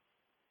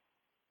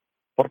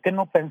 ¿Por qué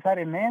no pensar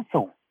en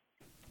eso?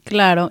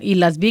 Claro, y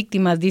las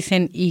víctimas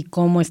dicen, ¿y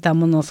cómo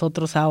estamos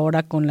nosotros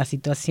ahora con la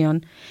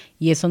situación?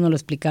 Y eso nos lo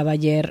explicaba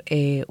ayer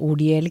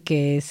Uriel,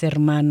 que es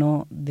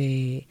hermano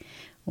de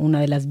una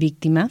de las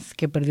víctimas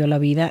que perdió la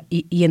vida,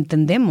 y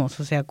entendemos,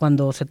 o sea,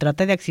 cuando se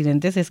trata de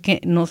accidentes es que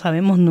no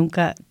sabemos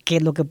nunca qué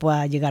es lo que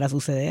pueda llegar a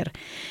suceder.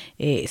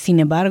 Sin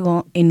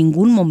embargo, en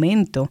ningún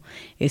momento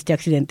este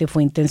accidente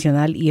fue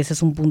intencional y ese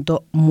es un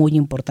punto muy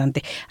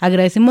importante.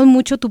 Agradecemos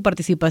mucho tu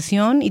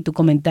participación y tu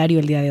comentario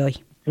el día de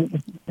hoy.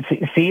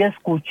 Sí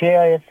escuché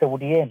a ese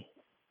Uriel.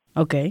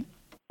 Ok.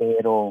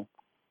 Pero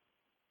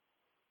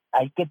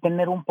hay que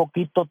tener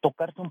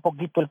tocarse un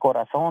poquito el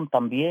corazón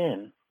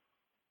también.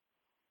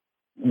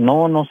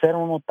 No ser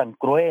uno tan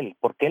cruel,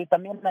 porque él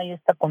también ahí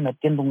está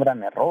cometiendo un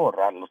gran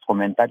error a los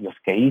comentarios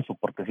que hizo,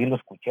 porque sí lo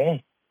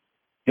escuché.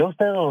 Yo a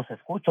ustedes los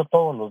escucho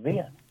todos los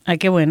días. Ay,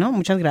 qué bueno,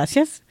 muchas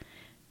gracias.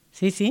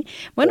 Sí.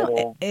 Bueno,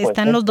 pero,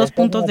 están los dos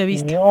puntos de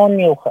vista. Y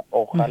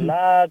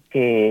ojalá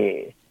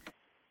que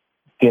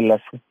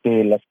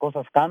las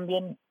cosas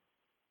cambien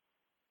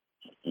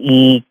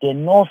y que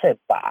no se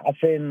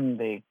pasen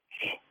de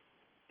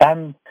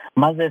tan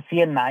más de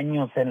 100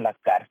 años en la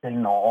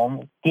cárcel. No,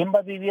 ¿quién va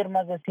a vivir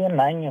más de 100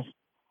 años?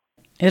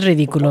 Es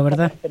ridículo,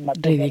 ¿verdad?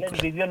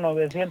 Ridículo. Vivió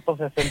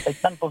 960 y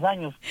tantos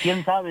años.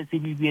 ¿Quién sabe si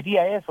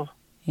viviría eso?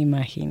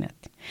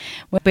 Imagínate.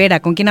 Bueno, espera,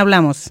 ¿con quién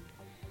hablamos?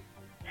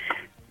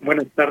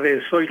 Buenas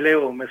tardes, soy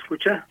Leo, ¿me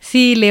escucha?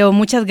 Sí, Leo,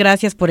 muchas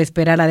gracias por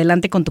esperar.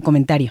 Adelante con tu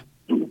comentario.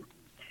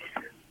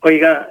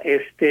 Oiga,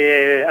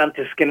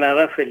 antes que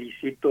nada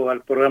felicito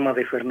al programa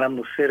de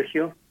Fernando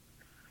Sergio,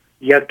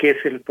 ya que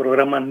es el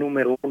programa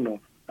número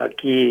 1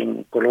 aquí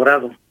en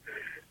Colorado.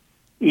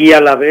 Y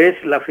a la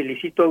vez la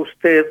felicito a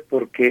usted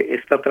porque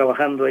está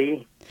trabajando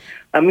ahí.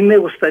 A mí me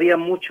gustaría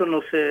mucho,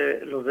 no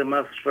sé, los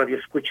demás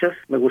radioescuchas,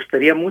 me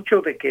gustaría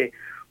mucho de que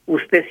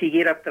usted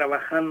siguiera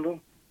trabajando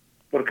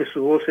porque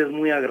su voz es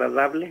muy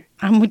agradable.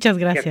 Muchas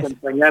gracias. Que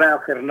acompañara a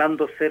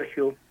Fernando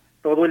Sergio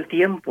todo el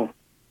tiempo.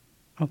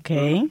 Ok.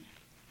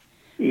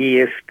 Y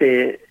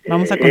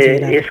vamos a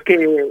considerar. Es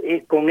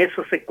que con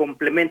eso se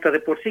complementa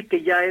de por sí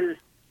que ya él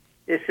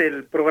es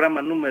el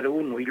programa número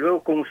 1 y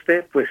luego con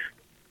usted pues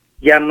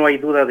ya no hay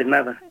duda de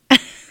nada.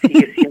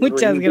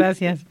 Muchas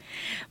gracias.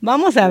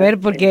 Vamos a ver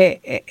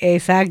porque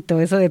exacto,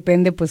 eso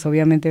depende pues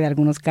obviamente de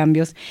algunos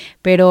cambios,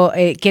 pero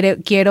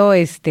quiero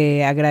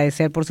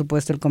agradecer por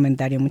supuesto el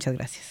comentario. Muchas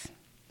gracias.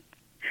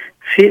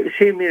 Sí,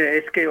 mire,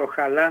 es que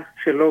ojalá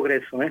se logre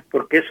eso,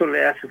 porque eso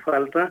le hace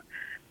falta,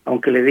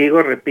 aunque le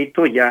digo,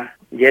 repito, ya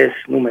es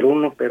número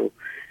 1, pero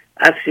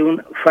hace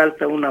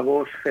falta una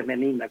voz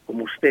femenina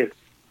como usted.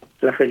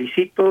 La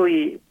felicito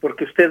y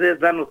porque ustedes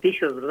dan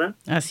noticias, ¿verdad?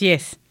 Así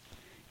es.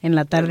 En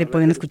la tarde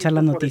pueden escuchar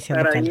las noticias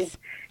locales.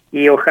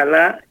 Y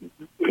ojalá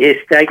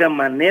haya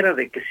manera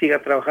de que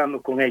siga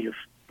trabajando con ellos.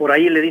 Por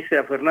ahí le dice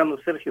a Fernando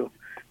Sergio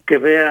que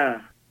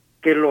vea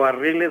que lo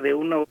arregle de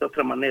una u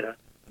otra manera.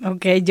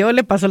 Ok, yo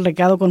le paso el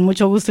recado con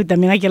mucho gusto y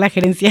también aquí a la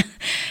gerencia.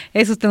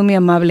 Es usted muy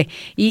amable.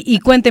 Y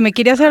cuénteme,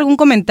 ¿quería hacer algún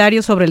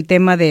comentario sobre el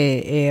tema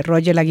de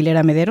Roger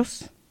Aguilera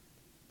Mederos?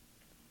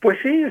 Pues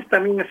sí,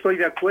 también estoy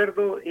de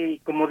acuerdo y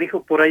como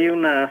dijo por ahí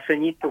una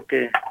ceñito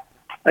que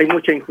hay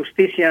mucha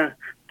injusticia.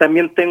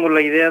 También tengo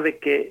la idea de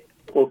que,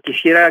 o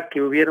quisiera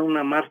que hubiera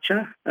una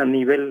marcha a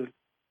nivel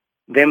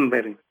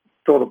Denver,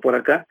 todo por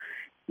acá,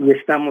 y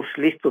estamos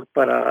listos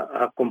para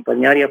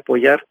acompañar y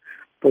apoyar,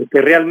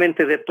 porque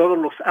realmente de todos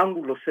los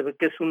ángulos se ve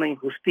que es una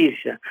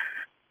injusticia.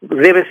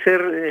 Debe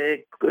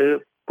ser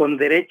con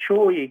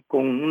derecho y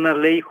con una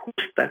ley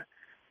justa,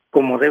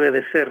 como debe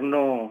de ser,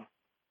 no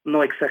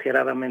no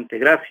exageradamente.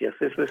 Gracias,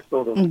 eso es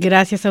todo.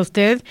 Gracias a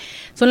usted.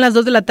 Son las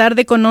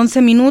 2:11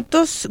 p.m.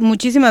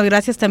 Muchísimas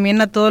gracias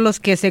también a todos los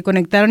que se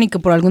conectaron y que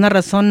por alguna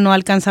razón no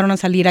alcanzaron a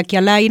salir aquí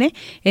al aire.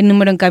 El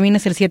número en cabina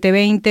es el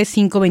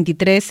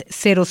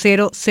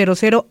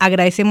 720-523-0000.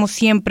 Agradecemos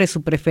siempre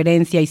su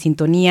preferencia y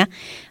sintonía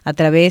a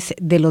través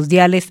de los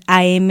diales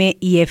AM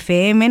y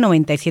FM,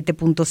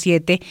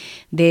 97.7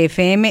 de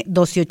FM,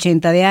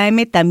 1280 de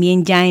AM,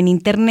 también ya en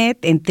internet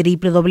en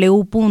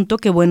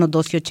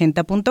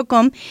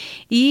www.quebueno1280.com.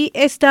 Y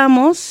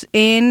estamos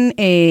en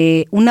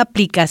una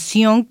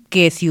aplicación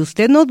que si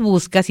usted nos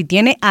busca, si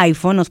tiene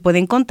iPhone, nos puede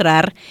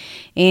encontrar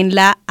en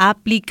la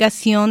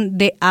aplicación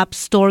de App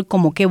Store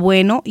como Qué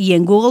Bueno, y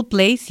en Google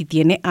Play, si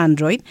tiene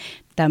Android,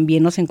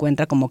 también nos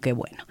encuentra como Qué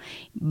Bueno.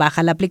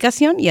 Baja la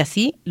aplicación y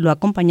así lo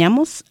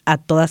acompañamos a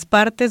todas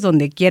partes,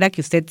 donde quiera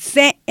que usted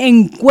se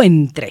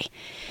encuentre.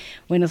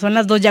 Bueno, son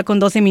las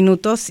 2:12 p.m.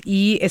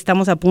 y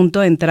estamos a punto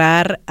de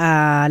entrar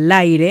al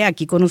aire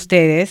aquí con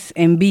ustedes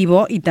en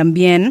vivo y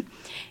también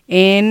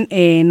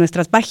en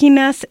nuestras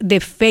páginas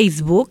de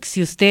Facebook.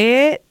 Si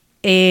usted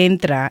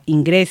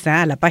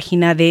ingresa a la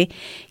página de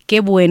Qué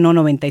Bueno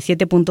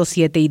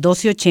 97.7 y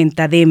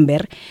 1280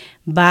 Denver,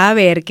 va a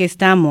ver que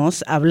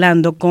estamos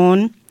hablando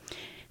con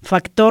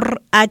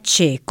Factor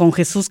H, con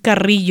Jesús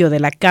Carrillo de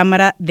la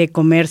Cámara de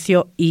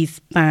Comercio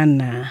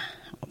Hispana,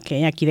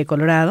 aquí de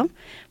Colorado,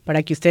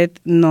 para que usted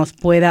nos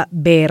pueda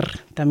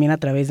ver también a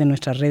través de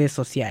nuestras redes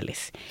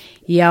sociales.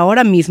 Y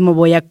ahora mismo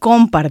voy a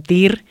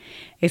compartir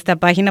esta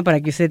página para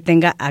que usted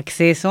tenga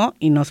acceso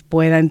y nos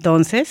pueda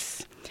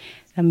entonces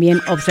también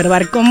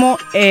observar cómo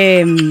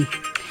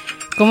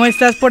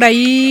estás por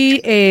ahí,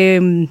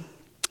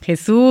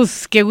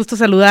 Jesús. Qué gusto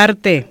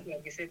saludarte.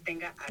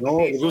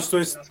 No, el gusto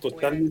es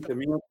totalmente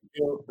mío.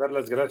 Quiero dar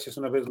las gracias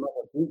una vez más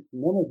a ti.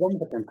 No nos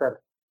vamos a cansar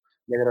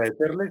de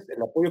agradecerles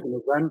el apoyo que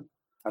nos dan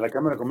a la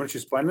Cámara de Comercio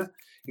Hispana,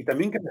 y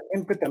también que la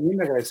gente también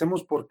le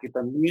agradecemos porque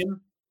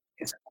también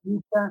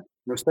escucha,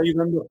 nos está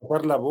ayudando a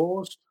pasar la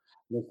voz,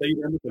 nos está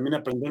ayudando también a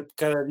aprender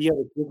cada día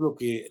de qué es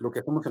lo que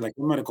hacemos en la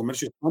Cámara de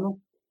Comercio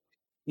Hispano,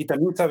 y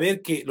también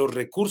saber que los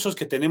recursos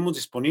que tenemos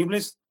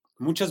disponibles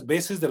muchas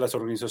veces de las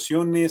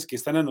organizaciones que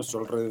están a nuestro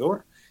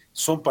alrededor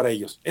son para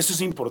ellos. Eso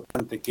es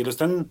importante, que lo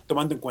están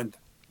tomando en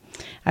cuenta.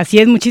 Así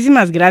es,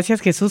 muchísimas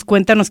gracias, Jesús.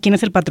 Cuéntanos quién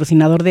es el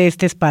patrocinador de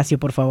este espacio,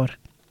 por favor.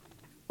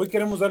 Hoy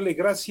queremos darle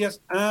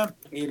gracias a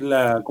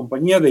la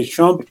compañía de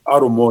Champ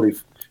Automotive.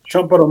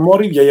 Champ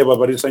Automotive ya lleva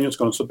varios años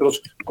con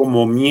nosotros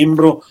como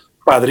miembro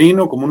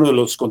padrino, como uno de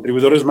los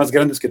contribuidores más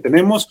grandes que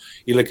tenemos,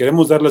 y le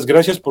queremos dar las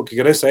gracias porque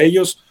gracias a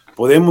ellos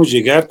podemos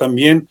llegar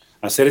también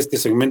a hacer este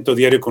segmento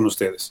diario con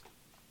ustedes.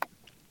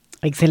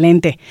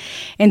 Excelente.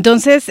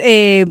 Entonces,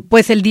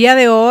 pues el día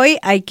de hoy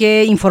hay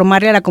que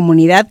informarle a la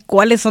comunidad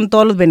cuáles son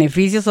todos los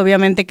beneficios,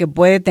 obviamente, que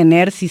puede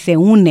tener si se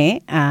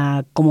une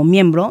como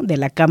miembro de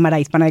la Cámara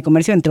Hispana de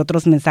Comercio, entre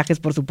otros mensajes,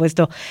 por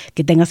supuesto,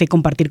 que tengas que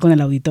compartir con el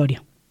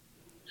auditorio.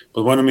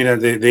 Pues bueno, mira,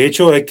 de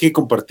hecho hay que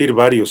compartir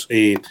varios.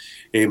 Me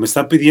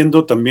están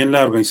pidiendo también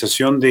la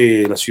organización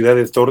de la ciudad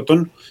de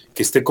Thornton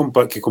que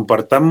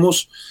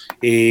compartamos.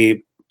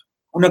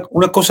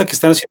 Una cosa que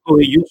están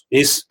haciendo ellos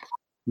es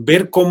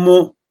ver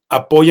cómo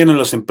apoyan a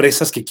las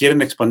empresas que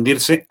quieren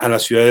expandirse a la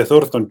ciudad de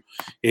Thornton.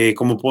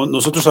 Como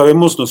nosotros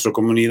sabemos, nuestra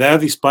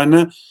comunidad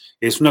hispana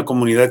es una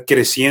comunidad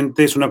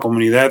creciente, es una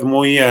comunidad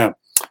muy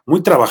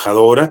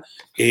trabajadora.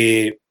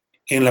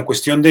 En la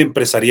cuestión de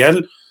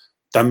empresarial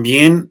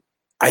también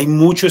hay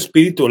mucho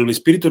espíritu, el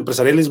espíritu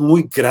empresarial es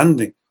muy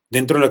grande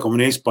dentro de la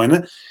comunidad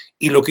hispana,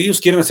 y lo que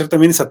ellos quieren hacer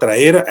también es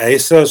atraer a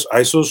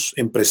esos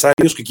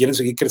empresarios que quieren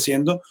seguir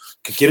creciendo,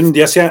 que quieren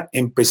ya sea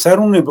empezar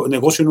un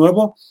negocio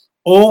nuevo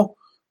o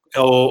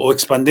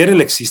expandir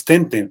el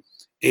existente,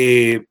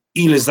 y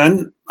les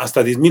dan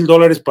hasta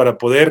 $10,000 para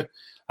poder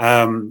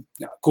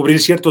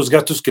cubrir ciertos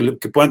gastos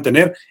que puedan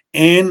tener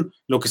en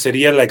lo que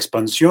sería la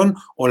expansión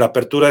o la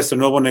apertura de este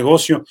nuevo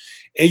negocio.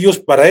 Ellos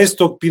para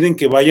esto piden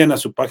que vayan a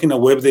su página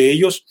web de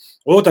ellos,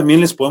 o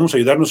también les podemos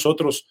ayudar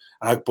nosotros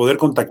a poder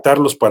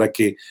contactarlos para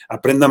que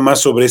aprendan más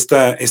sobre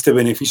este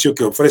beneficio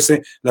que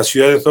ofrece la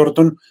ciudad de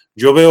Thornton.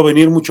 Yo veo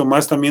venir mucho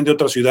más también de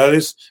otras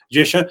ciudades,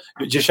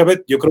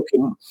 Yeshabet, yo creo que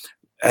sí.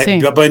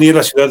 Va a venir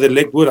la ciudad de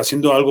Lakewood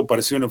haciendo algo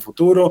parecido en el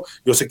futuro.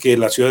 Yo sé que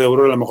la ciudad de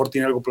Aurora a lo mejor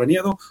tiene algo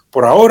planeado.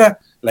 Por ahora,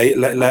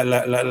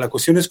 la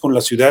cuestión es con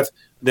la ciudad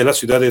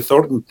de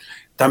Thornton.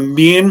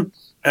 También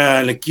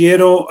le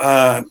quiero,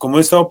 como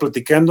he estado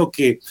platicando,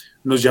 que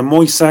nos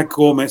llamó Isaac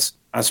Gómez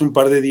hace un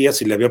par de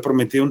días y le había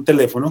prometido un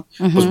teléfono.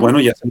 Uh-huh. Pues bueno,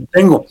 ya se lo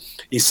tengo.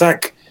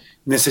 Isaac,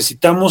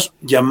 necesitamos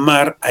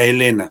llamar a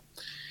Elena.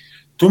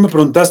 Tú me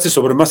preguntaste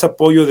sobre más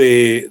apoyo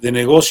de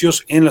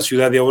negocios en la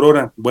ciudad de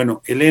Aurora.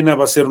 Bueno, Elena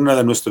va a ser una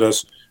de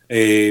nuestros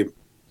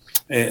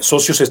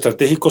socios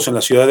estratégicos en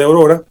la ciudad de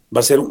Aurora.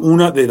 Va a ser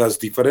una de las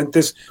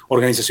diferentes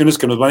organizaciones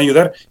que nos van a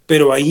ayudar,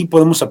 pero ahí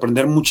podemos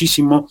aprender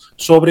muchísimo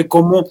sobre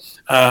cómo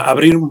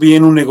abrir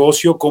bien un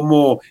negocio,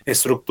 cómo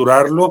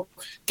estructurarlo,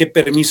 qué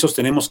permisos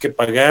tenemos que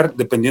pagar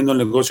dependiendo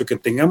del negocio que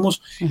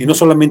tengamos. Uh-huh. Y no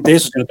solamente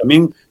eso, sino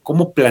también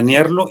cómo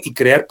planearlo y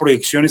crear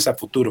proyecciones a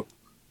futuro.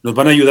 nos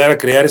van a ayudar a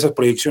crear esas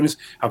proyecciones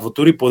a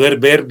futuro y poder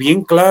ver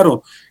bien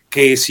claro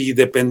que si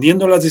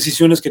dependiendo de las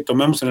decisiones que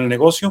tomemos en el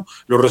negocio,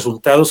 los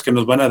resultados que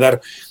nos van a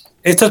dar.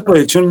 Estas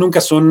proyecciones nunca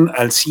son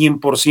al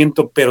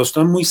 100%, pero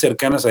están muy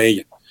cercanas a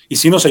ella. Y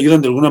sí nos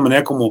ayudan de alguna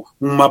manera como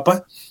un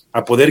mapa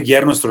a poder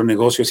guiar nuestro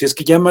negocio. Así es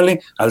que llámale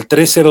al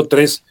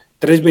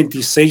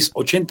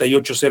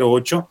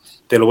 303-326-8808.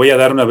 Te lo voy a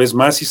dar una vez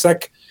más,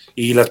 Isaac.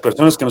 Y las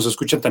personas que nos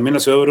escuchan también en la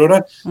ciudad de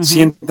Aurora,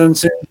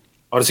 siéntanse,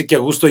 ahora sí que a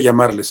gusto de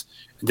llamarle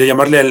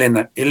a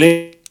Elena.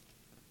 Elena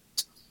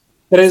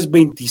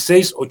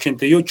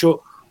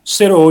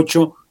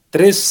 326-8808,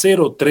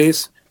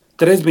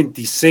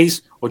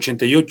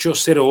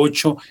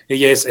 303-326-8808.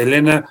 Ella es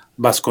Elena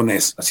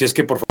Vasconés. Así es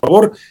que, por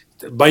favor,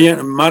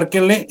 vayan,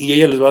 márquenle y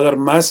ella les va a dar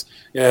más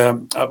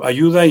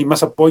ayuda y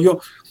más apoyo.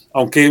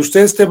 Aunque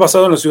usted esté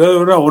basado en la ciudad de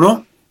Aurora o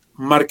no,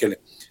 márquenle.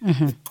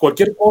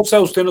 Cualquier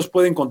cosa, usted nos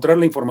puede encontrar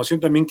la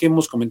información también que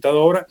hemos comentado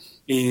ahora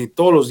y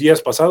todos los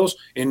días pasados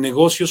en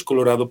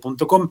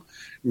negocioscolorado.com.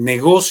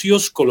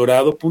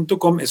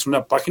 Negocioscolorado.com es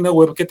una página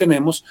web que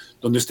tenemos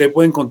donde usted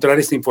puede encontrar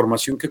esta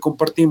información que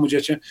compartimos,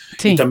 Yacha,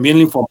 y también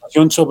la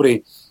información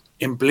sobre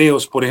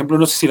empleos. Por ejemplo,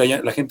 no sé si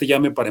la gente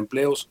llame para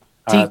empleos.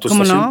 Sí,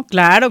 ¿cómo no?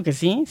 Claro que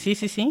sí.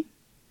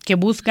 Que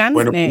buscan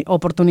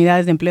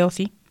oportunidades de empleo,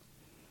 sí.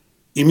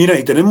 Y mira,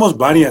 y tenemos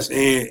varias.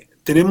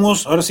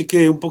 Tenemos ahora sí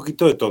que un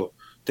poquito de todo.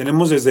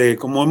 Tenemos desde,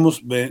 como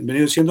hemos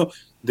venido diciendo,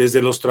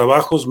 desde los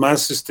trabajos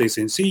más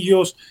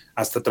sencillos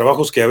hasta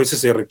trabajos que a veces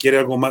se requiere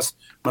algo más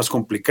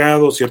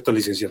complicado, ciertas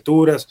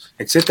licenciaturas,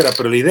 etcétera.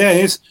 Pero la idea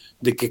es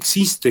de que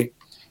existe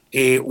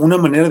una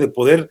manera de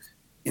poder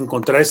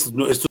encontrar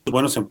estos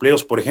buenos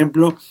empleos. Por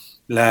ejemplo,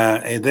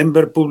 la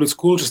Denver Public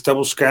Schools está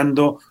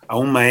buscando a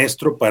un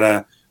maestro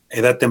para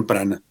edad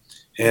temprana.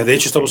 De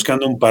hecho, está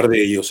buscando un par de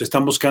ellos.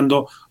 Están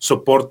buscando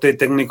soporte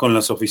técnico en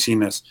las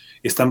oficinas.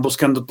 Están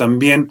buscando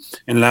también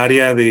en la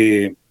área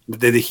de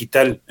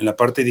digital, en la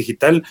parte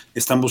digital.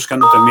 Están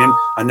buscando también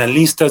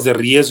analistas de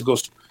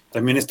riesgos.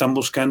 También están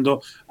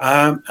buscando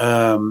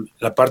a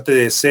la parte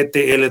de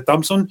CTL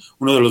Thompson,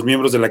 uno de los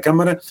miembros de la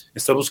Cámara.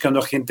 Está buscando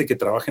a gente que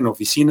trabaja en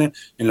oficina,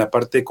 en la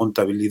parte de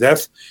contabilidad,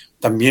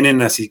 también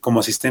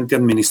como asistente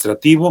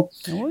administrativo.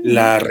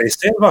 La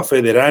Reserva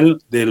Federal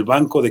del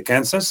Banco de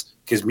Kansas,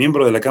 que es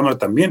miembro de la Cámara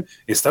también,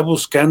 está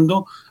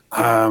buscando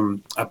a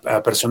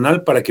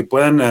personal para que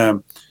puedan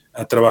a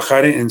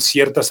trabajar en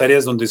ciertas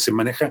áreas donde se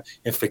maneja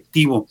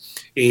efectivo.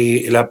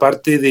 La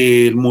parte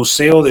del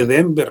Museo de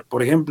Denver,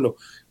 por ejemplo,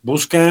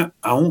 busca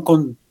a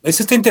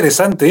ese está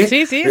interesante.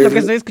 Sí, lo que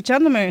estoy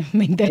escuchando me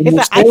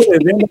interesa. El Museo de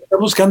Denver está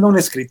buscando un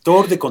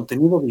escritor de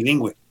contenido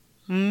bilingüe.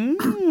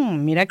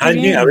 Mira qué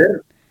bien. A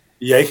ver,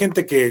 y hay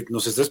gente que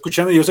nos está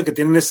escuchando y yo sé que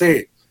tienen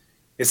ese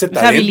talento,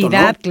 esa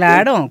habilidad,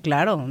 ¿no?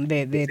 claro,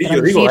 de sí,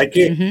 yo digo, hay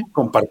que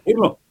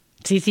compartirlo.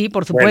 Sí,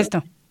 por supuesto.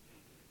 Bueno,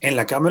 en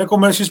la Cámara de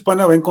Comercio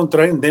Hispana va a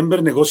encontrar en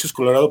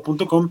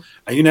denvernegocioscolorado.com,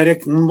 hay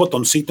un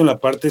botoncito en la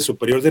parte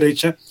superior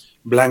derecha,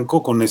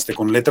 blanco, con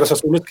letras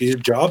azules, que dice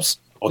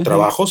Jobs o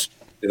Trabajos.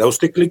 Le da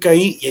usted clic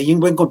ahí y ahí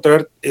va a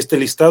encontrar este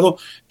listado,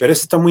 pero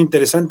este está muy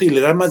interesante y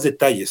le da más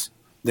detalles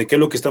de qué es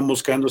lo que están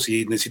buscando,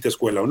 si necesita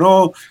escuela o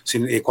no,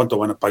 cuánto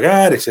van a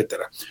pagar,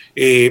 etcétera.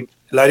 El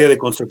área de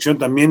construcción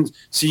también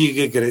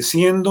sigue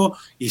creciendo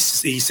y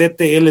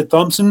CTL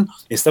Thompson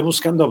está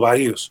buscando a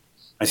varios.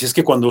 Así es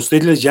que cuando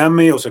usted les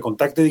llame o se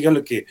contacte,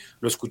 díganle que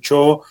lo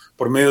escuchó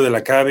por medio de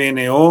la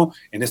KBNO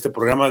en este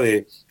programa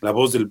de La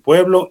Voz del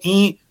Pueblo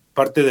y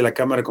parte de la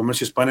Cámara de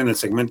Comercio Hispana en el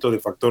segmento de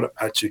Factor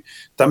H.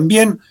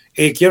 También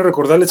quiero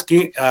recordarles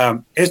que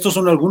estos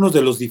son algunos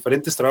de los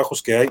diferentes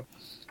trabajos que hay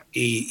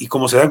y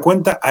como se dan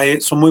cuenta,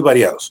 son muy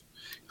variados.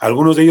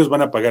 Algunos de ellos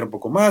van a pagar un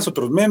poco más,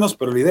 otros menos,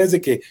 pero la idea es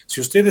de que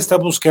si usted está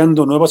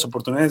buscando nuevas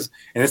oportunidades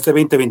en este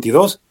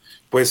 2022,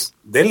 pues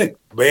dele,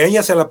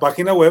 váyase a la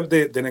página web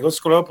de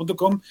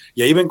negocioscolorado.com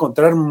y ahí va a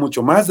encontrar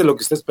mucho más de lo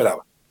que usted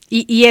esperaba.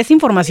 Y es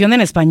información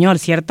en español,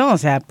 ¿cierto? O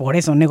sea, por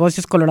eso,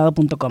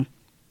 negocioscolorado.com.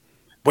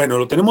 Bueno,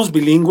 lo tenemos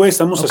bilingüe,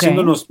 estamos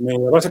haciéndonos, me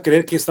vas a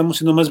creer que estamos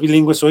siendo más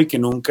bilingües hoy que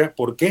nunca.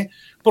 ¿Por qué?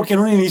 Porque en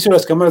un inicio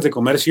las cámaras de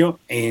comercio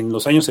en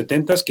los años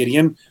 70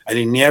 querían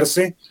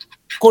alinearse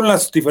con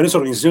las diferentes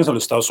organizaciones de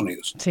los Estados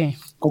Unidos. Sí.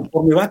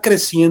 Conforme va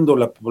creciendo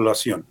la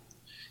población,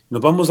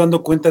 nos vamos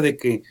dando cuenta de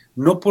que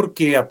no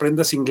porque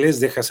aprendas inglés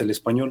dejas el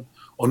español,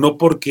 o no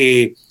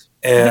porque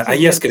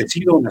hayas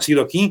crecido o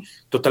nacido aquí,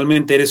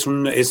 totalmente eres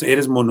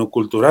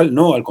monocultural.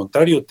 No, al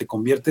contrario, te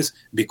conviertes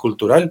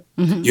bicultural.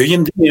 Y hoy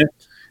en día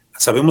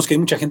sabemos que hay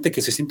mucha gente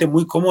que se siente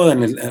muy cómoda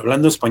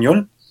hablando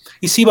español,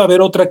 y sí va a haber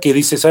otra que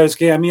dice, ¿sabes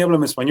qué? A mí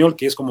háblame español,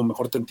 que es como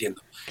mejor te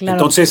entiendo. Claro.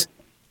 Entonces,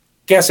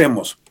 ¿qué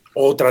hacemos?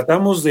 O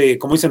tratamos de,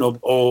 como dicen,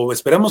 o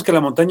esperamos que la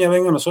montaña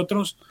venga a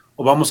nosotros,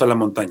 o vamos a la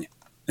montaña.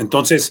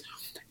 Entonces,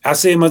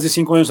 hace más de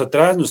 5 años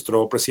atrás,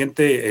 nuestro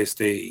presidente,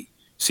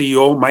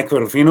 CEO,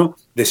 Michael Rufino,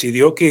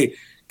 decidió que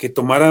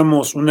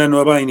tomáramos una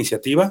nueva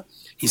iniciativa,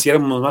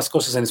 hiciéramos más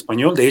cosas en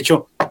español. De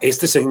hecho,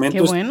 este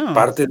segmento es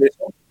parte de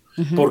eso,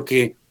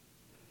 porque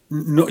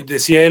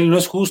decía él, no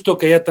es justo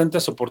que haya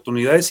tantas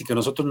oportunidades y que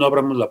nosotros no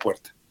abramos la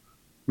puerta.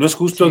 No es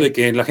justo de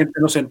que la gente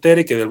no se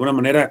entere y que de alguna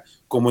manera,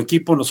 como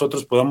equipo,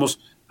 nosotros podamos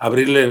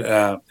abrirle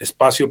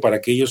espacio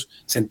para que ellos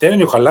se enteren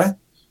y ojalá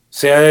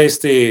sea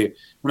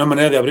una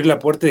manera de abrir la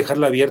puerta y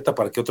dejarla abierta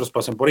para que otros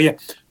pasen por ella.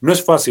 No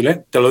es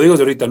fácil, te lo digo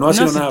de ahorita, no ha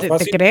sido nada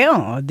fácil. Te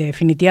creo,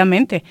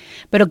 definitivamente,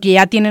 pero que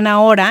ya tienen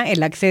ahora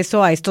el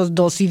acceso a estos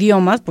 2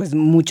 idiomas, pues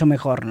mucho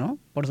mejor, ¿no?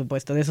 Por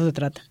supuesto, de eso se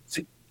trata.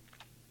 Sí.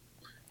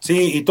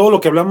 Sí, y todo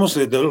lo que hablamos,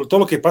 todo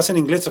lo que pasa en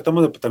inglés,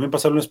 tratamos de también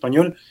pasarlo en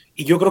español,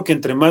 y yo creo que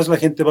entre más la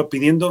gente va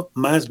pidiendo,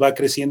 más va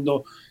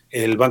creciendo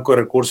el banco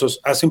de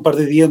recursos. Hace un par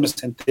de días me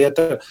senté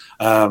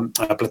a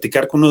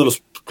platicar con uno de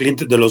los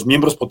clientes, de los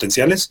miembros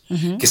potenciales,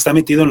 que está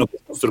metido en lo que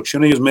es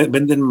construcción. Ellos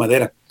venden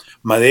madera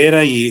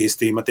y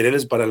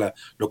materiales para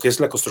lo que es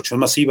la construcción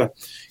masiva.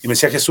 Y me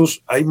decía,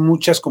 Jesús, hay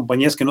muchas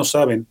compañías que no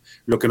saben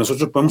lo que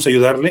nosotros podemos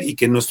ayudarle y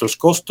que nuestros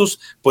costos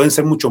pueden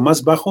ser mucho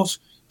más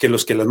bajos que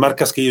las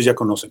marcas que ellos ya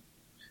conocen.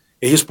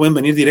 Ellos pueden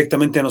venir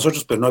directamente a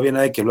nosotros, pero no había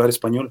nadie que hablar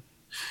español.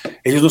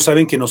 Ellos no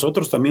saben que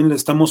nosotros también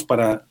estamos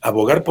para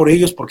abogar por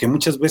ellos, porque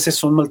muchas veces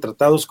son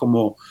maltratados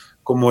como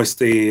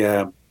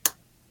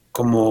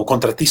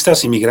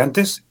contratistas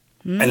inmigrantes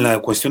en la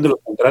cuestión de los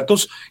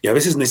contratos, y a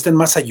veces necesitan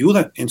más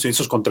ayuda en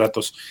esos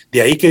contratos.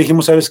 De ahí que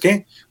dijimos, ¿sabes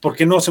qué? ¿Por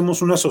qué no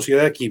hacemos una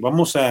sociedad aquí?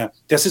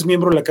 Te haces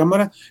miembro de la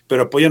Cámara,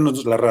 pero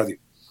apóyanos la radio.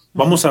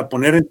 Vamos a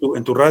poner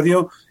en tu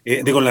radio,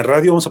 en la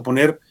radio vamos a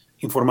poner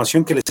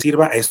información que les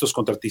sirva a estos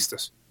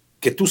contratistas,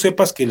 que tú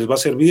sepas que les va a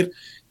servir.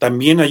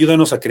 También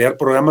ayúdanos a crear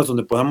programas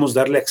donde podamos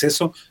darle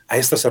acceso a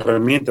estas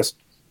herramientas.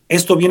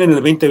 Esto viene en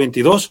el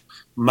 2022,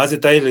 más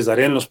detalles les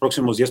daré en los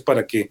próximos días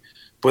para que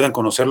puedan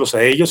conocerlos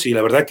a ellos, y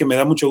la verdad que me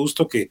da mucho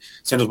gusto que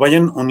se nos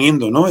vayan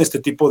uniendo, ¿no? Este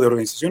tipo de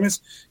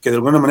organizaciones que de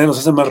alguna manera nos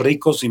hacen más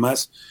ricos y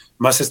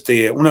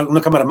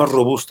una cámara más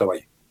robusta,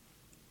 vaya.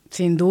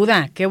 Sin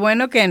duda, qué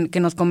bueno que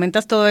nos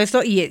comentas todo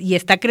esto y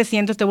está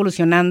creciendo, está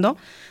evolucionando,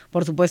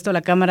 por supuesto,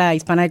 la Cámara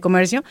Hispana de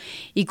Comercio,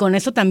 y con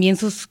eso también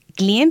sus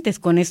clientes,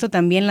 con esto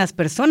también las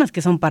personas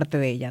que son parte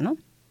de ella, ¿no?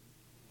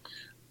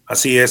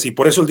 Así es, y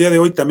por eso el día de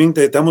hoy también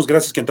te damos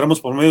gracias que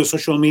entramos por medio de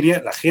social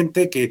media. La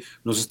gente que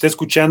nos esté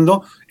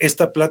escuchando,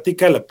 esta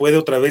plática la puede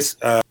otra vez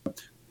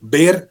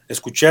ver,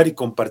 escuchar y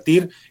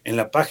compartir en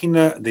la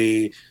página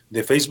de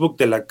Facebook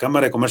de la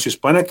Cámara de Comercio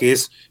Hispana, que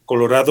es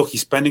Colorado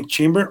Hispanic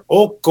Chamber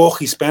o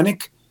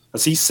Co-Hispanic,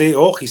 así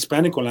CO,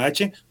 Hispanic con la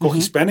H,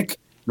 Co-Hispanic.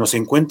 Nos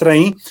encuentra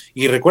ahí,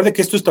 y recuerde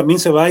que esto también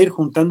se va a ir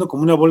juntando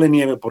como una bola de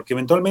nieve, porque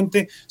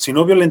eventualmente, si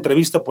no vio la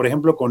entrevista, por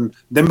ejemplo, con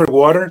Denver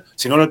Water,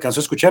 si no la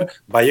alcanzó a escuchar,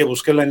 vaya a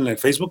buscarla en el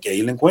Facebook y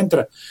ahí la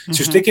encuentra.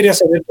 Si usted quería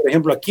saber, por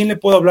ejemplo, a quién le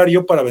puedo hablar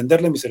yo para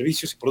venderle mis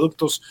servicios y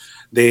productos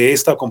de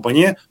esta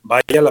compañía,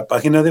 vaya a la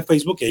página de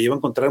Facebook y ahí va a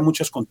encontrar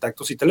muchos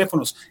contactos y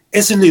teléfonos.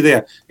 Esa es la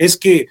idea, es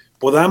que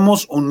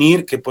podamos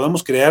unir, que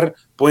podamos crear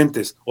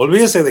puentes.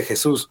 Olvídese de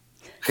Jesús.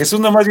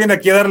 Jesús nada más viene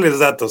aquí a darles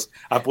datos,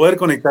 a poder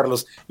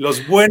conectarlos.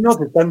 Los buenos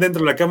están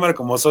dentro de la Cámara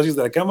como socios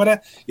de la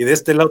Cámara, y de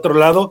este otro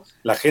lado,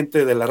 la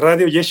gente de la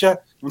radio. Yesha,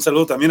 un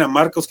saludo también a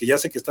Marcos, que ya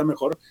sé que está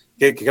mejor,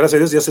 que gracias a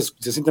Dios ya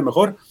se siente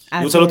mejor.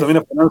 Y un saludo también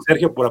a Fernando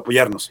Sergio por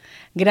apoyarnos.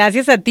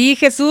 Gracias a ti,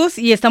 Jesús,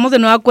 y estamos de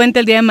nueva cuenta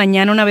el día de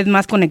mañana, una vez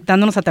más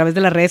conectándonos a través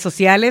de las redes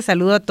sociales.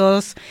 Saludo a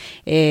todos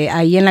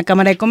ahí en la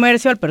Cámara de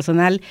Comercio, al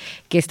personal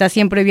que está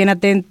siempre bien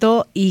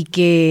atento y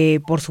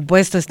que, por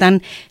supuesto,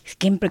 están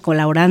siempre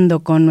colaborando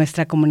con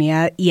nuestra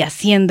comunidad y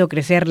haciendo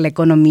crecer la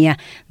economía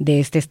de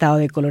este estado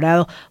de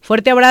Colorado.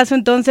 Fuerte abrazo,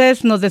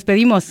 entonces, nos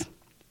despedimos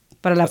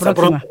para la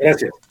próxima. Pronto,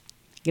 gracias.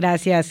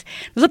 Gracias.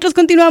 Nosotros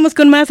continuamos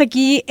con más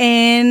aquí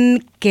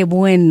en Qué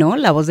Bueno,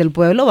 La Voz del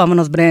Pueblo.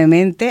 Vámonos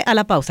brevemente a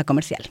la pausa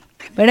comercial.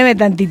 Espérame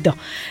tantito.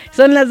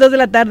 Son las 2 de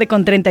la tarde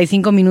con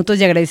 35 minutos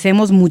y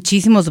agradecemos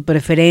muchísimo su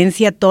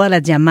preferencia, todas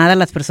las llamadas,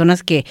 las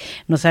personas que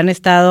nos han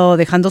estado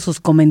dejando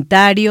sus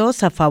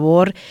comentarios a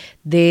favor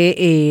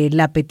de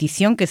la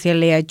petición que se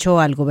le ha hecho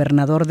al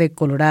gobernador de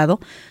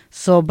Colorado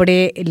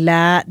sobre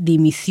la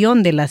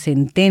dimisión de la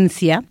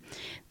sentencia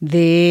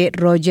de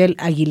Roger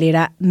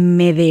Aguilera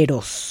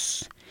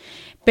Mederos.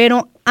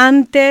 Pero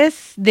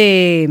antes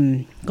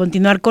de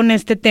continuar con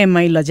este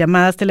tema y las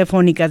llamadas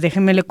telefónicas,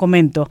 déjenme le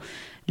comento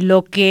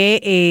lo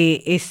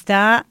que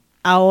está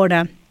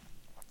ahora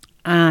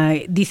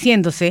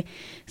diciéndose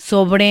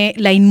sobre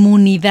la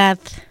inmunidad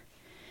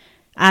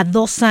a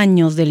 2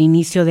 años del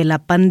inicio de la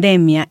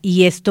pandemia,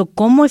 y esto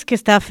cómo es que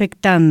está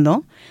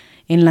afectando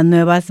en las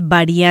nuevas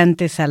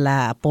variantes a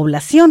la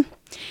población.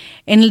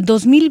 En el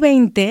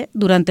 2020,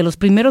 durante los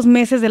primeros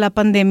meses de la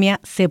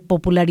pandemia, se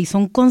popularizó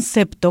un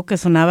concepto que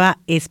sonaba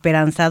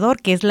esperanzador,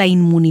 que es la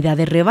inmunidad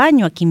de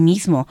rebaño. Aquí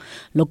mismo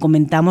lo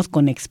comentamos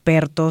con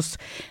expertos,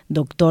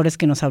 doctores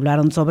que nos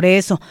hablaron sobre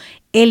eso.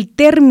 El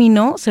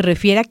término se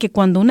refiere a que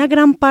cuando una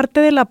gran parte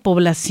de la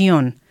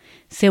población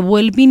se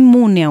vuelve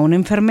inmune a una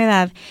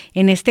enfermedad,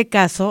 en este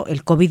caso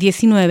el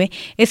COVID-19,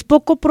 es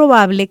poco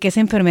probable que esa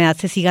enfermedad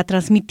se siga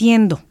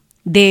transmitiendo.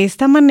 De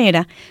esta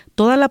manera,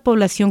 toda la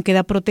población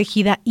queda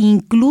protegida,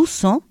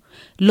 incluso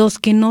los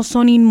que no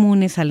son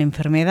inmunes a la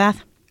enfermedad.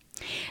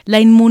 La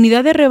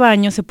inmunidad de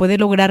rebaño se puede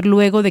lograr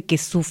luego de que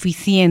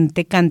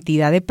suficiente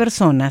cantidad de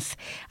personas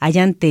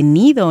hayan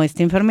tenido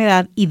esta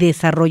enfermedad y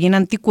desarrollen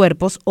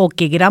anticuerpos o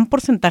que gran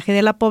porcentaje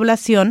de la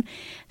población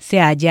se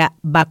haya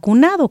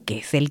vacunado, que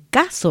es el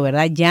caso,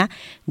 ¿verdad? Ya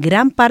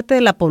gran parte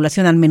de la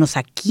población, al menos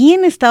aquí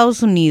en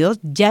Estados Unidos,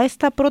 ya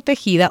está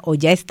protegida o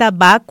ya está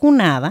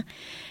vacunada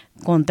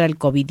contra el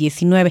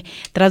COVID-19.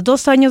 Tras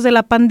 2 años de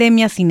la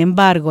pandemia, sin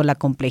embargo, la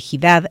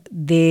complejidad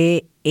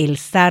de el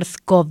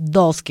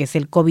SARS-CoV-2, que es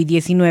el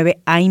COVID-19,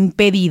 ha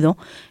impedido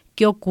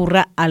que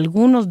ocurra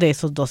algunos de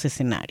esos 2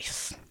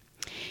 escenarios.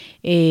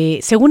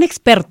 Según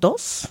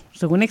expertos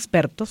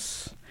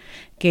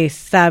que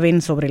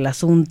saben sobre el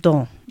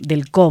asunto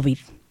del COVID,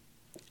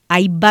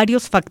 hay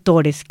varios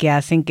factores que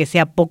hacen que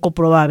sea poco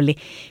probable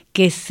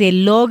que se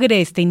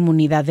logre esta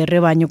inmunidad de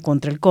rebaño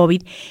contra el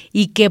COVID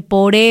y que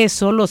por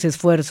eso los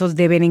esfuerzos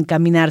deben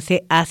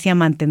encaminarse hacia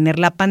mantener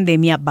la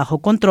pandemia bajo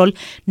control,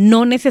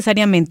 no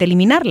necesariamente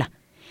eliminarla.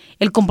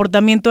 El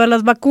comportamiento de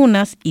las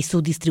vacunas y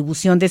su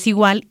distribución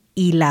desigual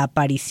y la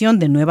aparición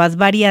de nuevas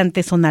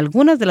variantes son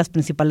algunas de las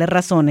principales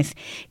razones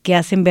que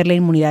hacen ver la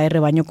inmunidad de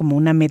rebaño como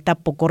una meta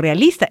poco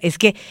realista. Es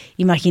que,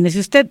 imagínese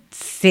usted,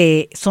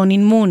 son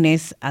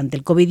inmunes ante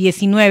el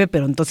COVID-19,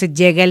 pero entonces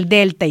llega el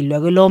Delta y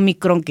luego el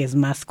Omicron, que es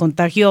más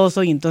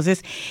contagioso, y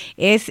entonces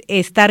es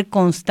estar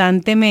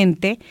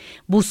constantemente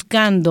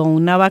buscando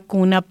una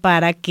vacuna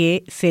para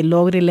que se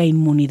logre la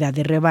inmunidad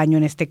de rebaño.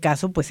 En este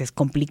caso, pues es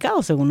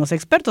complicado, según los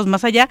expertos.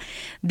 Más allá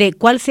de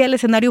cuál sea el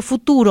escenario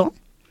futuro,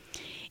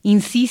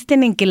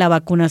 insisten en que la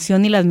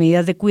vacunación y las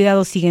medidas de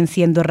cuidado siguen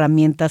siendo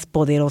herramientas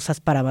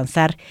poderosas para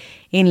avanzar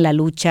en la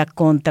lucha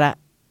contra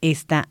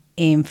esta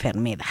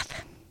enfermedad.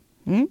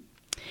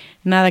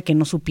 Nada que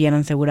no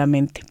supieran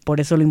seguramente.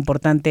 Por eso lo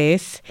importante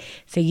es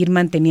seguir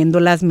manteniendo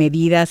las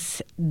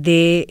medidas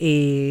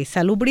de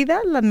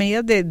salubridad, las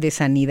medidas de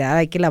sanidad.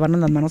 Hay que lavarnos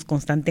las manos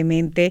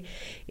constantemente,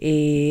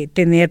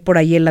 tener por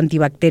ahí el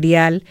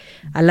antibacterial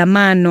a la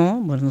mano.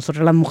 Bueno,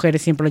 nosotros las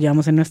mujeres siempre lo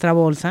llevamos en nuestra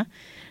bolsa.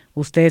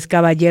 Ustedes,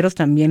 caballeros,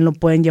 también lo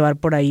pueden llevar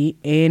por ahí,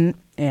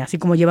 así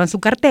como llevan su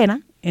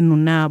cartera, en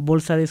una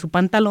bolsa de su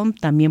pantalón,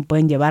 también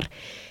pueden llevar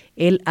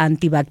el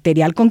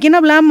antibacterial. ¿Con quién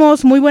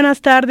hablamos? Muy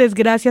buenas tardes,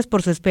 gracias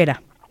por su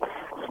espera.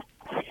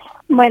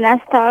 Buenas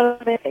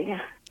tardes.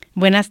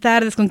 Buenas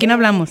tardes, ¿con quién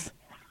hablamos?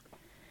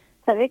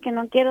 Sabe que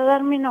no quiero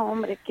dar mi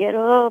nombre,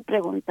 quiero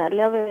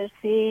preguntarle a ver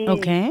si...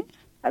 Okay.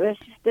 A ver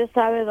si usted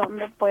sabe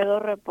dónde puedo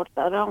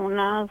reportar a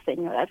una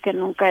señora que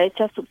nunca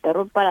echa a su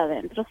perro para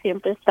adentro,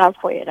 siempre está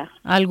afuera.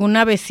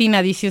 ¿Alguna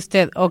vecina, dice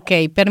usted? Ok,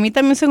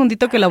 permítame un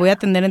segundito que la voy a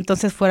atender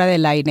entonces fuera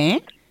del aire,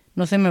 ¿eh?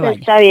 No se me vaya.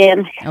 Está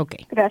bien. Ok.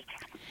 Gracias.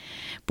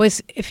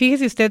 Pues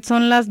fíjese usted,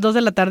 son las 2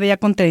 de la tarde ya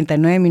con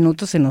 39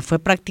 minutos, se nos fue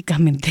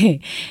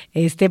prácticamente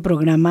este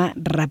programa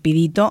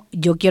rapidito.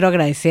 Yo quiero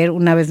agradecer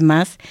una vez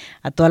más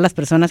a todas las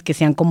personas que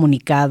se han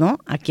comunicado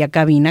aquí a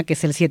cabina, que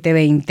es el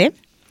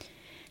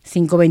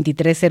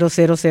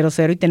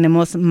 720-523-0000, y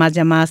tenemos más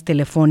llamadas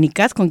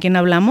telefónicas. ¿Con quién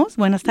hablamos?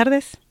 Buenas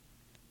tardes.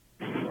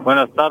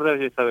 Buenas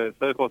tardes, Isabel.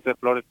 Soy José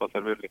Flores para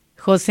servirle.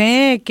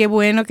 José, qué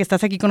bueno que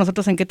estás aquí con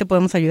nosotros. ¿En qué te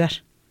podemos ayudar?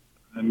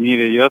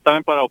 Mire, yo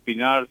también para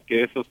opinar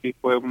que eso sí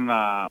fue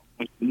una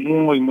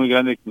muy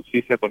grande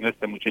injusticia con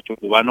este muchacho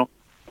cubano,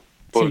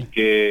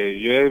 porque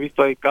yo he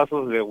visto hay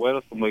casos de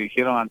güeros, como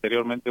dijeron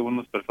anteriormente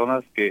unas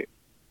personas, que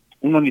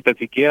uno ni tan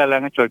siquiera le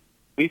han hecho el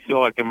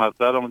juicio al que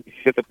mataron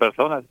 17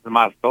 personas,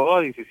 mató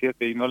a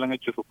 17 y no le han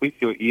hecho su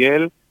juicio, y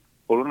él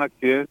por un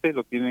accidente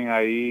lo tienen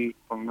ahí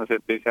con una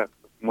sentencia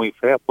muy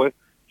fea, pues,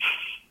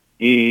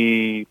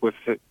 y pues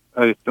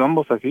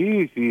estamos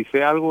así. Si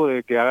sé algo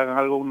de que hagan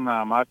algo,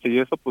 una marcha y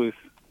eso, pues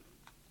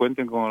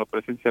cuenten con la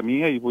presencia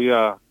mía y voy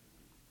a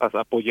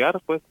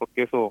apoyar, pues,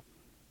 porque eso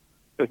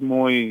es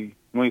muy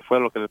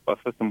feo lo que le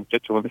pasó a este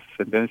muchacho con esa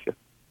sentencia.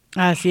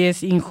 Así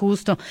es,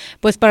 injusto.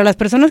 Pues para las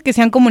personas que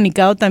se han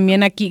comunicado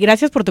también aquí,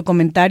 gracias por tu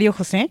comentario,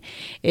 José.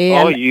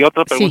 Y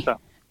otra pregunta.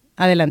 Sí,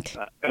 adelante.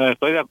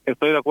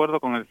 Estoy de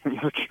acuerdo con el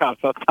señor que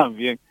habló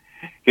también,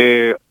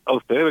 que a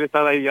usted debería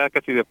estar ahí ya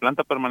casi de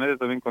planta permanente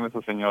también con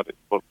esos señores,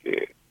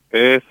 porque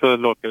eso es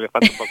lo que le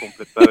falta para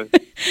completar.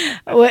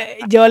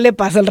 Yo le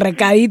paso el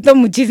recadito,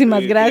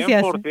 muchísimas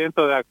gracias.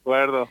 100% de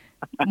acuerdo.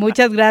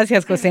 Muchas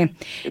gracias, José.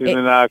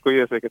 Nada,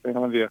 cuídese, que tenga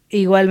buen día.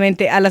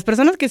 Igualmente, a las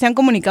personas que se han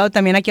comunicado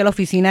también aquí a la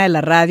oficina de la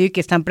radio y que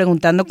están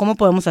preguntando cómo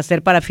podemos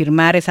hacer para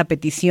firmar esa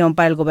petición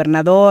para el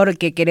gobernador,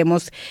 que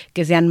queremos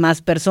que sean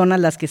más personas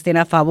las que estén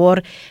a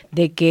favor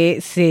de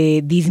que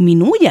se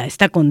disminuya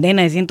esta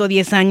condena de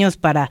 110 años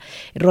para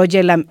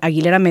Roger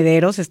Aguilera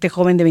Mederos, este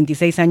joven de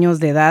 26 años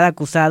de edad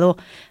acusado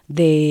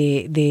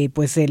de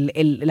pues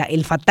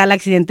el fatal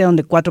accidente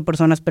donde 4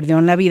 personas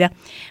perdieron la vida.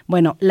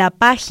 Bueno, la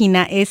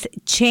página es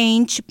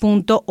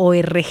change.org,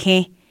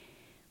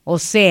 o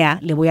sea,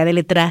 le voy a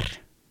deletrear,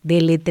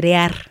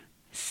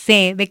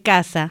 C de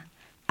casa,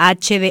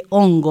 H de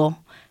hongo,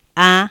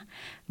 A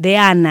de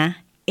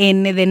Ana,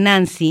 N de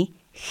Nancy,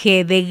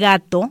 G de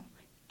gato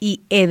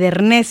y E de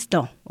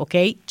Ernesto, ¿ok?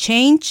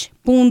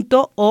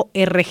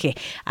 Change.org.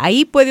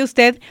 Ahí puede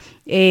usted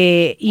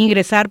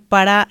ingresar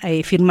para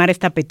firmar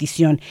esta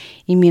petición.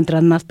 Y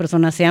mientras más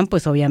personas sean,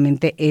 pues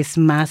obviamente es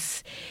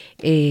más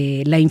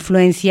la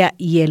influencia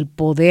y el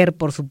poder,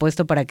 por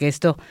supuesto, para que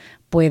esto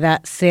pueda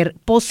ser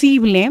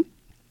posible.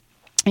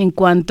 En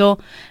cuanto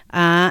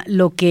a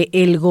lo que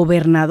el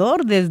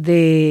gobernador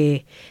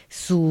desde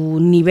su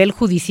nivel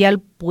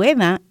judicial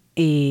pueda,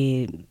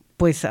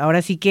 pues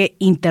ahora sí que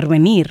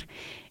intervenir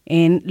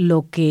en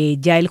lo que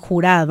ya el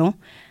jurado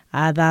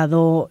ha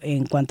dado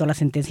en cuanto a la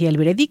sentencia y el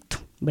veredicto,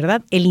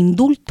 ¿verdad? El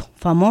indulto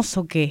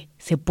famoso que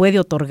se puede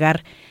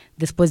otorgar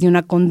después de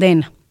una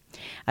condena.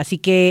 Así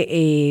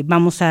que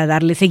vamos a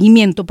darle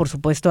seguimiento, por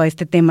supuesto, a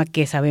este tema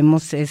que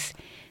sabemos es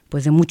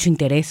pues de mucho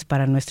interés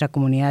para nuestra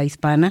comunidad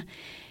hispana.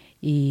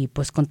 Y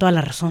pues con toda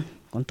la razón,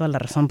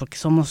 porque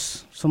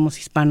somos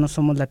hispanos,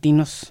 somos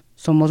latinos,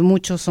 somos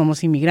muchos,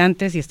 somos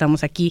inmigrantes y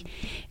estamos aquí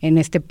en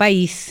este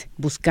país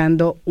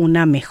buscando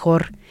una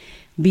mejor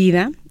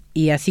vida.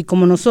 Y así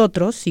como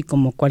nosotros y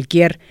como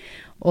cualquier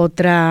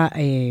otra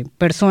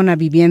persona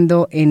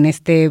viviendo en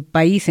este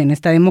país, en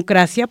esta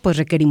democracia, pues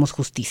requerimos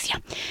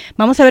justicia.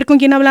 Vamos a ver con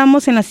quién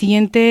hablamos en la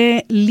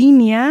siguiente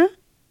línea.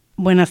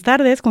 Buenas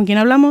tardes, ¿con quién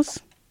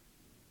hablamos?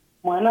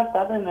 Buenas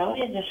tardes, ¿me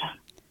oyes, Yesha?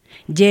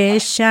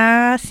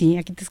 Yesha, sí,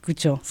 aquí te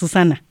escucho.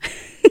 Susana.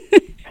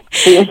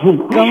 Sí.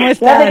 ¿Cómo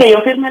estás? Fíjate que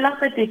yo firmé la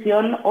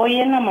petición hoy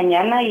en la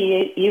mañana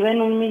y iba en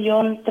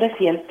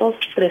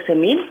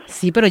 1,313,000.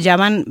 Sí, pero ya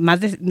van más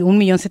de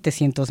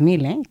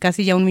 1,700,000, ¿eh?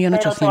 Casi ya 1,800,000.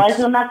 Pero te voy a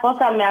decir una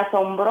cosa, me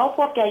asombró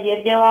porque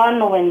ayer llevaban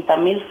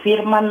 90,000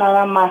 firmas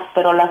nada más,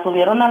 pero la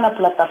subieron a la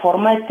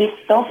plataforma de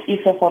TikTok y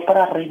se fue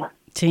para arriba.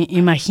 Sí,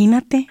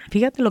 imagínate,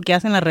 fíjate lo que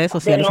hacen las redes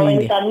sociales hoy en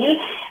día.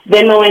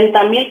 De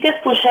 90,000 que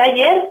escuché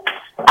ayer,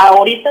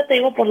 ahorita te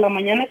digo por la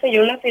mañana que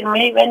yo la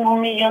firmé iba en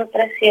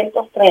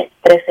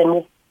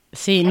 1,313,000.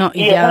 Sí, no,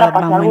 y ya la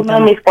pasé a uno de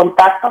mis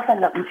contactos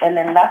el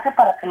enlace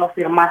para que lo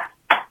firmara.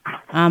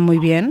 Ah, muy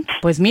bien.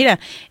 Pues mira,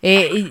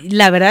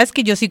 la verdad es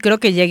que yo sí creo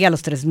que llegue a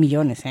los 3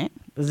 millones, ¿eh?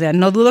 O sea,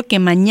 no dudo que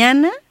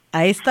mañana,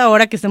 a esta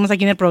hora que estemos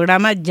aquí en el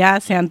programa, ya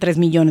sean 3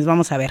 millones.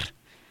 Vamos a ver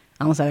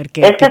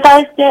qué. Es que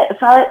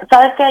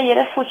sabes que ayer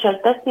escuché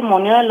el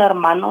testimonio del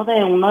hermano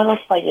de uno de los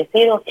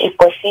fallecidos y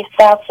pues sí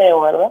está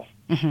feo, ¿verdad?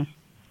 Uh-huh.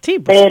 Sí,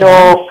 pues,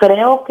 pero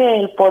creo que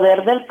el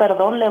poder del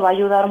perdón le va a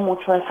ayudar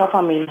mucho a esa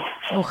familia.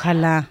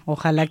 Ojalá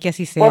que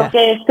así sea.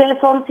 Porque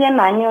son 100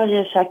 años,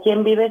 Yesha,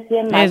 ¿quién vive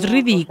 100 años? Es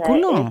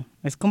ridículo,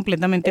 es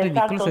completamente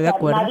ridículo, estoy de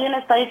acuerdo. Nadie le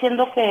está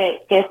diciendo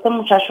que este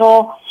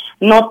muchacho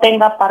no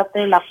tenga parte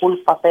de la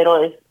culpa,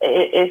 pero es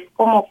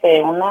como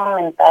que una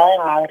mentada de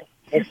madre.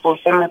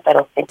 Discúlpenme,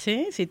 pero sí.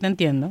 Sí, te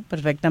entiendo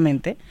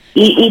perfectamente.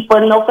 Y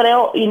pues no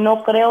creo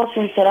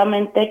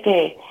sinceramente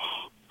que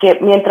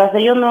mientras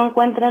ellos no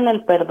encuentren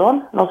el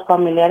perdón, los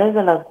familiares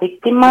de las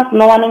víctimas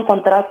no van a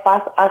encontrar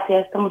paz hacia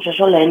este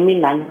muchacho, le den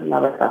 1000 años, la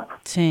verdad.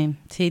 Sí,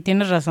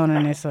 tienes razón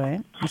en eso,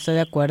 estoy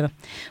de acuerdo.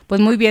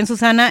 Pues muy bien,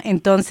 Susana,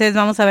 entonces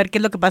vamos a ver qué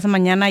es lo que pasa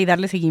mañana y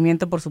darle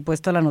seguimiento, por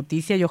supuesto, a la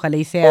noticia y ojalá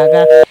y se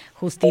haga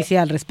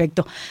justicia al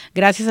respecto.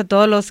 Gracias a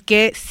todos los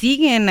que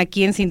siguen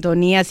aquí en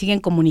sintonía, siguen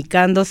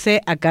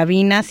comunicándose a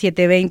cabina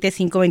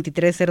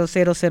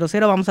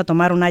 720-523-0000. Vamos a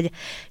tomar una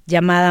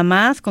llamada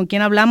más. ¿Con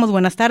quién hablamos?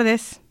 Buenas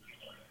tardes.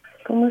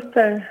 ¿Cómo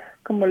está?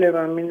 ¿Cómo le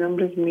va? Mi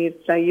nombre es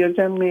Mirta. Yo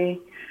llamé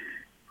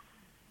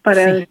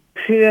para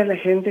decir a la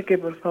gente que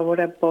por favor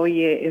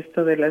apoye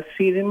esto de las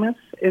firmas.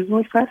 Es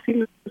muy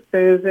fácil.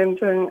 Ustedes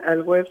entran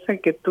al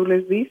website que tú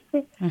les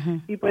diste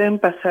y pueden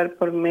pasar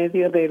por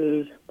medio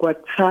del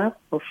WhatsApp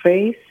o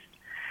Face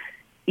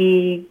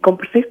y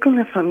compartir con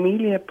la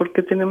familia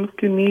porque tenemos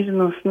que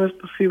unirnos. No es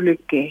posible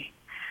que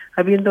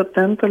habiendo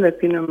tanto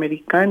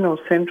latinoamericano,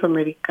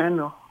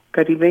 centroamericano,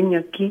 caribeño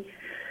aquí,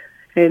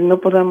 no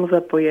podamos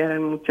apoyar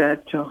al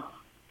muchacho.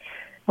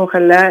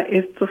 Ojalá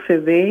esto se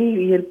dé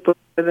y él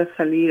pueda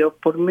salir o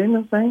por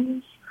menos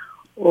años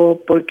o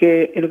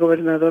porque el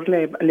gobernador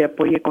le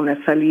apoye con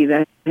la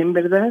salida. En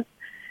verdad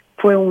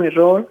fue un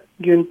error,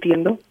 yo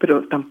entiendo,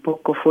 pero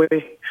tampoco fue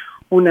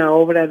una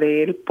obra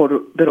de él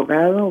por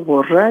drogado,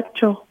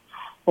 borracho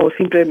o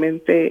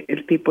simplemente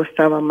el tipo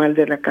estaba mal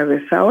de la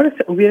cabeza. Ahora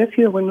hubiera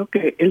sido bueno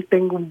que él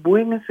tenga un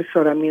buen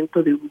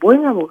asesoramiento de un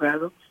buen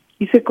abogado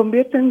y se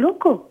convierta en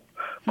loco.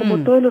 Como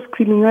todos los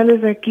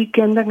criminales de aquí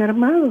que andan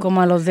armados.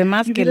 Como a los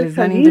demás que les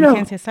dan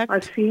indulgencia, exacto.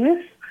 Así es.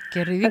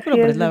 Qué ridículo,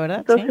 pero es la verdad.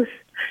 Entonces,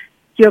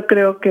 yo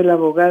creo que el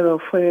abogado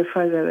fue de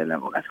falla del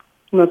abogado.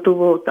 No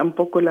tuvo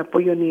tampoco el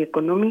apoyo ni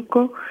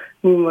económico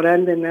ni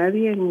moral de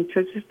nadie. El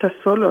muchacho está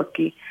solo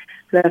aquí.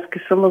 Las que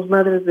somos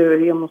madres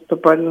deberíamos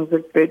toparnos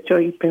del pecho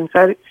y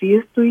pensar, si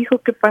es tu hijo,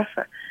 ¿qué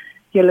pasa?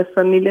 Y a las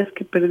familias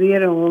que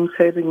perdieron un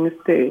ser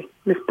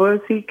les puedo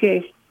decir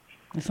que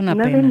es una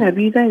nada pena. En la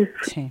vida es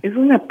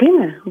una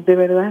pena, de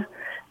verdad.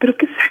 ¿Pero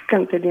qué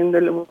sacan teniendo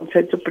al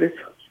muchacho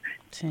preso?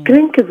 Sí.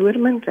 ¿Creen que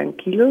duerman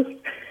tranquilos?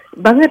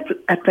 ¿Van a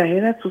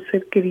atraer a su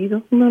ser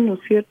querido? No es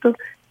cierto.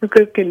 Yo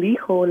creo que el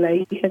hijo o la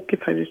hija que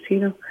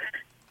fallecieron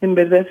en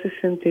verdad se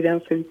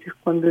sentirán felices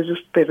cuando ellos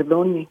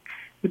perdonen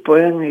y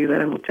puedan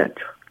ayudar al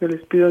muchacho. Yo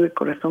les pido de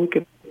corazón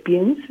que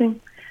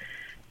piensen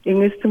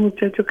en este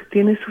muchacho que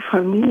tiene su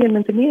familia,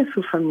 mantenía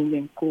su familia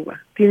en Cuba,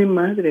 tiene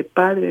madre,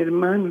 padre,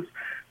 hermanos.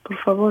 Por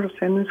favor, o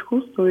sea, no es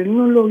justo, él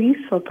no lo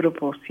hizo a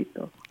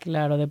propósito.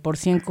 Claro, de por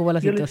sí en Cuba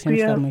la situación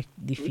está muy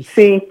difícil.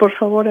 Sí, por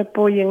favor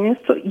apoyen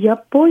esto y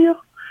apoyo,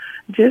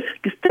 Jess,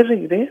 que usted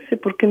regrese,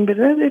 porque en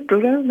verdad el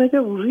programa me ha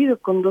aburrido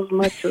con dos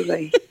machos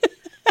ahí.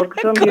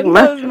 Porque son bien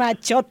machos. Dos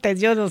machotes,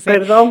 yo lo sé.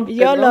 Perdón,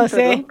 lo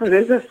sé. pero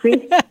es así.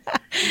 Y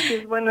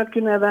es bueno que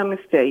una dama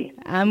esté ahí.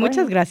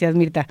 Muchas gracias,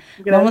 Mirta.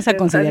 Gracias, Vamos a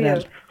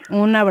considerarlo. adiós.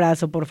 Un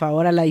abrazo, por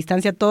favor, a la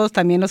distancia a todos,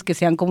 también los que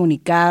se han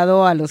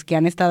comunicado, a los que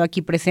han estado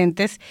aquí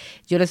presentes.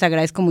 Yo les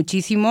agradezco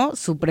muchísimo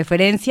su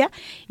preferencia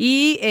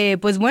y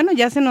pues bueno,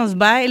 ya se nos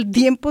va el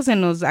tiempo, se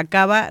nos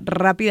acaba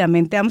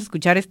rápidamente. Vamos a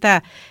escuchar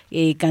esta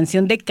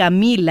canción de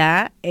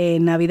Camila,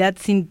 Navidad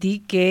sin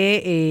ti,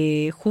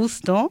 que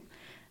justo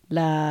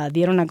la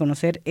dieron a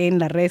conocer en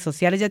las redes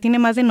sociales. Ya tiene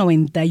más de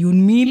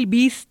 91,000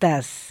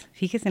 vistas.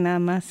 Fíjese nada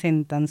más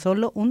en tan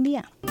solo un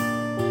día.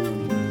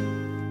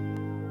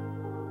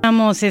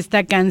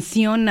 Esta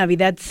canción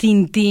Navidad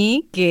sin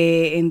ti,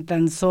 que en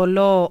tan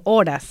solo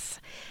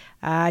horas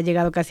ha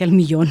llegado casi al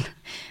 1,000,000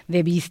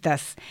 de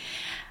vistas.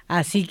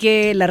 Así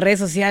que las redes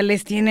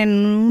sociales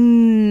tienen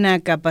una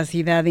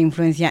capacidad de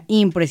influencia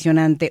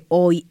impresionante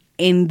hoy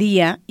en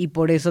día y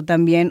por eso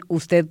también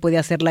usted puede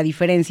hacer la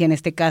diferencia en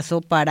este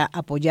caso para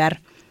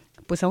apoyar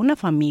pues a una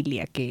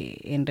familia, que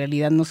en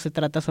realidad no se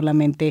trata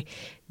solamente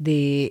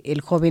de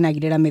el joven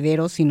Aguilera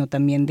Medero, sino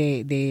también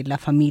de la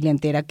familia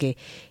entera que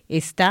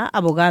está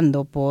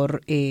abogando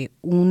por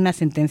una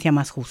sentencia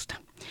más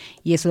justa.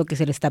 Y eso es lo que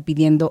se le está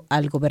pidiendo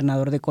al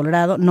gobernador de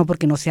Colorado, no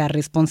porque no sea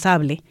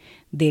responsable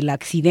del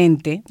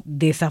accidente,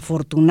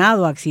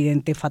 desafortunado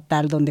accidente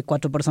fatal donde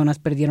 4 personas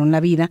perdieron la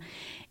vida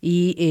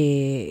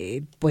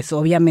y pues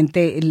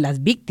obviamente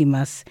las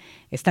víctimas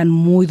están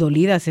muy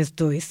dolidas,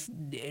 esto es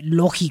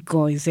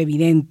lógico, es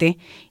evidente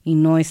y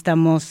no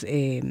estamos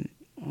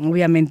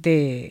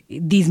obviamente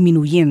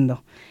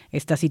disminuyendo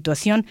esta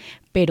situación,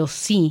 pero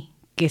sí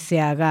que se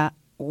haga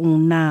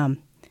una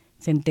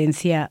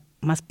sentencia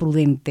más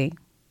prudente,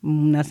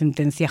 una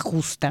sentencia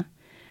justa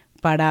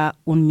para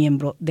un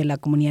miembro de la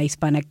comunidad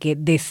hispana que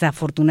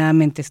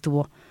desafortunadamente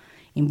estuvo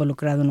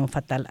involucrado en un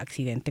fatal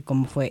accidente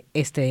como fue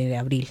este de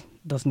abril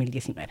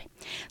 2019.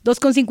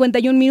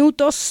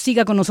 2:51,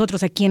 siga con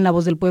nosotros aquí en La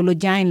Voz del Pueblo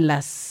ya en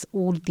los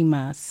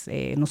últimos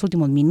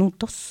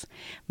minutos.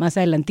 Más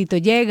adelantito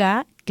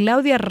llega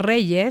Claudia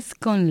Reyes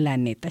con La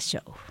Neta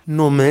Show.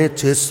 No me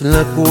eches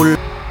la culpa.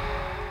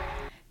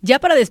 Ya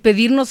para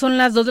despedirnos son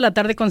las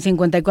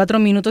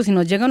 2:54 y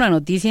nos llega una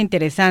noticia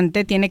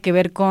interesante, tiene que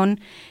ver con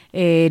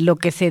lo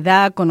que se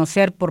da a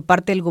conocer por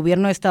parte del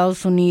gobierno de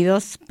Estados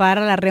Unidos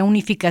para la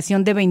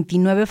reunificación de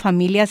 29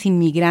 familias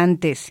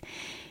inmigrantes.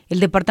 El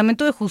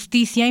Departamento de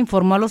Justicia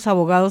informó a los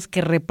abogados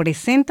que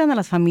representan a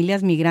las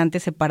familias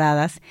migrantes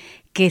separadas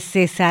que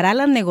cesará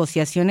las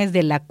negociaciones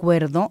del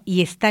acuerdo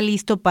y está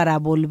listo para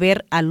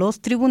volver a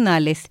los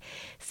tribunales,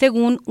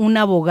 según un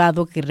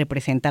abogado que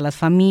representa a las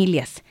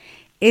familias.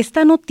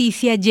 Esta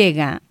noticia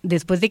llega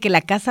después de que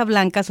la Casa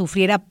Blanca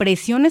sufriera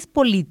presiones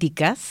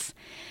políticas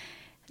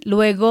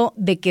luego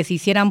de que se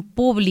hicieran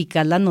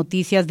públicas las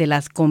noticias de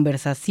las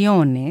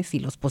conversaciones y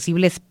los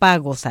posibles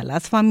pagos a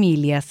las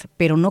familias,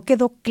 pero no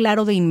quedó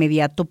claro de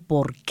inmediato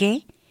por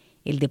qué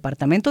el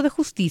Departamento de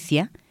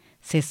Justicia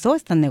cesó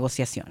estas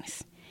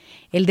negociaciones.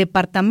 El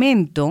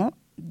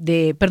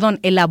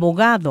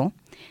abogado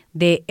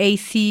de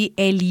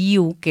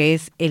ACLU, que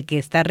es el que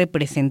está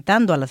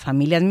representando a las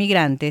familias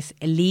migrantes,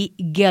 Lee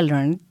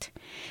Gellert,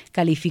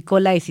 calificó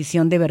la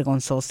decisión de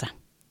vergonzosa.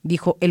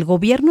 Dijo, el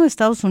gobierno de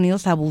Estados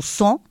Unidos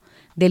abusó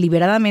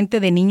deliberadamente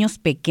de niños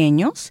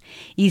pequeños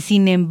y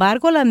sin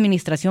embargo la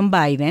administración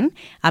Biden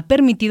ha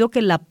permitido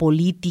que la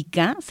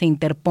política se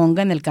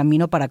interponga en el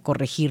camino para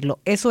corregirlo.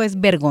 Eso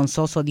es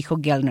vergonzoso, dijo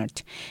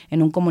Gellert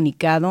en un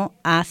comunicado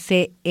a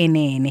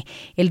CNN.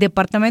 El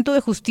Departamento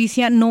de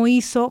Justicia no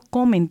hizo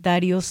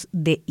comentarios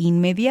de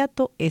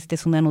inmediato. Esta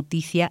es una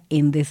noticia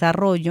en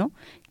desarrollo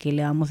que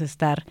le vamos a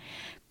estar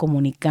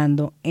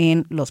comunicando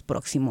en los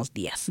próximos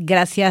días.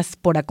 Gracias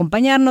por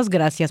acompañarnos,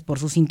 gracias por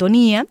su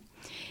sintonía.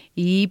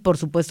 Y por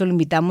supuesto lo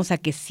invitamos a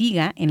que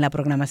siga en la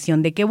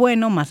programación de Qué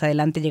Bueno. Más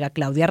adelante llega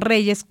Claudia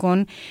Reyes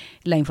con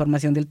la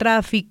información del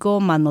tráfico,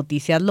 más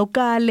noticias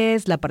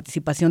locales, la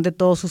participación de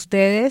todos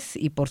ustedes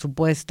y por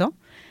supuesto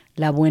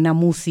la buena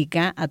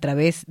música a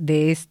través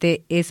de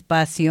este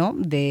espacio,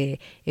 de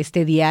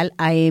este dial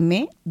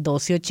AM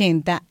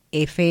 1280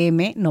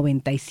 FM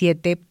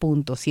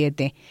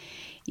 97.7.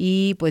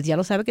 Y pues ya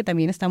lo sabe que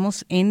también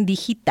estamos en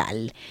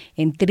digital,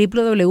 en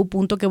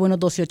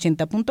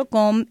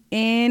www.quebueno1280.com,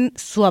 en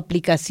su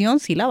aplicación,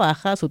 si la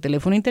baja, su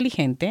teléfono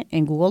inteligente,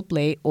 en Google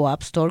Play o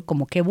App Store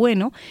como Qué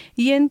Bueno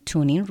y en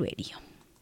TuneIn Radio.